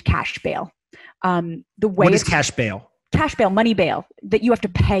end cash bail. What is cash bail? Cash bail, money bail, that you have to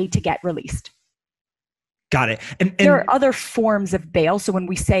pay to get released. Got it. And there are other forms of bail. So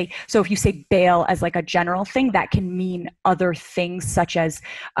if you say bail as like a general thing, that can mean other things such as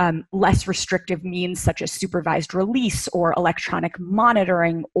less restrictive means such as supervised release or electronic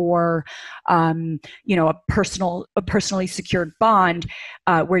monitoring or, a personally secured bond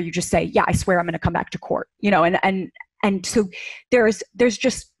where you just say, yeah, I swear I'm going to come back to court, and so there's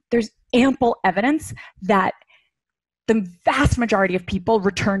ample evidence that the vast majority of people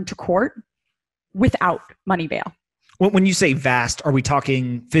return to court without money bail. When you say vast, are we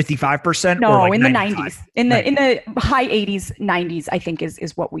talking 55%? No, or like in the 95? 90s, in the high 80s, 90s, I think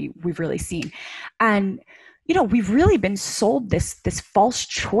is what we've really seen. And, we've really been sold this false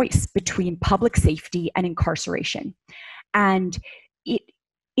choice between public safety and incarceration. And it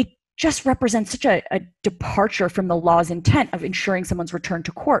just represents such a departure from the law's intent of ensuring someone's return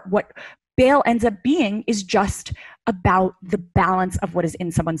to court. What bail ends up being is just about the balance of what is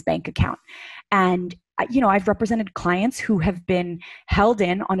in someone's bank account. And, I've represented clients who have been held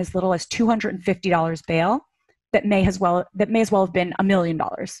in on as little as $250 bail that may as well have been $1 million,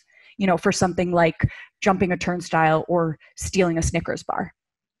 for something like jumping a turnstile or stealing a Snickers bar.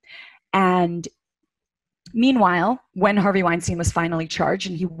 And meanwhile, when Harvey Weinstein was finally charged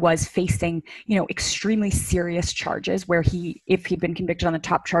and he was facing, extremely serious charges where if he'd been convicted on the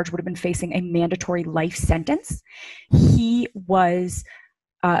top charge, would have been facing a mandatory life sentence, he was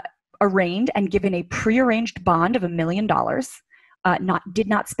arraigned and given a prearranged bond of $1 million, did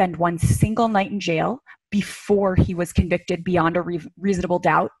not spend one single night in jail before he was convicted beyond a reasonable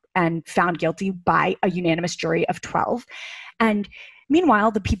doubt and found guilty by a unanimous jury of 12. And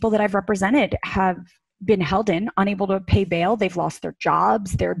meanwhile, the people that I've represented have been held in, unable to pay bail. They've lost their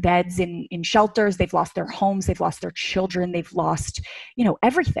jobs, their beds in shelters. They've lost their homes. They've lost their children. They've lost,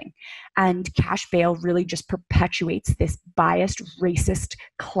 everything. And cash bail really just perpetuates this biased, racist,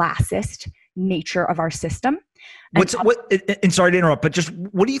 classist nature of our system. And sorry to interrupt, but just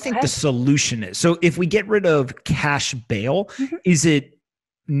what do you think the solution is? So if we get rid of cash bail, is it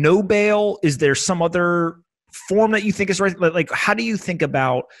no bail? Is there some other form that you think is right? Like, how do you think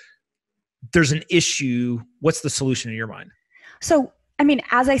about there's an issue? What's the solution in your mind? So,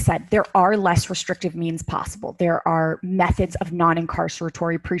 as I said, there are less restrictive means possible. There are methods of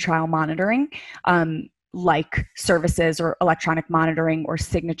non-incarceratory pretrial monitoring like services or electronic monitoring or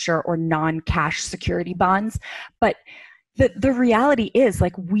signature or non-cash security bonds. But the reality is,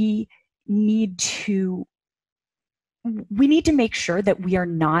 like, we need to make sure that we are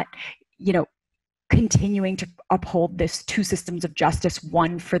not, continuing to uphold this two systems of justice,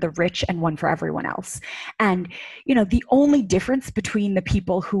 one for the rich and one for everyone else. And, the only difference between the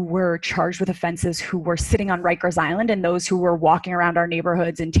people who were charged with offenses who were sitting on Rikers Island and those who were walking around our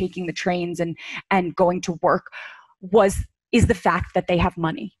neighborhoods and taking the trains and going to work is the fact that they have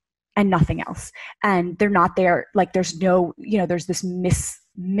money and nothing else. And they're not there, like, there's no, there's this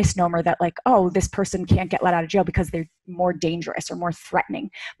misnomer that, like, oh, this person can't get let out of jail because they're more dangerous or more threatening.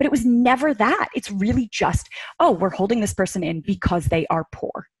 But it was never that. It's really just, oh, we're holding this person in because they are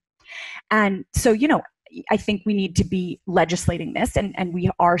poor. And so, I think we need to be legislating this, and we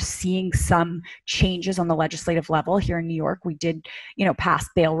are seeing some changes on the legislative level here in New York. We did, pass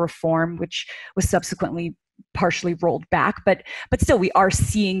bail reform, which was subsequently partially rolled back, but still we are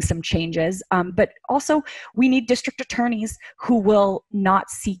seeing some changes. But also we need district attorneys who will not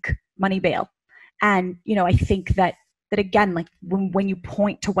seek money bail. And, I think that again, like, when you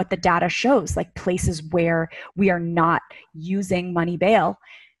point to what the data shows, like places where we are not using money bail,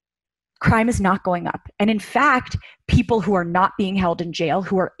 crime is not going up. And in fact, people who are not being held in jail,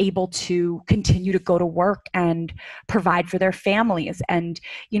 who are able to continue to go to work and provide for their families, and,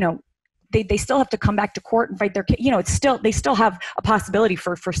 they still have to come back to court and fight their case. They still have a possibility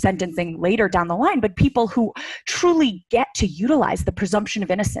for sentencing later down the line, but people who truly get to utilize the presumption of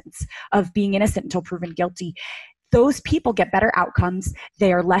innocence, of being innocent until proven guilty, those people get better outcomes.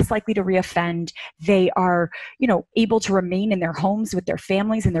 They are less likely to reoffend. They are, able to remain in their homes with their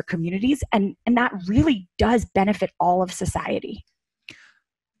families and their communities. And that really does benefit all of society.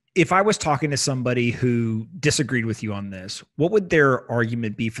 If I was talking to somebody who disagreed with you on this, what would their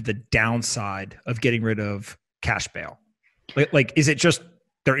argument be for the downside of getting rid of cash bail? Like, is it just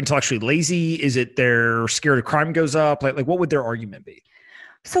they're intellectually lazy? Is it they're scared of crime goes up? Like what would their argument be?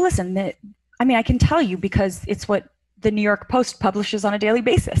 So listen, I can tell you because it's what the New York Post publishes on a daily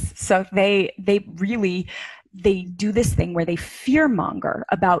basis. So they do this thing where they fearmonger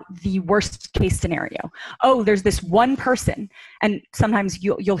about the worst case scenario. Oh, there's this one person, and sometimes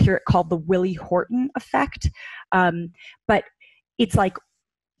you'll hear it called the Willie Horton effect. But it's like,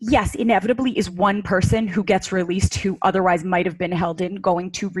 yes, inevitably is one person who gets released who otherwise might have been held in going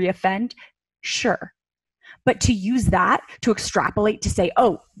to reoffend? Sure. But to use that to extrapolate to say,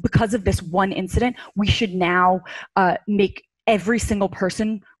 oh, because of this one incident, we should now make every single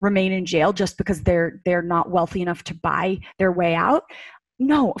person remain in jail just because they're not wealthy enough to buy their way out.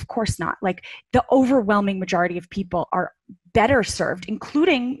 No, of course not. Like, the overwhelming majority of people are better served,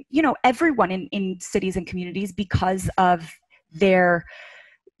 including, everyone in cities and communities, because of their,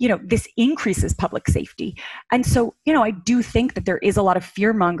 this increases public safety. And so, I do think that there is a lot of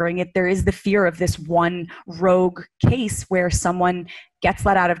fear mongering. There is the fear of this one rogue case where someone gets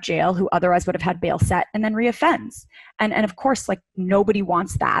let out of jail who otherwise would have had bail set and then reoffends. And of course, like, nobody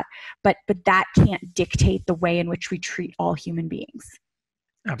wants that, but that can't dictate the way in which we treat all human beings.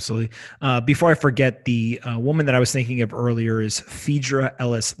 Absolutely. Before I forget, the woman that I was thinking of earlier is Phaedra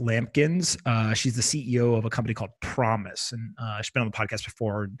Ellis Lampkins. She's the CEO of a company called Promise, and she's been on the podcast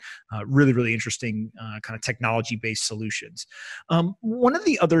before. Really, really interesting kind of technology-based solutions. One of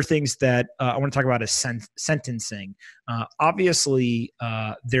the other things that I want to talk about is sentencing. Obviously,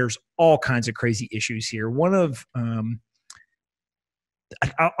 there's all kinds of crazy issues here. One of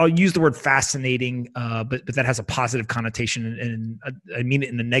I'll use the word fascinating, but that has a positive connotation, and I mean it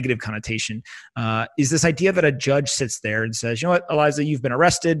in a negative connotation, is this idea that a judge sits there and says, you know what, Eliza, you've been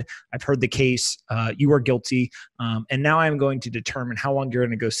arrested. I've heard the case. You are guilty. And now I'm going to determine how long you're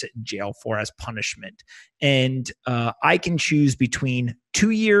going to go sit in jail for as punishment. And I can choose between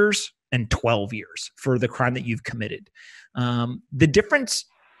 2 years and 12 years for the crime that you've committed. The difference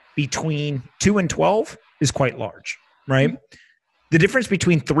between 2 and 12 is quite large, right? Mm-hmm. The difference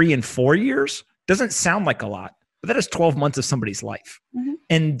between 3 and 4 years doesn't sound like a lot, but that is 12 months of somebody's life. Mm-hmm.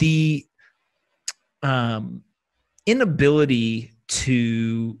 And the inability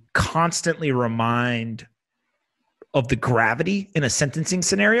to constantly remind of the gravity in a sentencing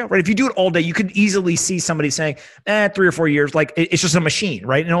scenario, right? If you do it all day, you could easily see somebody saying, 3 or 4 years, like it's just a machine,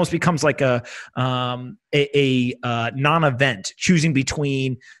 right? It almost becomes like a non-event, choosing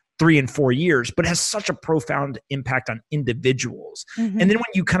between 3 and 4 years, but it has such a profound impact on individuals. Mm-hmm. And then when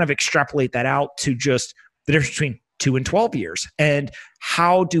you kind of extrapolate that out to just the difference between 2 and 12 years, and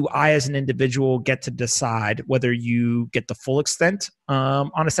how do I as an individual get to decide whether you get the full extent on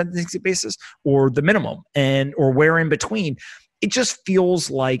a sentencing basis or the minimum, or where in between, it just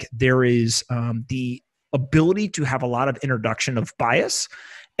feels like there is the ability to have a lot of introduction of bias.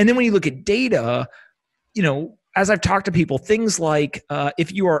 And then when you look at data, as I've talked to people, things like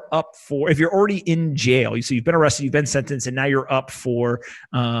if you're already in jail, so you've been arrested, you've been sentenced, and now you're up for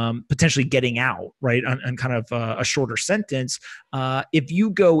potentially getting out, right, on kind of a shorter sentence. If you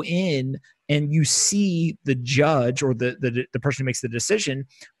go in and you see the judge or the person who makes the decision,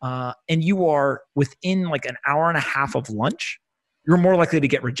 and you are within like an hour and a half of lunch, you're more likely to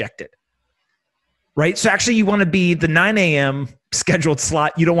get rejected. Right. So actually you want to be the 9 a.m. scheduled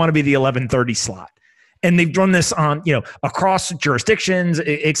slot. You don't want to be the 11:30 slot. And they've done this on, across jurisdictions,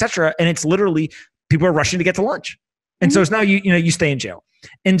 et cetera. And it's literally people are rushing to get to lunch. And so it's now, you stay in jail.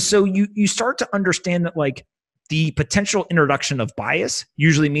 And so you start to understand that like the potential introduction of bias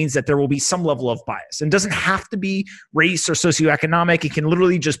usually means that there will be some level of bias, and doesn't have to be race or socioeconomic. It can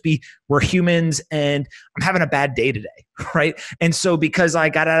literally just be we're humans and I'm having a bad day today. Right. And so because I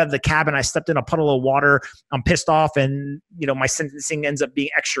got out of the cab and I stepped in a puddle of water, I'm pissed off, and my sentencing ends up being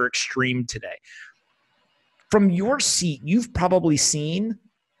extra extreme today. From your seat, you've probably seen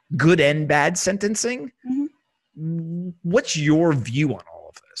good and bad sentencing. Mm-hmm. What's your view on all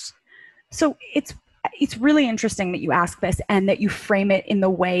of this? So it's really interesting that you ask this and that you frame it in the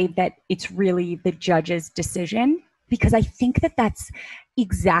way that it's really the judge's decision, because I think that that's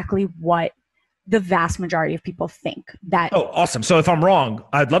exactly what the vast majority of people think. That oh, awesome. So if I'm wrong,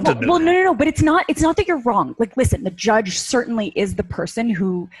 I'd love to know. Well, no, but it's not that you're wrong. Like, listen, the judge certainly is the person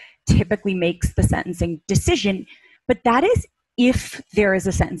who typically makes the sentencing decision, but that is if there is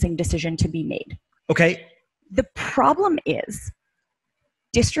a sentencing decision to be made. Okay. The problem is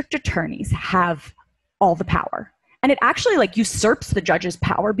district attorneys have all the power. And it actually like usurps the judge's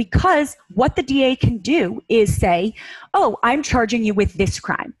power, because what the DA can do is say, oh, I'm charging you with this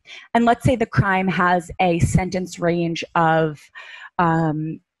crime. And let's say the crime has a sentence range of,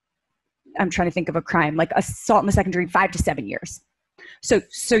 I'm trying to think of a crime, like assault in the second degree, 5 to 7 years.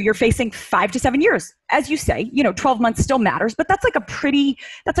 So you're facing 5 to 7 years. As you say, 12 months still matters, but that's like a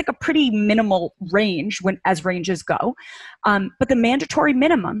pretty minimal range as ranges go. But the mandatory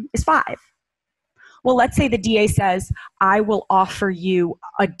minimum is 5. Well, let's say the DA says, I will offer you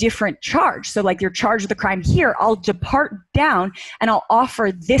a different charge. So like you're charged with a crime here, I'll depart down and I'll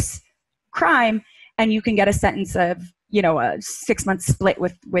offer this crime, and you can get a sentence of, a 6-month split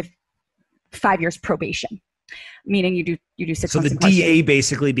with 5 years probation. Meaning you do 6 months. So the DA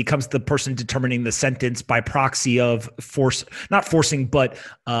basically becomes the person determining the sentence by proxy of not forcing, but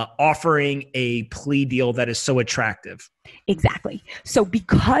offering a plea deal that is so attractive. Exactly. So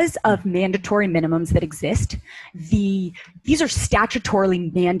because of mandatory minimums that exist, these are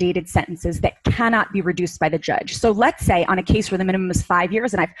statutorily mandated sentences that cannot be reduced by the judge. So let's say on a case where the minimum is 5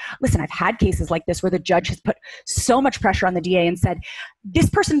 years, and I've had cases like this where the judge has put so much pressure on the DA and said, this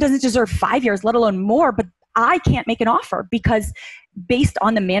person doesn't deserve 5 years, let alone more, but I can't make an offer because based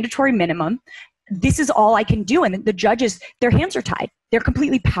on the mandatory minimum, this is all I can do. And the judges, their hands are tied. They're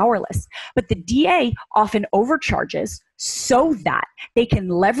completely powerless. But the DA often overcharges so that they can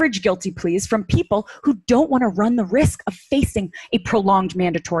leverage guilty pleas from people who don't want to run the risk of facing a prolonged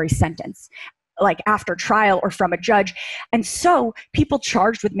mandatory sentence, like after trial or from a judge. And so people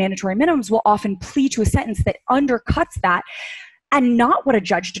charged with mandatory minimums will often plead to a sentence that undercuts that, and not what a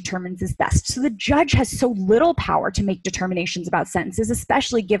judge determines is best. So the judge has so little power to make determinations about sentences,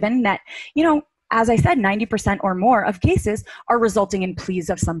 especially given that, as I said, 90% or more of cases are resulting in pleas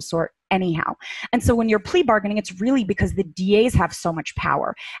of some sort anyhow. And so when you're plea bargaining, it's really because the DAs have so much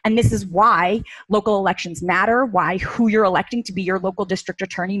power. And this is why local elections matter, why who you're electing to be your local district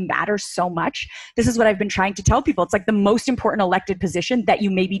attorney matters so much. This is what I've been trying to tell people. It's like the most important elected position that you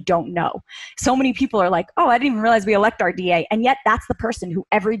maybe don't know. So many people are like, oh, I didn't even realize we elect our DA. And yet that's the person who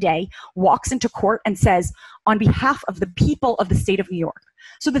every day walks into court and says, on behalf of the people of the state of New York.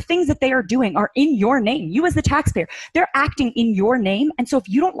 So the things that they are doing are in your name. You as the taxpayer, they're acting in your name. And so if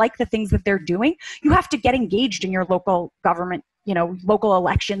you don't like the things that they're doing, you have to get engaged in your local government, local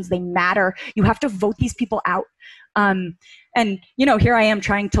elections. They matter. You have to vote these people out. And here I am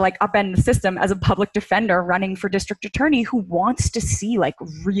trying to upend the system as a public defender running for district attorney who wants to see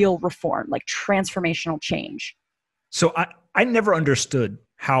real reform, transformational change. So I never understood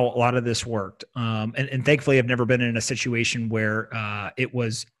how a lot of this worked. And thankfully I've never been in a situation where it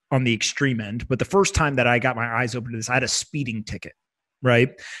was on the extreme end. But the first time that I got my eyes open to this, I had a speeding ticket, right?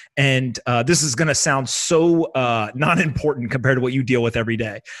 And this is going to sound so non-important compared to what you deal with every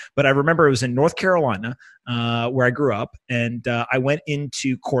day. But I remember it was in North Carolina where I grew up. And I went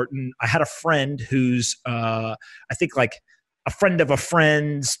into court, and I had a friend who's, I think a friend of a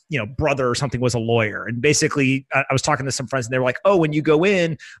friend's, brother or something was a lawyer. And basically I was talking to some friends and they were like, oh, when you go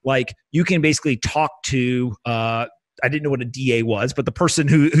in, like you can basically talk to, I didn't know what a DA was, but the person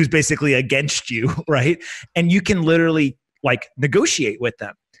who's basically against you, right? And you can literally like negotiate with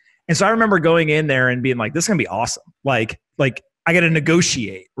them. And so I remember going in there and being like, this is going to be awesome. Like I got to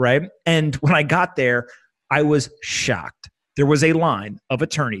negotiate, right? And when I got there, I was shocked. There was a line of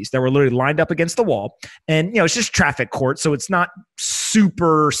attorneys that were literally lined up against the wall. And, it's just traffic court. So it's not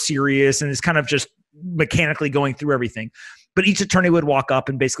super serious and it's kind of just mechanically going through everything. But each attorney would walk up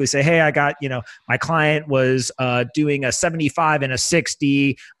and basically say, hey, I got, my client was doing a 75 and a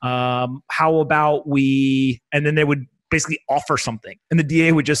 60. How about we, and then they would basically offer something. And the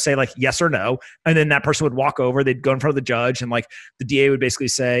DA would just say like, yes or no. And then that person would walk over, they'd go in front of the judge. And like the DA would basically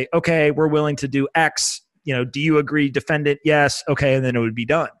say, okay, we're willing to do X. Do you agree, defendant? Yes. Okay. And then it would be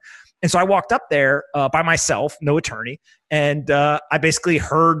done. And so I walked up there by myself, no attorney. And I basically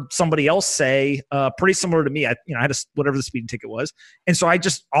heard somebody else say pretty similar to me. I had whatever the speeding ticket was. And so I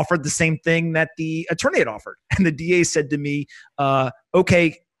just offered the same thing that the attorney had offered. And the DA said to me,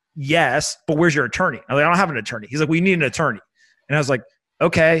 okay, yes, but where's your attorney? I was like, I don't have an attorney. He's like, we need an attorney. And I was like,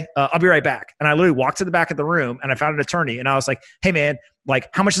 okay, I'll be right back. And I literally walked to the back of the room and I found an attorney. And I was like, hey man, like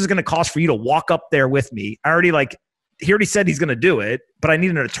how much is it going to cost for you to walk up there with me? He already said he's going to do it, but I need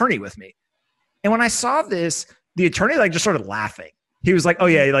an attorney with me. And when I saw this, the attorney like just started laughing. He was like, oh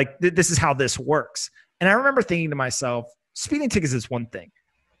yeah, like this is how this works. And I remember thinking to myself, speeding tickets is one thing,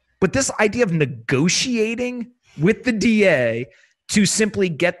 but this idea of negotiating with the DA to simply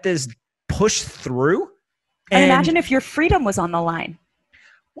get this pushed through. And imagine if your freedom was on the line.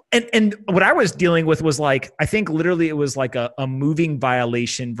 And what I was dealing with was like, I think literally it was like a moving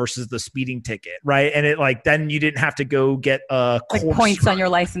violation versus the speeding ticket, right? And it like, then you didn't have to go get like points on your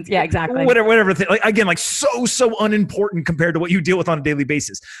license. Yeah, exactly. Whatever. Like, again, like so unimportant compared to what you deal with on a daily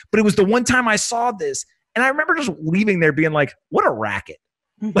basis. But it was the one time I saw this and I remember just leaving there being like, what a racket.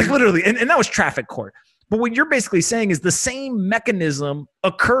 Mm-hmm. Like literally. And that was traffic court. But what you're basically saying is the same mechanism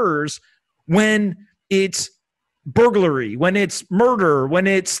occurs when it's burglary, when it's murder, when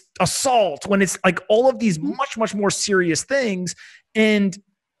it's assault, when it's like all of these much, much more serious things. And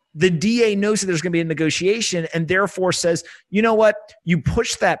the DA knows that there's going to be a negotiation and therefore says, you know what, you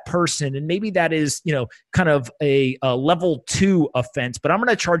push that person and maybe that is, kind of a level 2 offense, but I'm going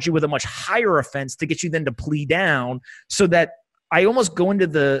to charge you with a much higher offense to get you then to plea down so that I almost go into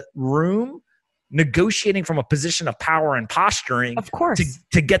the room negotiating from a position of power and posturing, of course,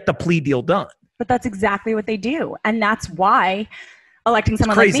 to get the plea deal done. But that's exactly what they do. And that's why electing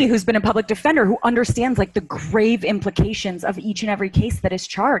someone like me who's been a public defender who understands like the grave implications of each and every case that is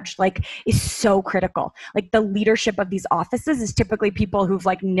charged, like is so critical. Like the leadership of these offices is typically people who've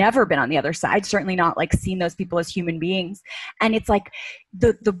like never been on the other side, certainly not like seen those people as human beings. And it's like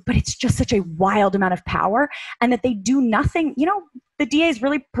but it's just such a wild amount of power and that they do nothing. The DA has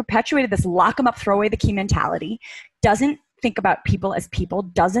really perpetuated this lock them up, throw away the key mentality, doesn't think about people as people,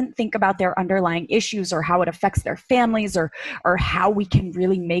 doesn't think about their underlying issues or how it affects their families or how we can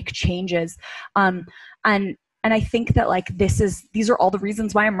really make changes. And I think that like these are all the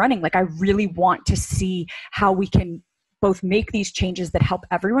reasons why I'm running. Like I really want to see how we can both make these changes that help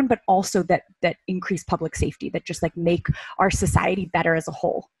everyone, but also that increase public safety, that just like make our society better as a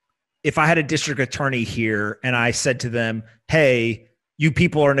whole. If I had a district attorney here and I said to them, hey, you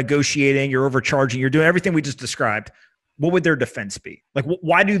people are negotiating, you're overcharging, you're doing everything we just described, what would their defense be? Like,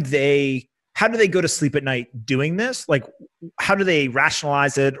 how do they go to sleep at night doing this? Like, how do they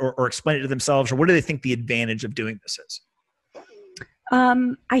rationalize it or explain it to themselves? Or what do they think the advantage of doing this is?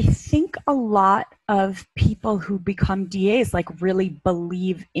 I think a lot of people who become DAs like really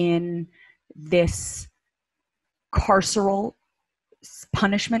believe in this carceral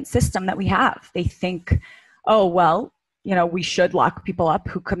punishment system that we have. They think, oh, well, we should lock people up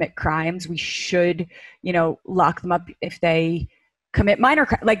who commit crimes. We should, lock them up if they commit minor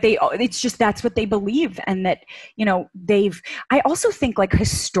crimes. Like it's just, that's what they believe. And that, I also think like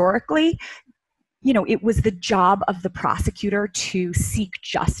historically, it was the job of the prosecutor to seek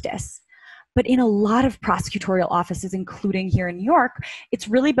justice. But in a lot of prosecutorial offices, including here in New York, it's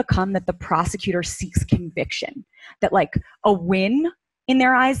really become that the prosecutor seeks conviction, that like a win in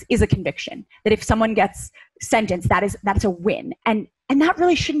their eyes is a conviction, that if someone gets sentenced, that's a win. And that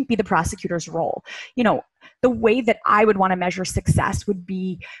really shouldn't be the prosecutor's role. The way that I would want to measure success would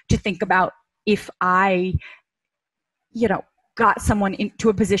be to think about if I, got someone into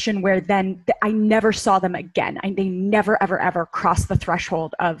a position where then I never saw them again. They never, ever, ever crossed the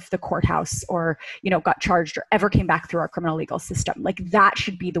threshold of the courthouse or, got charged or ever came back through our criminal legal system. Like that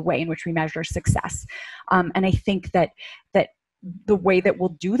should be the way in which we measure success. And I think that the way that we'll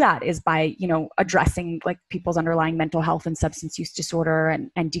do that is by, addressing like people's underlying mental health and substance use disorder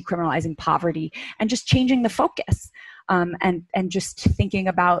and decriminalizing poverty and just changing the focus and just thinking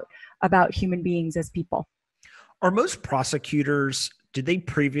about human beings as people. Are most prosecutors, did they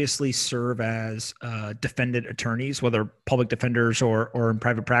previously serve as defendant attorneys, whether public defenders or in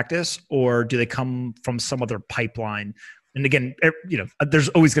private practice, or do they come from some other pipeline? And again, there's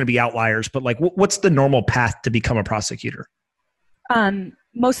always going to be outliers, but like, what's the normal path to become a prosecutor?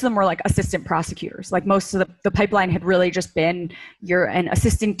 Most of them were like assistant prosecutors. Like most of the pipeline had really just been, you're an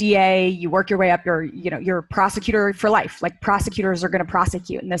assistant DA, you work your way up, you're a prosecutor for life. Like prosecutors are going to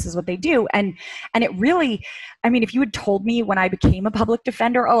prosecute and this is what they do. And it really, if you had told me when I became a public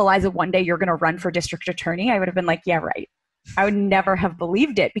defender, oh, Eliza, one day you're going to run for district attorney, I would have been like, yeah, right. I would never have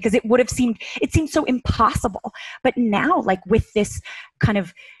believed it because it seemed so impossible. But now, like with this kind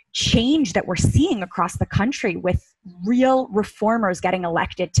of change that we're seeing across the country with real reformers getting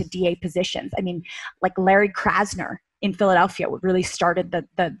elected to DA positions. Like Larry Krasner in Philadelphia really started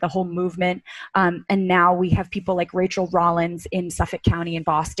the whole movement. And now we have people like Rachel Rollins in Suffolk County in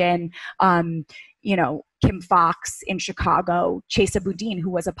Boston, Kim Fox in Chicago, Chesa Boudin,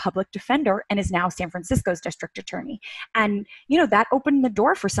 who was a public defender and is now San Francisco's district attorney. And, that opened the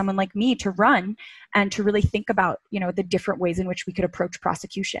door for someone like me to run and to really think about, the different ways in which we could approach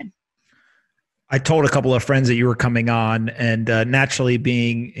prosecution. I told a couple of friends that you were coming on, and naturally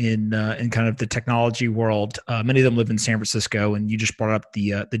being in kind of the technology world, many of them live in San Francisco, and you just brought up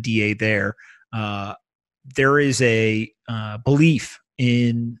the DA there. There is a belief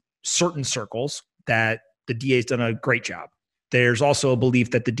in certain circles that the DA has done a great job. There's also a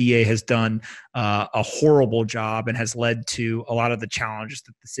belief that the DA has done a horrible job and has led to a lot of the challenges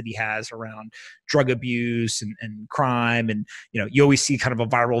that the city has around drug abuse and crime. And, you always see kind of a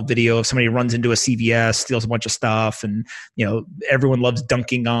viral video of somebody who runs into a CVS, steals a bunch of stuff. And, everyone loves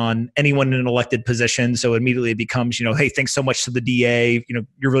dunking on anyone in an elected position. So immediately it becomes, hey, thanks so much to the DA,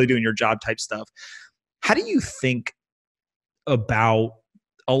 you're really doing your job type stuff. How do you think about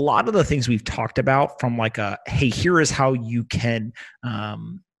a lot of the things we've talked about from like hey, here is how you can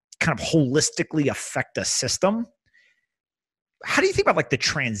kind of holistically affect a system? How do you think about like the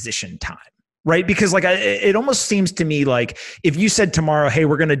transition time, right? Because like it almost seems to me like if you said tomorrow, hey,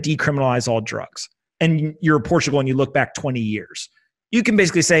 we're going to decriminalize all drugs, and you're Portugal and you look back 20 years, you can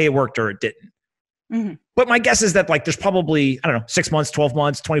basically say it worked or it didn't. Mm-hmm. But my guess is that like there's probably, 6 months, 12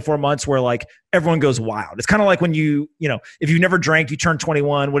 months, 24 months where like everyone goes wild. It's kind of like when if you've never drank, you turn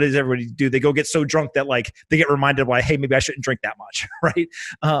 21, what does everybody do? They go get so drunk that like they get reminded why, hey, maybe I shouldn't drink that much, right?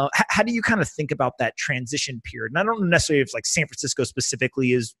 How do you kind of think about that transition period? And I don't know necessarily if like San Francisco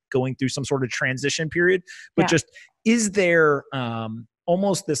specifically is going through some sort of transition period, but just is there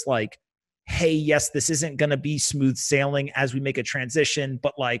almost this like, hey, yes, this isn't going to be smooth sailing as we make a transition,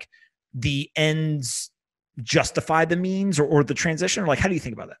 but like the ends justify the means or the transition? Or like, how do you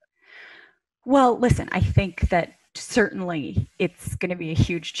think about that? Well, listen, I think that certainly it's going to be a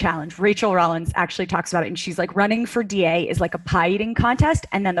huge challenge. Rachel Rollins actually talks about it, and she's like, running for DA is like a pie eating contest.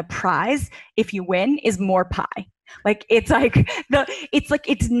 And then the prize, if you win, is more pie. Like, it's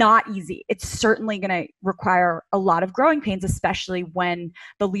not easy. It's certainly going to require a lot of growing pains, especially when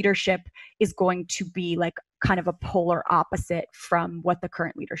the leadership is going to be like kind of a polar opposite from what the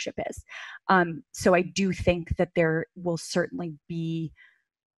current leadership is. So I do think that there will certainly be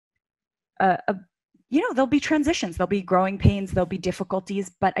there'll be transitions, there'll be growing pains, there'll be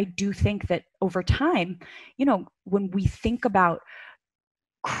difficulties, but I do think that over time, when we think about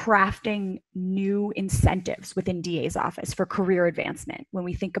crafting new incentives within DA's office for career advancement, when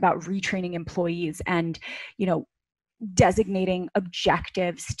we think about retraining employees and, designating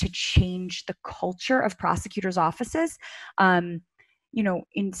objectives to change the culture of prosecutors' offices,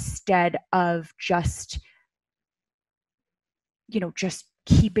 instead of just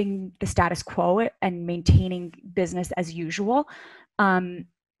keeping the status quo and maintaining business as usual.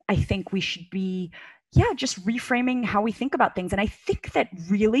 I think we should be just reframing how we think about things. And I think that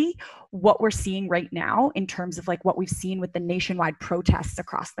really what we're seeing right now in terms of like what we've seen with the nationwide protests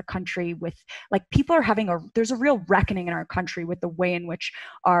across the country, with like people are there's a real reckoning in our country with the way in which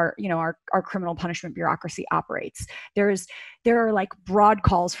our criminal punishment bureaucracy operates. There are like broad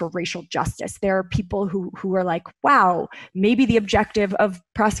calls for racial justice. There are people who are like, wow, maybe the objective of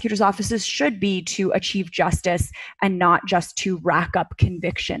prosecutors' offices should be to achieve justice and not just to rack up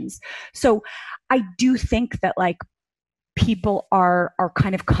convictions. So I do think that like people are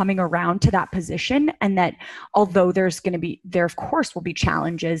kind of coming around to that position, and that although there of course will be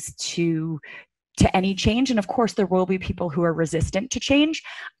challenges to any change, and of course there will be people who are resistant to change,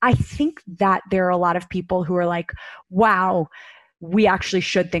 I think that there are a lot of people who are like, wow, we actually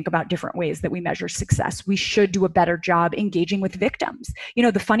should think about different ways that we measure success. We should do a better job engaging with victims.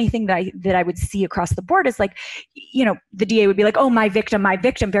 The funny thing that I would see across the board is like, the DA would be like, oh, my victim,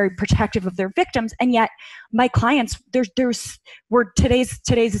 very protective of their victims. And yet my clients, we're today's,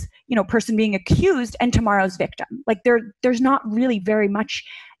 person being accused and tomorrow's victim. Like there's not really very much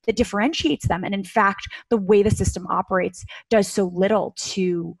that differentiates them. And in fact, the way the system operates does so little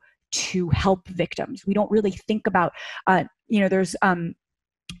to help victims. We don't really think about, there's a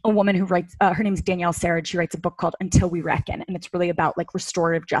woman who writes, her name's Danielle Sarad. She writes a book called Until We Reckon. And it's really about like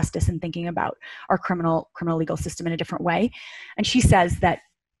restorative justice and thinking about our criminal legal system in a different way. And she says that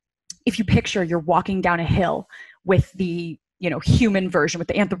if you picture you're walking down a hill with the human version, with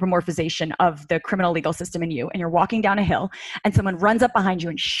the anthropomorphization of the criminal legal system in you, and you're walking down a hill and someone runs up behind you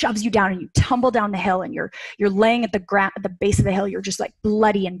and shoves you down and you tumble down the hill and you're laying at the base of the hill, you're just like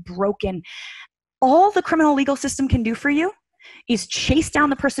bloody and broken. All the criminal legal system can do for you is chase down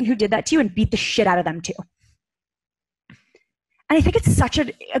the person who did that to you and beat the shit out of them too. And I think it's such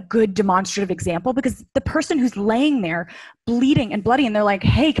a good demonstrative example, because the person who's laying there bleeding and bloody, and they're like,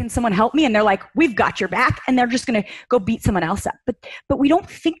 hey, can someone help me? And they're like, we've got your back. And they're just going to go beat someone else up. But we don't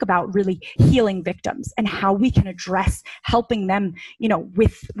think about really healing victims and how we can address helping them,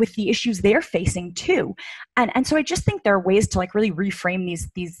 with the issues they're facing too. And so I just think there are ways to like really reframe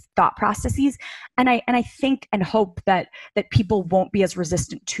these thought processes. And I think and hope that people won't be as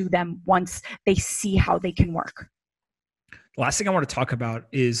resistant to them once they see how they can work. The last thing I want to talk about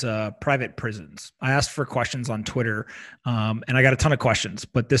is private prisons. I asked for questions on Twitter, and I got a ton of questions,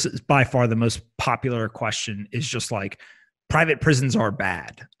 but this is by far the most popular question, is just like, private prisons are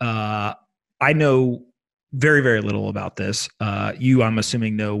bad. I know very, very little about this. I'm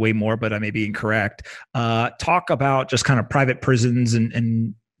assuming, know way more, but I may be incorrect. Talk about just kind of private prisons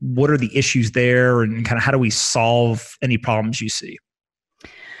and what are the issues there, and kind of how do we solve any problems you see?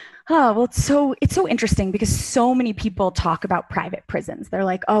 Oh, well, it's so interesting, because so many people talk about private prisons. They're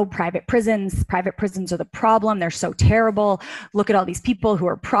like, oh, private prisons are the problem. They're so terrible. Look at all these people who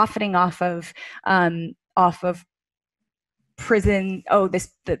are profiting off of prison. Oh,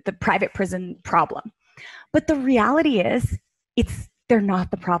 the private prison problem. But the reality is, they're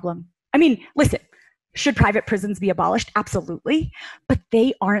not the problem. I mean, listen, should private prisons be abolished? Absolutely. But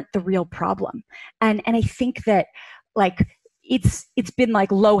they aren't the real problem. And I think that like, it's been like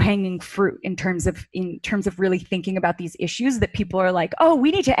low hanging fruit in terms of really thinking about these issues, that people are like, oh,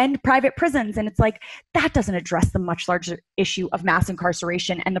 we need to end private prisons. And it's like, that doesn't address the much larger issue of mass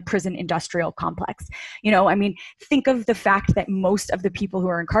incarceration and the prison industrial complex. I mean, think of the fact that most of the people who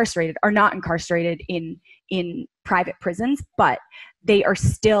are incarcerated are not incarcerated in private prisons, but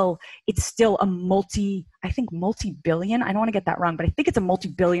it's still a multi-billion, I don't want to get that wrong, but I think it's a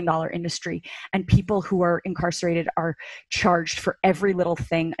multi-billion-dollar industry, and people who are incarcerated are charged for every little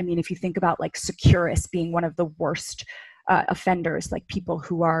thing. I mean, if you think about like Securus being one of the worst offenders, like people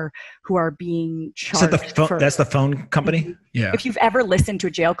who are being charged. So that's the phone company? Yeah. If you've ever listened to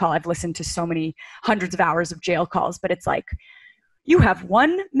a jail call, I've listened to so many hundreds of hours of jail calls, but it's like, you have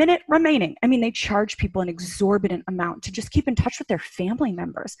 1 minute remaining. I mean, they charge people an exorbitant amount to just keep in touch with their family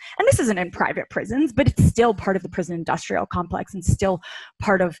members. And this isn't in private prisons, but it's still part of the prison industrial complex, and still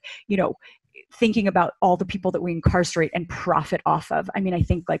part of, thinking about all the people that we incarcerate and profit off of. I mean, I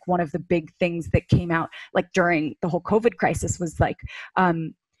think like one of the big things that came out like during the whole COVID crisis was like,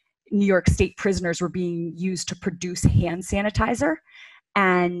 New York State prisoners were being used to produce hand sanitizer.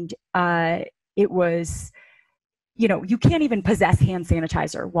 And it was, you can't even possess hand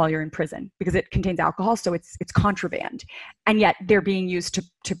sanitizer while you're in prison because it contains alcohol. So it's contraband. And yet they're being used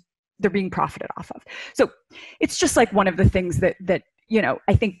they're being profited off of. So it's just like one of the things that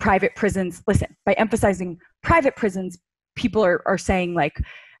I think private prisons, listen, by emphasizing private prisons, people are saying like,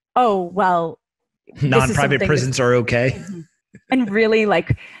 oh, well, non-private prisons are okay. Mm-hmm. And really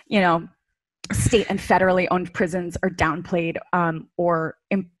like, state and federally owned prisons are downplayed or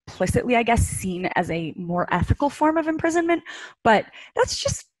implicitly, I guess, seen as a more ethical form of imprisonment. But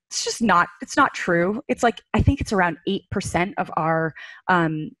it's not true. It's like, I think it's around 8% of our,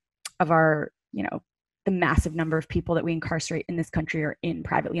 the massive number of people that we incarcerate in this country are in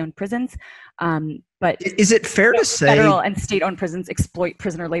privately owned prisons. But is it fair to say federal and state owned prisons exploit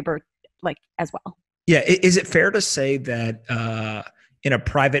prisoner labor like as well? Yeah. Is it fair to say that, in a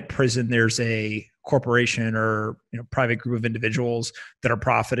private prison, there's a corporation or private group of individuals that are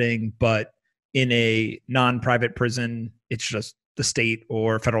profiting, but in a non-private prison, it's just the state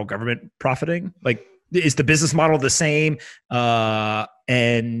or federal government profiting? Like, is the business model the same,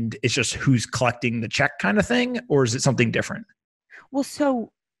 and it's just who's collecting the check kind of thing, or is it something different? Well,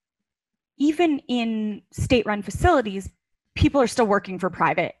 so even in state-run facilities, people are still working for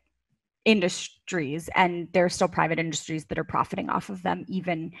private industries, and there are still private industries that are profiting off of them,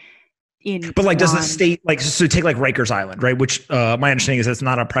 even in. But like, does the state, like, so take like Rikers Island, right? Which my understanding is it's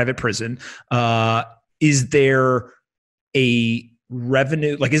not a private prison. Is there a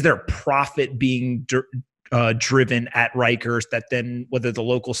revenue, like, is there a profit being driven at Rikers that then whether the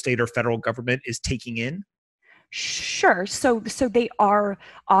local, state, or federal government is taking in? Sure. So they are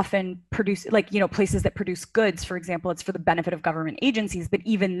often places that produce goods, for example, it's for the benefit of government agencies, but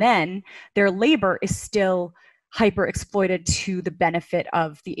even then their labor is still hyper exploited to the benefit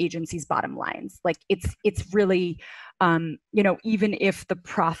of the agency's bottom lines. Like it's really, even if the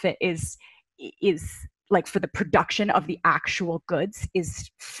profit is like for the production of the actual goods is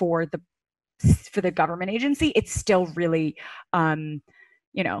for the government agency, it's still really,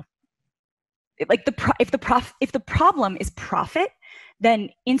 like if the problem is profit, then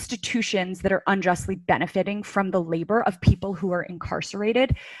institutions that are unjustly benefiting from the labor of people who are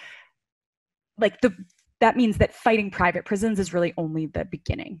incarcerated, that means that fighting private prisons is really only the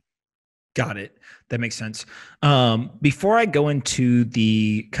beginning. Got it. That makes sense. Before I go into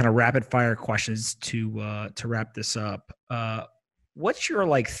the kind of rapid fire questions to wrap this up, what's your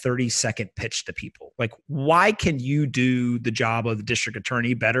 30-second pitch to people? Like, why can you do the job of the district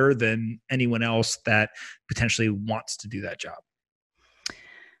attorney better than anyone else that potentially wants to do that job?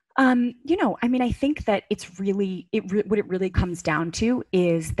 I think that it's really, what it really comes down to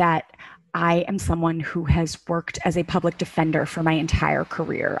is that I am someone who has worked as a public defender for my entire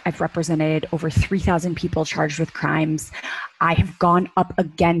career. I've represented over 3,000 people charged with crimes. I have gone up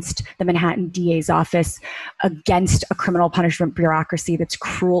against the Manhattan DA's office, against a criminal punishment bureaucracy that's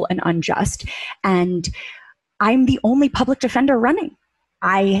cruel and unjust. And I'm the only public defender running.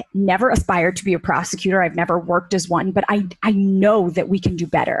 I never aspired to be a prosecutor. I've never worked as one, but I know that we can do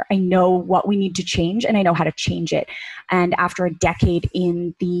better. I know what we need to change, and I know how to change it. And after a decade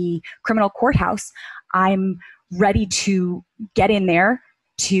in the criminal courthouse, I'm ready to get in there,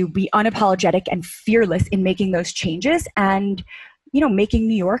 to be unapologetic and fearless in making those changes and, making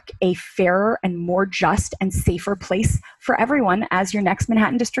New York a fairer and more just and safer place for everyone as your next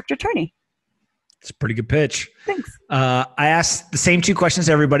Manhattan district attorney. It's a pretty good pitch. Thanks. I asked the same two questions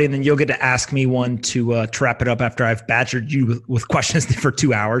to everybody, and then you'll get to ask me one to wrap it up after I've badgered you with questions for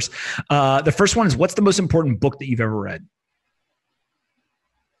 2 hours. The first one is, what's the most important book that you've ever read?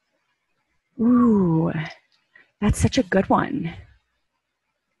 Ooh, that's such a good one.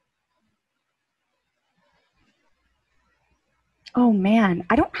 Oh man,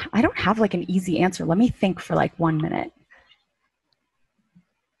 I don't have an easy answer. Let me think for 1 minute.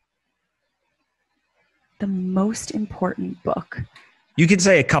 The most important book. You can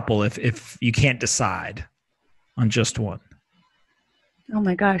say a couple if you can't decide on just one. Oh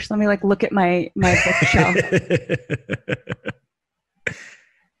my gosh, let me look at my bookshelf.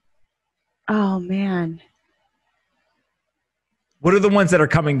 Oh man. What are the ones that are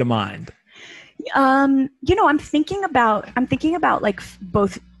coming to mind? I'm thinking about both, I'm thinking about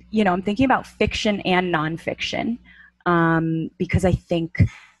fiction and nonfiction, because I think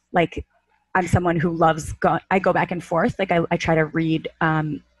I'm someone who loves I go back and forth. I try to read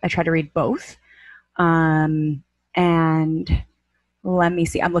both. And let me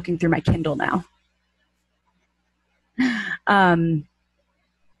see, I'm looking through my Kindle now.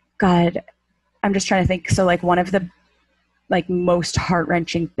 God, I'm just trying to think. So one of the most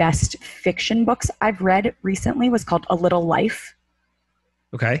heart-wrenching best fiction books I've read recently was called A Little Life.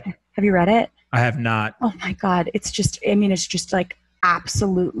 Okay. Have you read it? I have not. Oh my God. It's just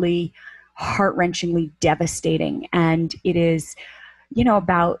absolutely heart-wrenchingly devastating. And it is,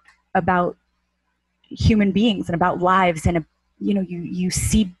 about human beings and about lives. And, you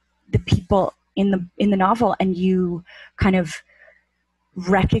see the people in the novel, and you kind of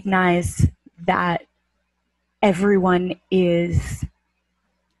recognize that everyone is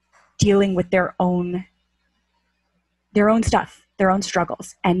dealing with their own stuff, their own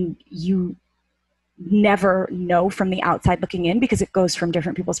struggles. And you never know from the outside looking in, because it goes from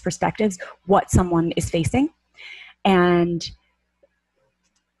different people's perspectives, what someone is facing. And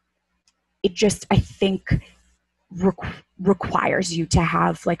it just, I think, requires you to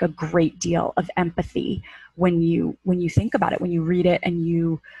have a great deal of empathy when you think about it, when you read it, and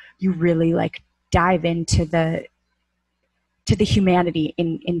you really dive into the humanity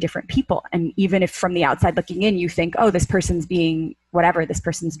in different people. And even if from the outside looking in, you think, oh, this person's being whatever, this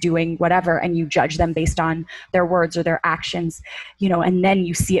person's doing whatever, and you judge them based on their words or their actions, and then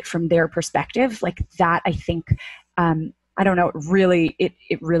you see it from their perspective, like that, I think, I don't know,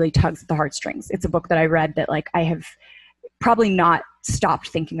 it really tugs at the heartstrings. It's a book that I read that like I have probably not stopped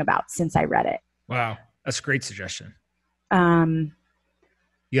thinking about since I read it. Wow. That's a great suggestion. You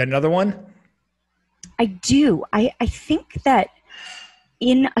got another one? I do. I think that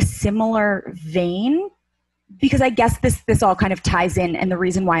in a similar vein, because I guess this all kind of ties in, and the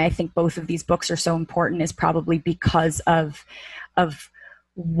reason why I think both of these books are so important is probably because of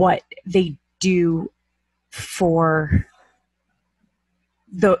what they do for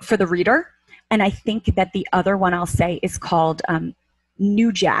the reader. And I think that the other one I'll say is called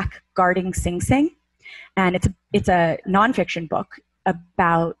New Jack, Guarding Sing Sing. And it's a nonfiction book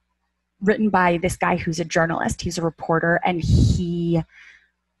written by this guy who's a journalist. He's a reporter, and he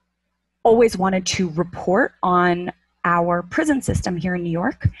always wanted to report on our prison system here in New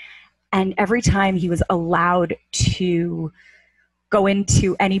York. And every time he was allowed to go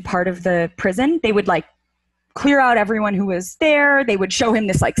into any part of the prison, they would like clear out everyone who was there. They would show him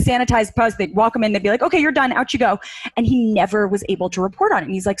this like sanitized bus. They'd walk him in. They'd be like, okay, you're done. Out you go. And he never was able to report on it.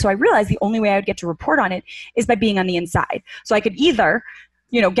 And he's like, so I realized the only way I would get to report on it is by being on the inside. So I could either,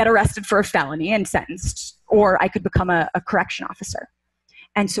 get arrested for a felony and sentenced, or I could become a correction officer.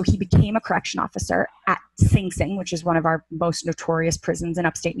 And so he became a correction officer at Sing Sing, which is one of our most notorious prisons in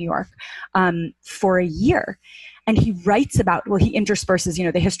upstate New York, for a year. And he writes about, he intersperses,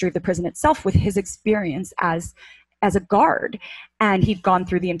 the history of the prison itself with his experience as a guard. And he'd gone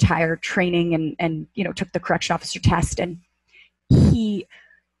through the entire training and took the correction officer test. And he,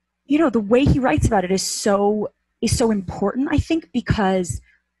 the way he writes about it is so important, I think, because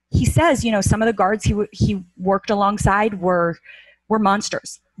he says, some of the guards he worked alongside were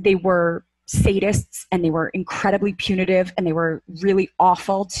monsters. They were sadists, and they were incredibly punitive, and they were really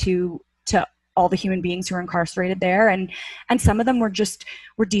awful to all the human beings who were incarcerated there. And some of them were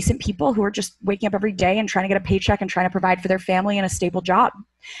decent people who were just waking up every day and trying to get a paycheck and trying to provide for their family and a stable job.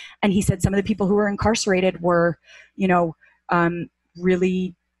 And he said some of the people who were incarcerated were,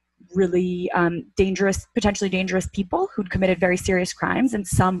 really, really dangerous, potentially dangerous people who'd committed very serious crimes, and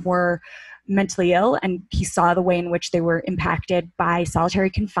some were mentally ill, and he saw the way in which they were impacted by solitary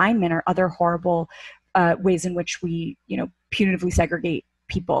confinement or other horrible ways in which we, punitively segregate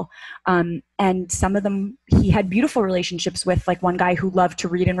people. And some of them he had beautiful relationships with, like one guy who loved to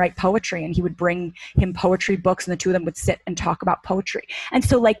read and write poetry, and he would bring him poetry books, and the two of them would sit and talk about poetry. And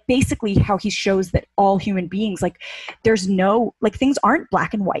so like basically how he shows that all human beings, like there's no, like things aren't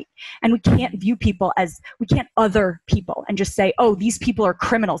black and white, and we can't view people as, we can't other people and just say, oh, these people are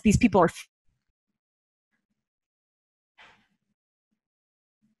criminals, these people are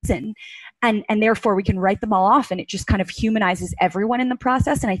and therefore we can write them all off, and it just kind of humanizes everyone in the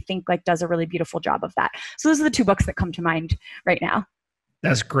process, and I think like does a really beautiful job of that. So those are the two books that come to mind right now.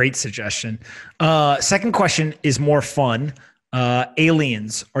 That's a great suggestion. Second question is more fun.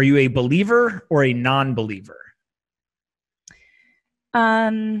 Aliens, are you a believer or a non-believer?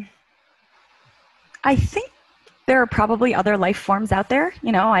 I think there are probably other life forms out there.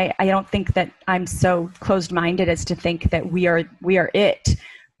 I don't think that I'm so closed-minded as to think that we are it.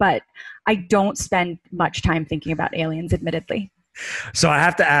 But I don't spend much time thinking about aliens, admittedly. So I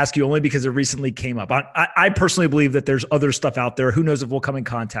have to ask you, only because it recently came up. I personally believe that there's other stuff out there. Who knows if we'll come in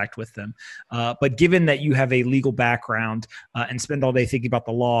contact with them. But given that you have a legal background and spend all day thinking about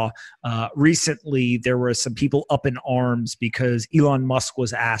the law, recently there were some people up in arms because Elon Musk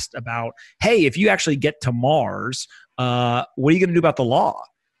was asked about, hey, if you actually get to Mars, what are you going to do about the law?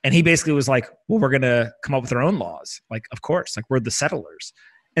 And he basically was like, well, we're going to come up with our own laws. Like, of course, like we're the settlers.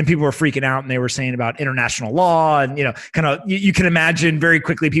 And people were freaking out, and they were saying about international law, and kind of you can imagine very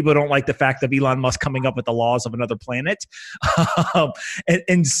quickly people don't like the fact of Elon Musk coming up with the laws of another planet.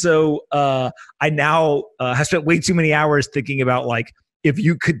 So I now have spent way too many hours thinking about like, if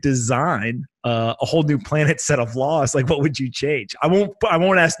you could design a whole new planet set of laws, like what would you change? I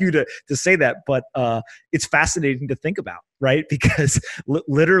won't ask you to say that, but it's fascinating to think about, right? Because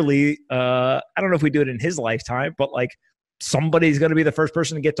literally, I don't know if we do it in his lifetime, but like, somebody's going to be the first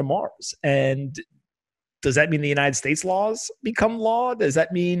person to get to Mars. And does that mean the United States laws become law? Does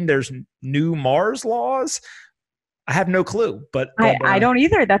that mean there's new Mars laws? I have no clue, but I don't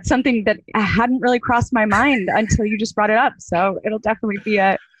either. That's something that hadn't really crossed my mind until you just brought it up. So it'll definitely be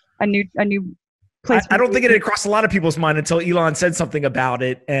a new place. I don't think it had crossed a lot of people's mind until Elon said something about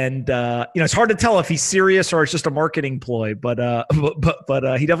it. And, it's hard to tell if he's serious or it's just a marketing ploy, but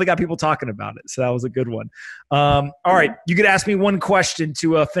he definitely got people talking about it. So that was a good one. All right. You could ask me one question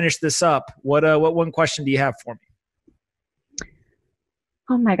to finish this up. What one question do you have for me?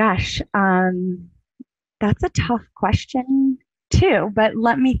 Oh my gosh. That's a tough question too, but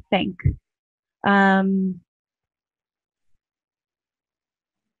let me think. Um,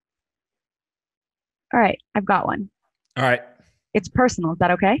 all right, I've got one. All right. Of It's personal. Is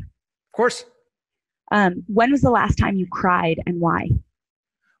that okay? course. When was the last time you cried and why?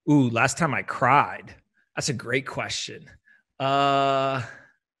 Ooh, last time I cried. That's a great question. Uh,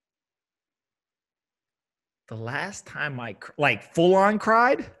 the last time like full on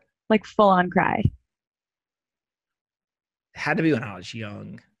cried Like full on cry. had to be when I was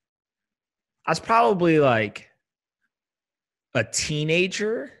young. I was probably like a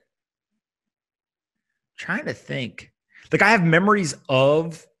teenager. Trying to think. Like I have memories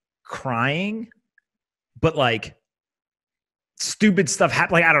of crying, but like stupid stuff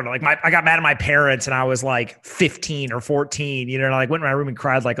happened. Like, I don't know, like I got mad at my parents and I was like 15 or 14, and I like went in my room and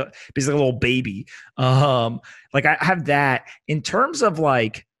cried like basically a little baby. Like I have that. In terms of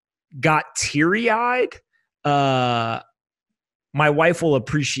like got teary eyed, my wife will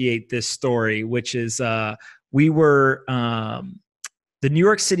appreciate this story, which is, we were, the New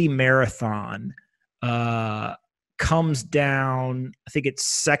York City Marathon, comes down, I think it's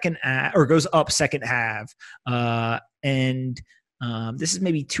second or goes up second half. And this is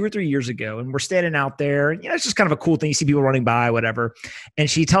maybe 2 or 3 years ago, and we're standing out there, and it's just kind of a cool thing. You see people running by, whatever. And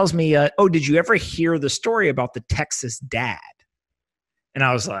she tells me, "Oh, did you ever hear the story about the Texas dad?" And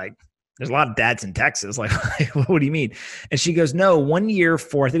I was like, "There's a lot of dads in Texas. Like, what do you mean?" And she goes, "No, one year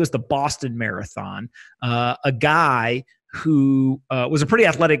for, I think it was the Boston Marathon, a guy who was a pretty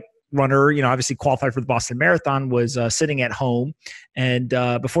athletic runner, obviously qualified for the Boston Marathon, was sitting at home, and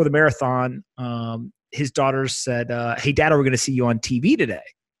before the marathon, his daughters said, 'Hey, Dad, are we going to see you on TV today?'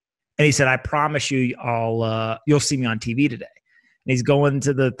 And he said, 'I promise you, you'll see me on TV today.' And he's going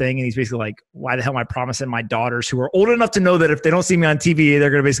to the thing, and he's basically like, 'Why the hell am I promising my daughters, who are old enough to know that if they don't see me on TV, they're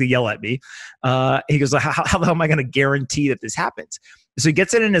going to basically yell at me?' He goes, 'How the hell am I going to guarantee that this happens?' So he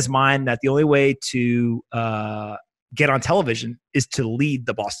gets it in his mind that the only way to get on television is to lead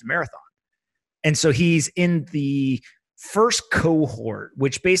the Boston Marathon. And so he's in the first cohort,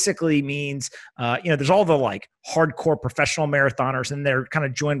 which basically means, there's all the like hardcore professional marathoners, and they're kind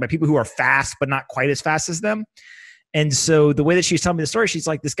of joined by people who are fast, but not quite as fast as them. And so the way that she was telling me the story, she's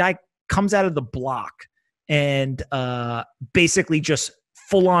like, this guy comes out of the block and basically just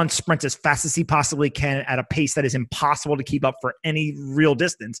full on sprints as fast as he possibly can at a pace that is impossible to keep up for any real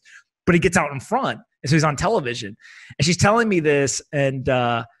distance. But he gets out in front. And so he's on television. And she's telling me this, and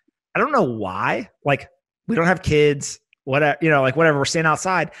I don't know why. Like, we don't have kids, whatever, whatever. We're staying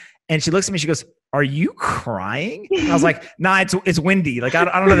outside. And she looks at me, she goes, "Are you crying?" And I was like, "Nah, it's windy. Like, I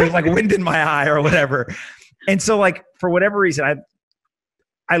don't know, there's like wind in my eye or whatever." And so, like, for whatever reason,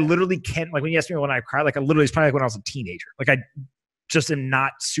 I literally can't, like, when you ask me when I cry, like, I literally, it's probably like when I was a teenager. Like, I just am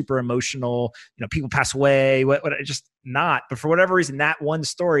not super emotional. People pass away, what just not. But for whatever reason, that one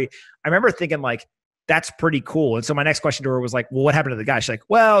story, I remember thinking like, that's pretty cool. And so my next question to her was like, "Well, what happened to the guy?" She's like,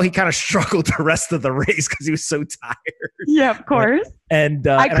 "Well, he kind of struggled the rest of the race because he was so tired." Yeah, of course. And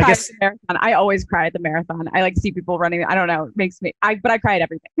I and cried I guess at the marathon. I always cry at the marathon. I like to see people running. I don't know. It makes me, but I cry at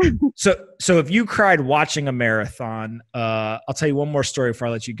everything. so if you cried watching a marathon, I'll tell you one more story before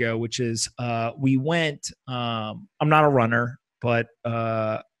I let you go, which is we went, I'm not a runner, but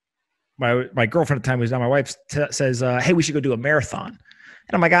my girlfriend at the time, who's now my wife, says, "Hey, we should go do a marathon."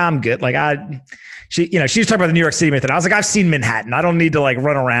 And I'm like, "I'm good." Like she was talking about the New York City Marathon. I was like, "I've seen Manhattan. I don't need to like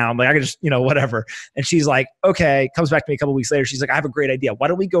run around. Like I can just, whatever." And she's like, "Okay." Comes back to me a couple of weeks later. She's like, "I have a great idea. Why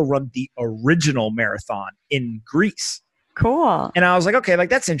don't we go run the original marathon in Greece?" Cool. And I was like, "Okay, like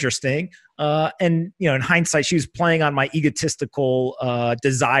that's interesting." And in hindsight, she was playing on my egotistical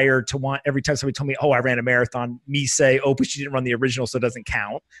desire to want, every time somebody told me, "Oh, I ran a marathon," me say, "Oh, but you didn't run the original, so it doesn't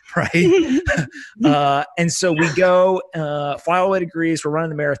count," right? And so we go fly all the way to Greece. We're running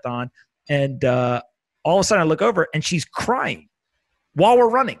the marathon, and all of a sudden I look over, and she's crying while we're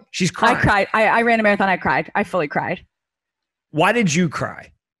running. She's crying. I cried. I ran a marathon. I cried. I fully cried. Why did you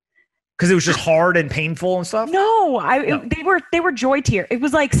cry? Because it was just hard and painful and stuff? No, they were joy tears. It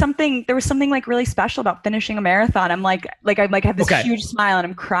was like there was something like really special about finishing a marathon. I'm like I have this huge smile and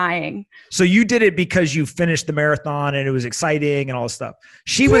I'm crying. So you did it because you finished the marathon and it was exciting and all this stuff.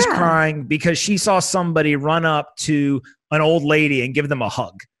 She was crying because she saw somebody run up to an old lady and give them a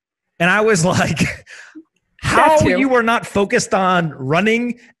hug. And I was like, how you are not focused on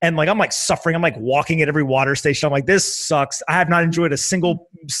running, and like I'm like suffering. I'm like walking at every water station. I'm like, this sucks. I have not enjoyed a single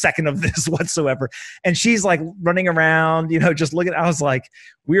second of this whatsoever. And she's like running around, just looking. I was like,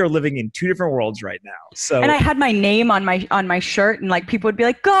 we are living in two different worlds right now. So, and I had my name on my shirt, and like people would be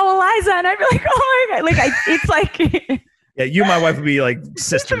like, "Go, Eliza," and I'd be like, "Oh my god!" Like it's like. Yeah, you and my wife would be like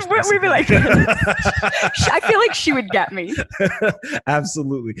sisters. We'd be like, I feel like she would get me.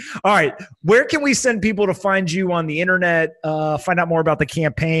 Absolutely. All right. Where can we send people to find you on the internet, find out more about the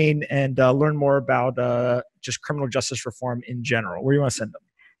campaign, and learn more about just criminal justice reform in general? Where do you want to send them?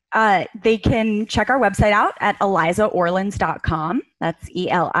 They can check our website out at elizaorlins.com. That's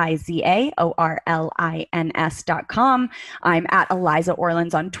ElizaOrlins.com. I'm at Eliza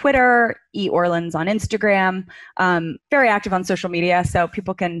Orlins on Twitter, eOrlins on Instagram. Very active on social media, so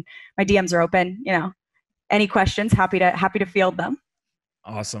people can. My DMs are open. Any questions? Happy to field them.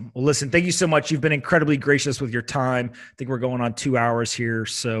 Awesome. Well, listen, thank you so much. You've been incredibly gracious with your time. I think we're going on 2 hours here.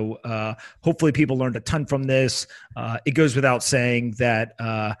 So hopefully people learned a ton from this. It goes without saying that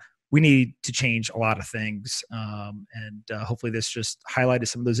we need to change a lot of things. And hopefully this just highlighted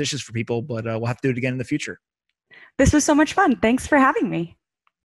some of those issues for people, but we'll have to do it again in the future. This was so much fun. Thanks for having me.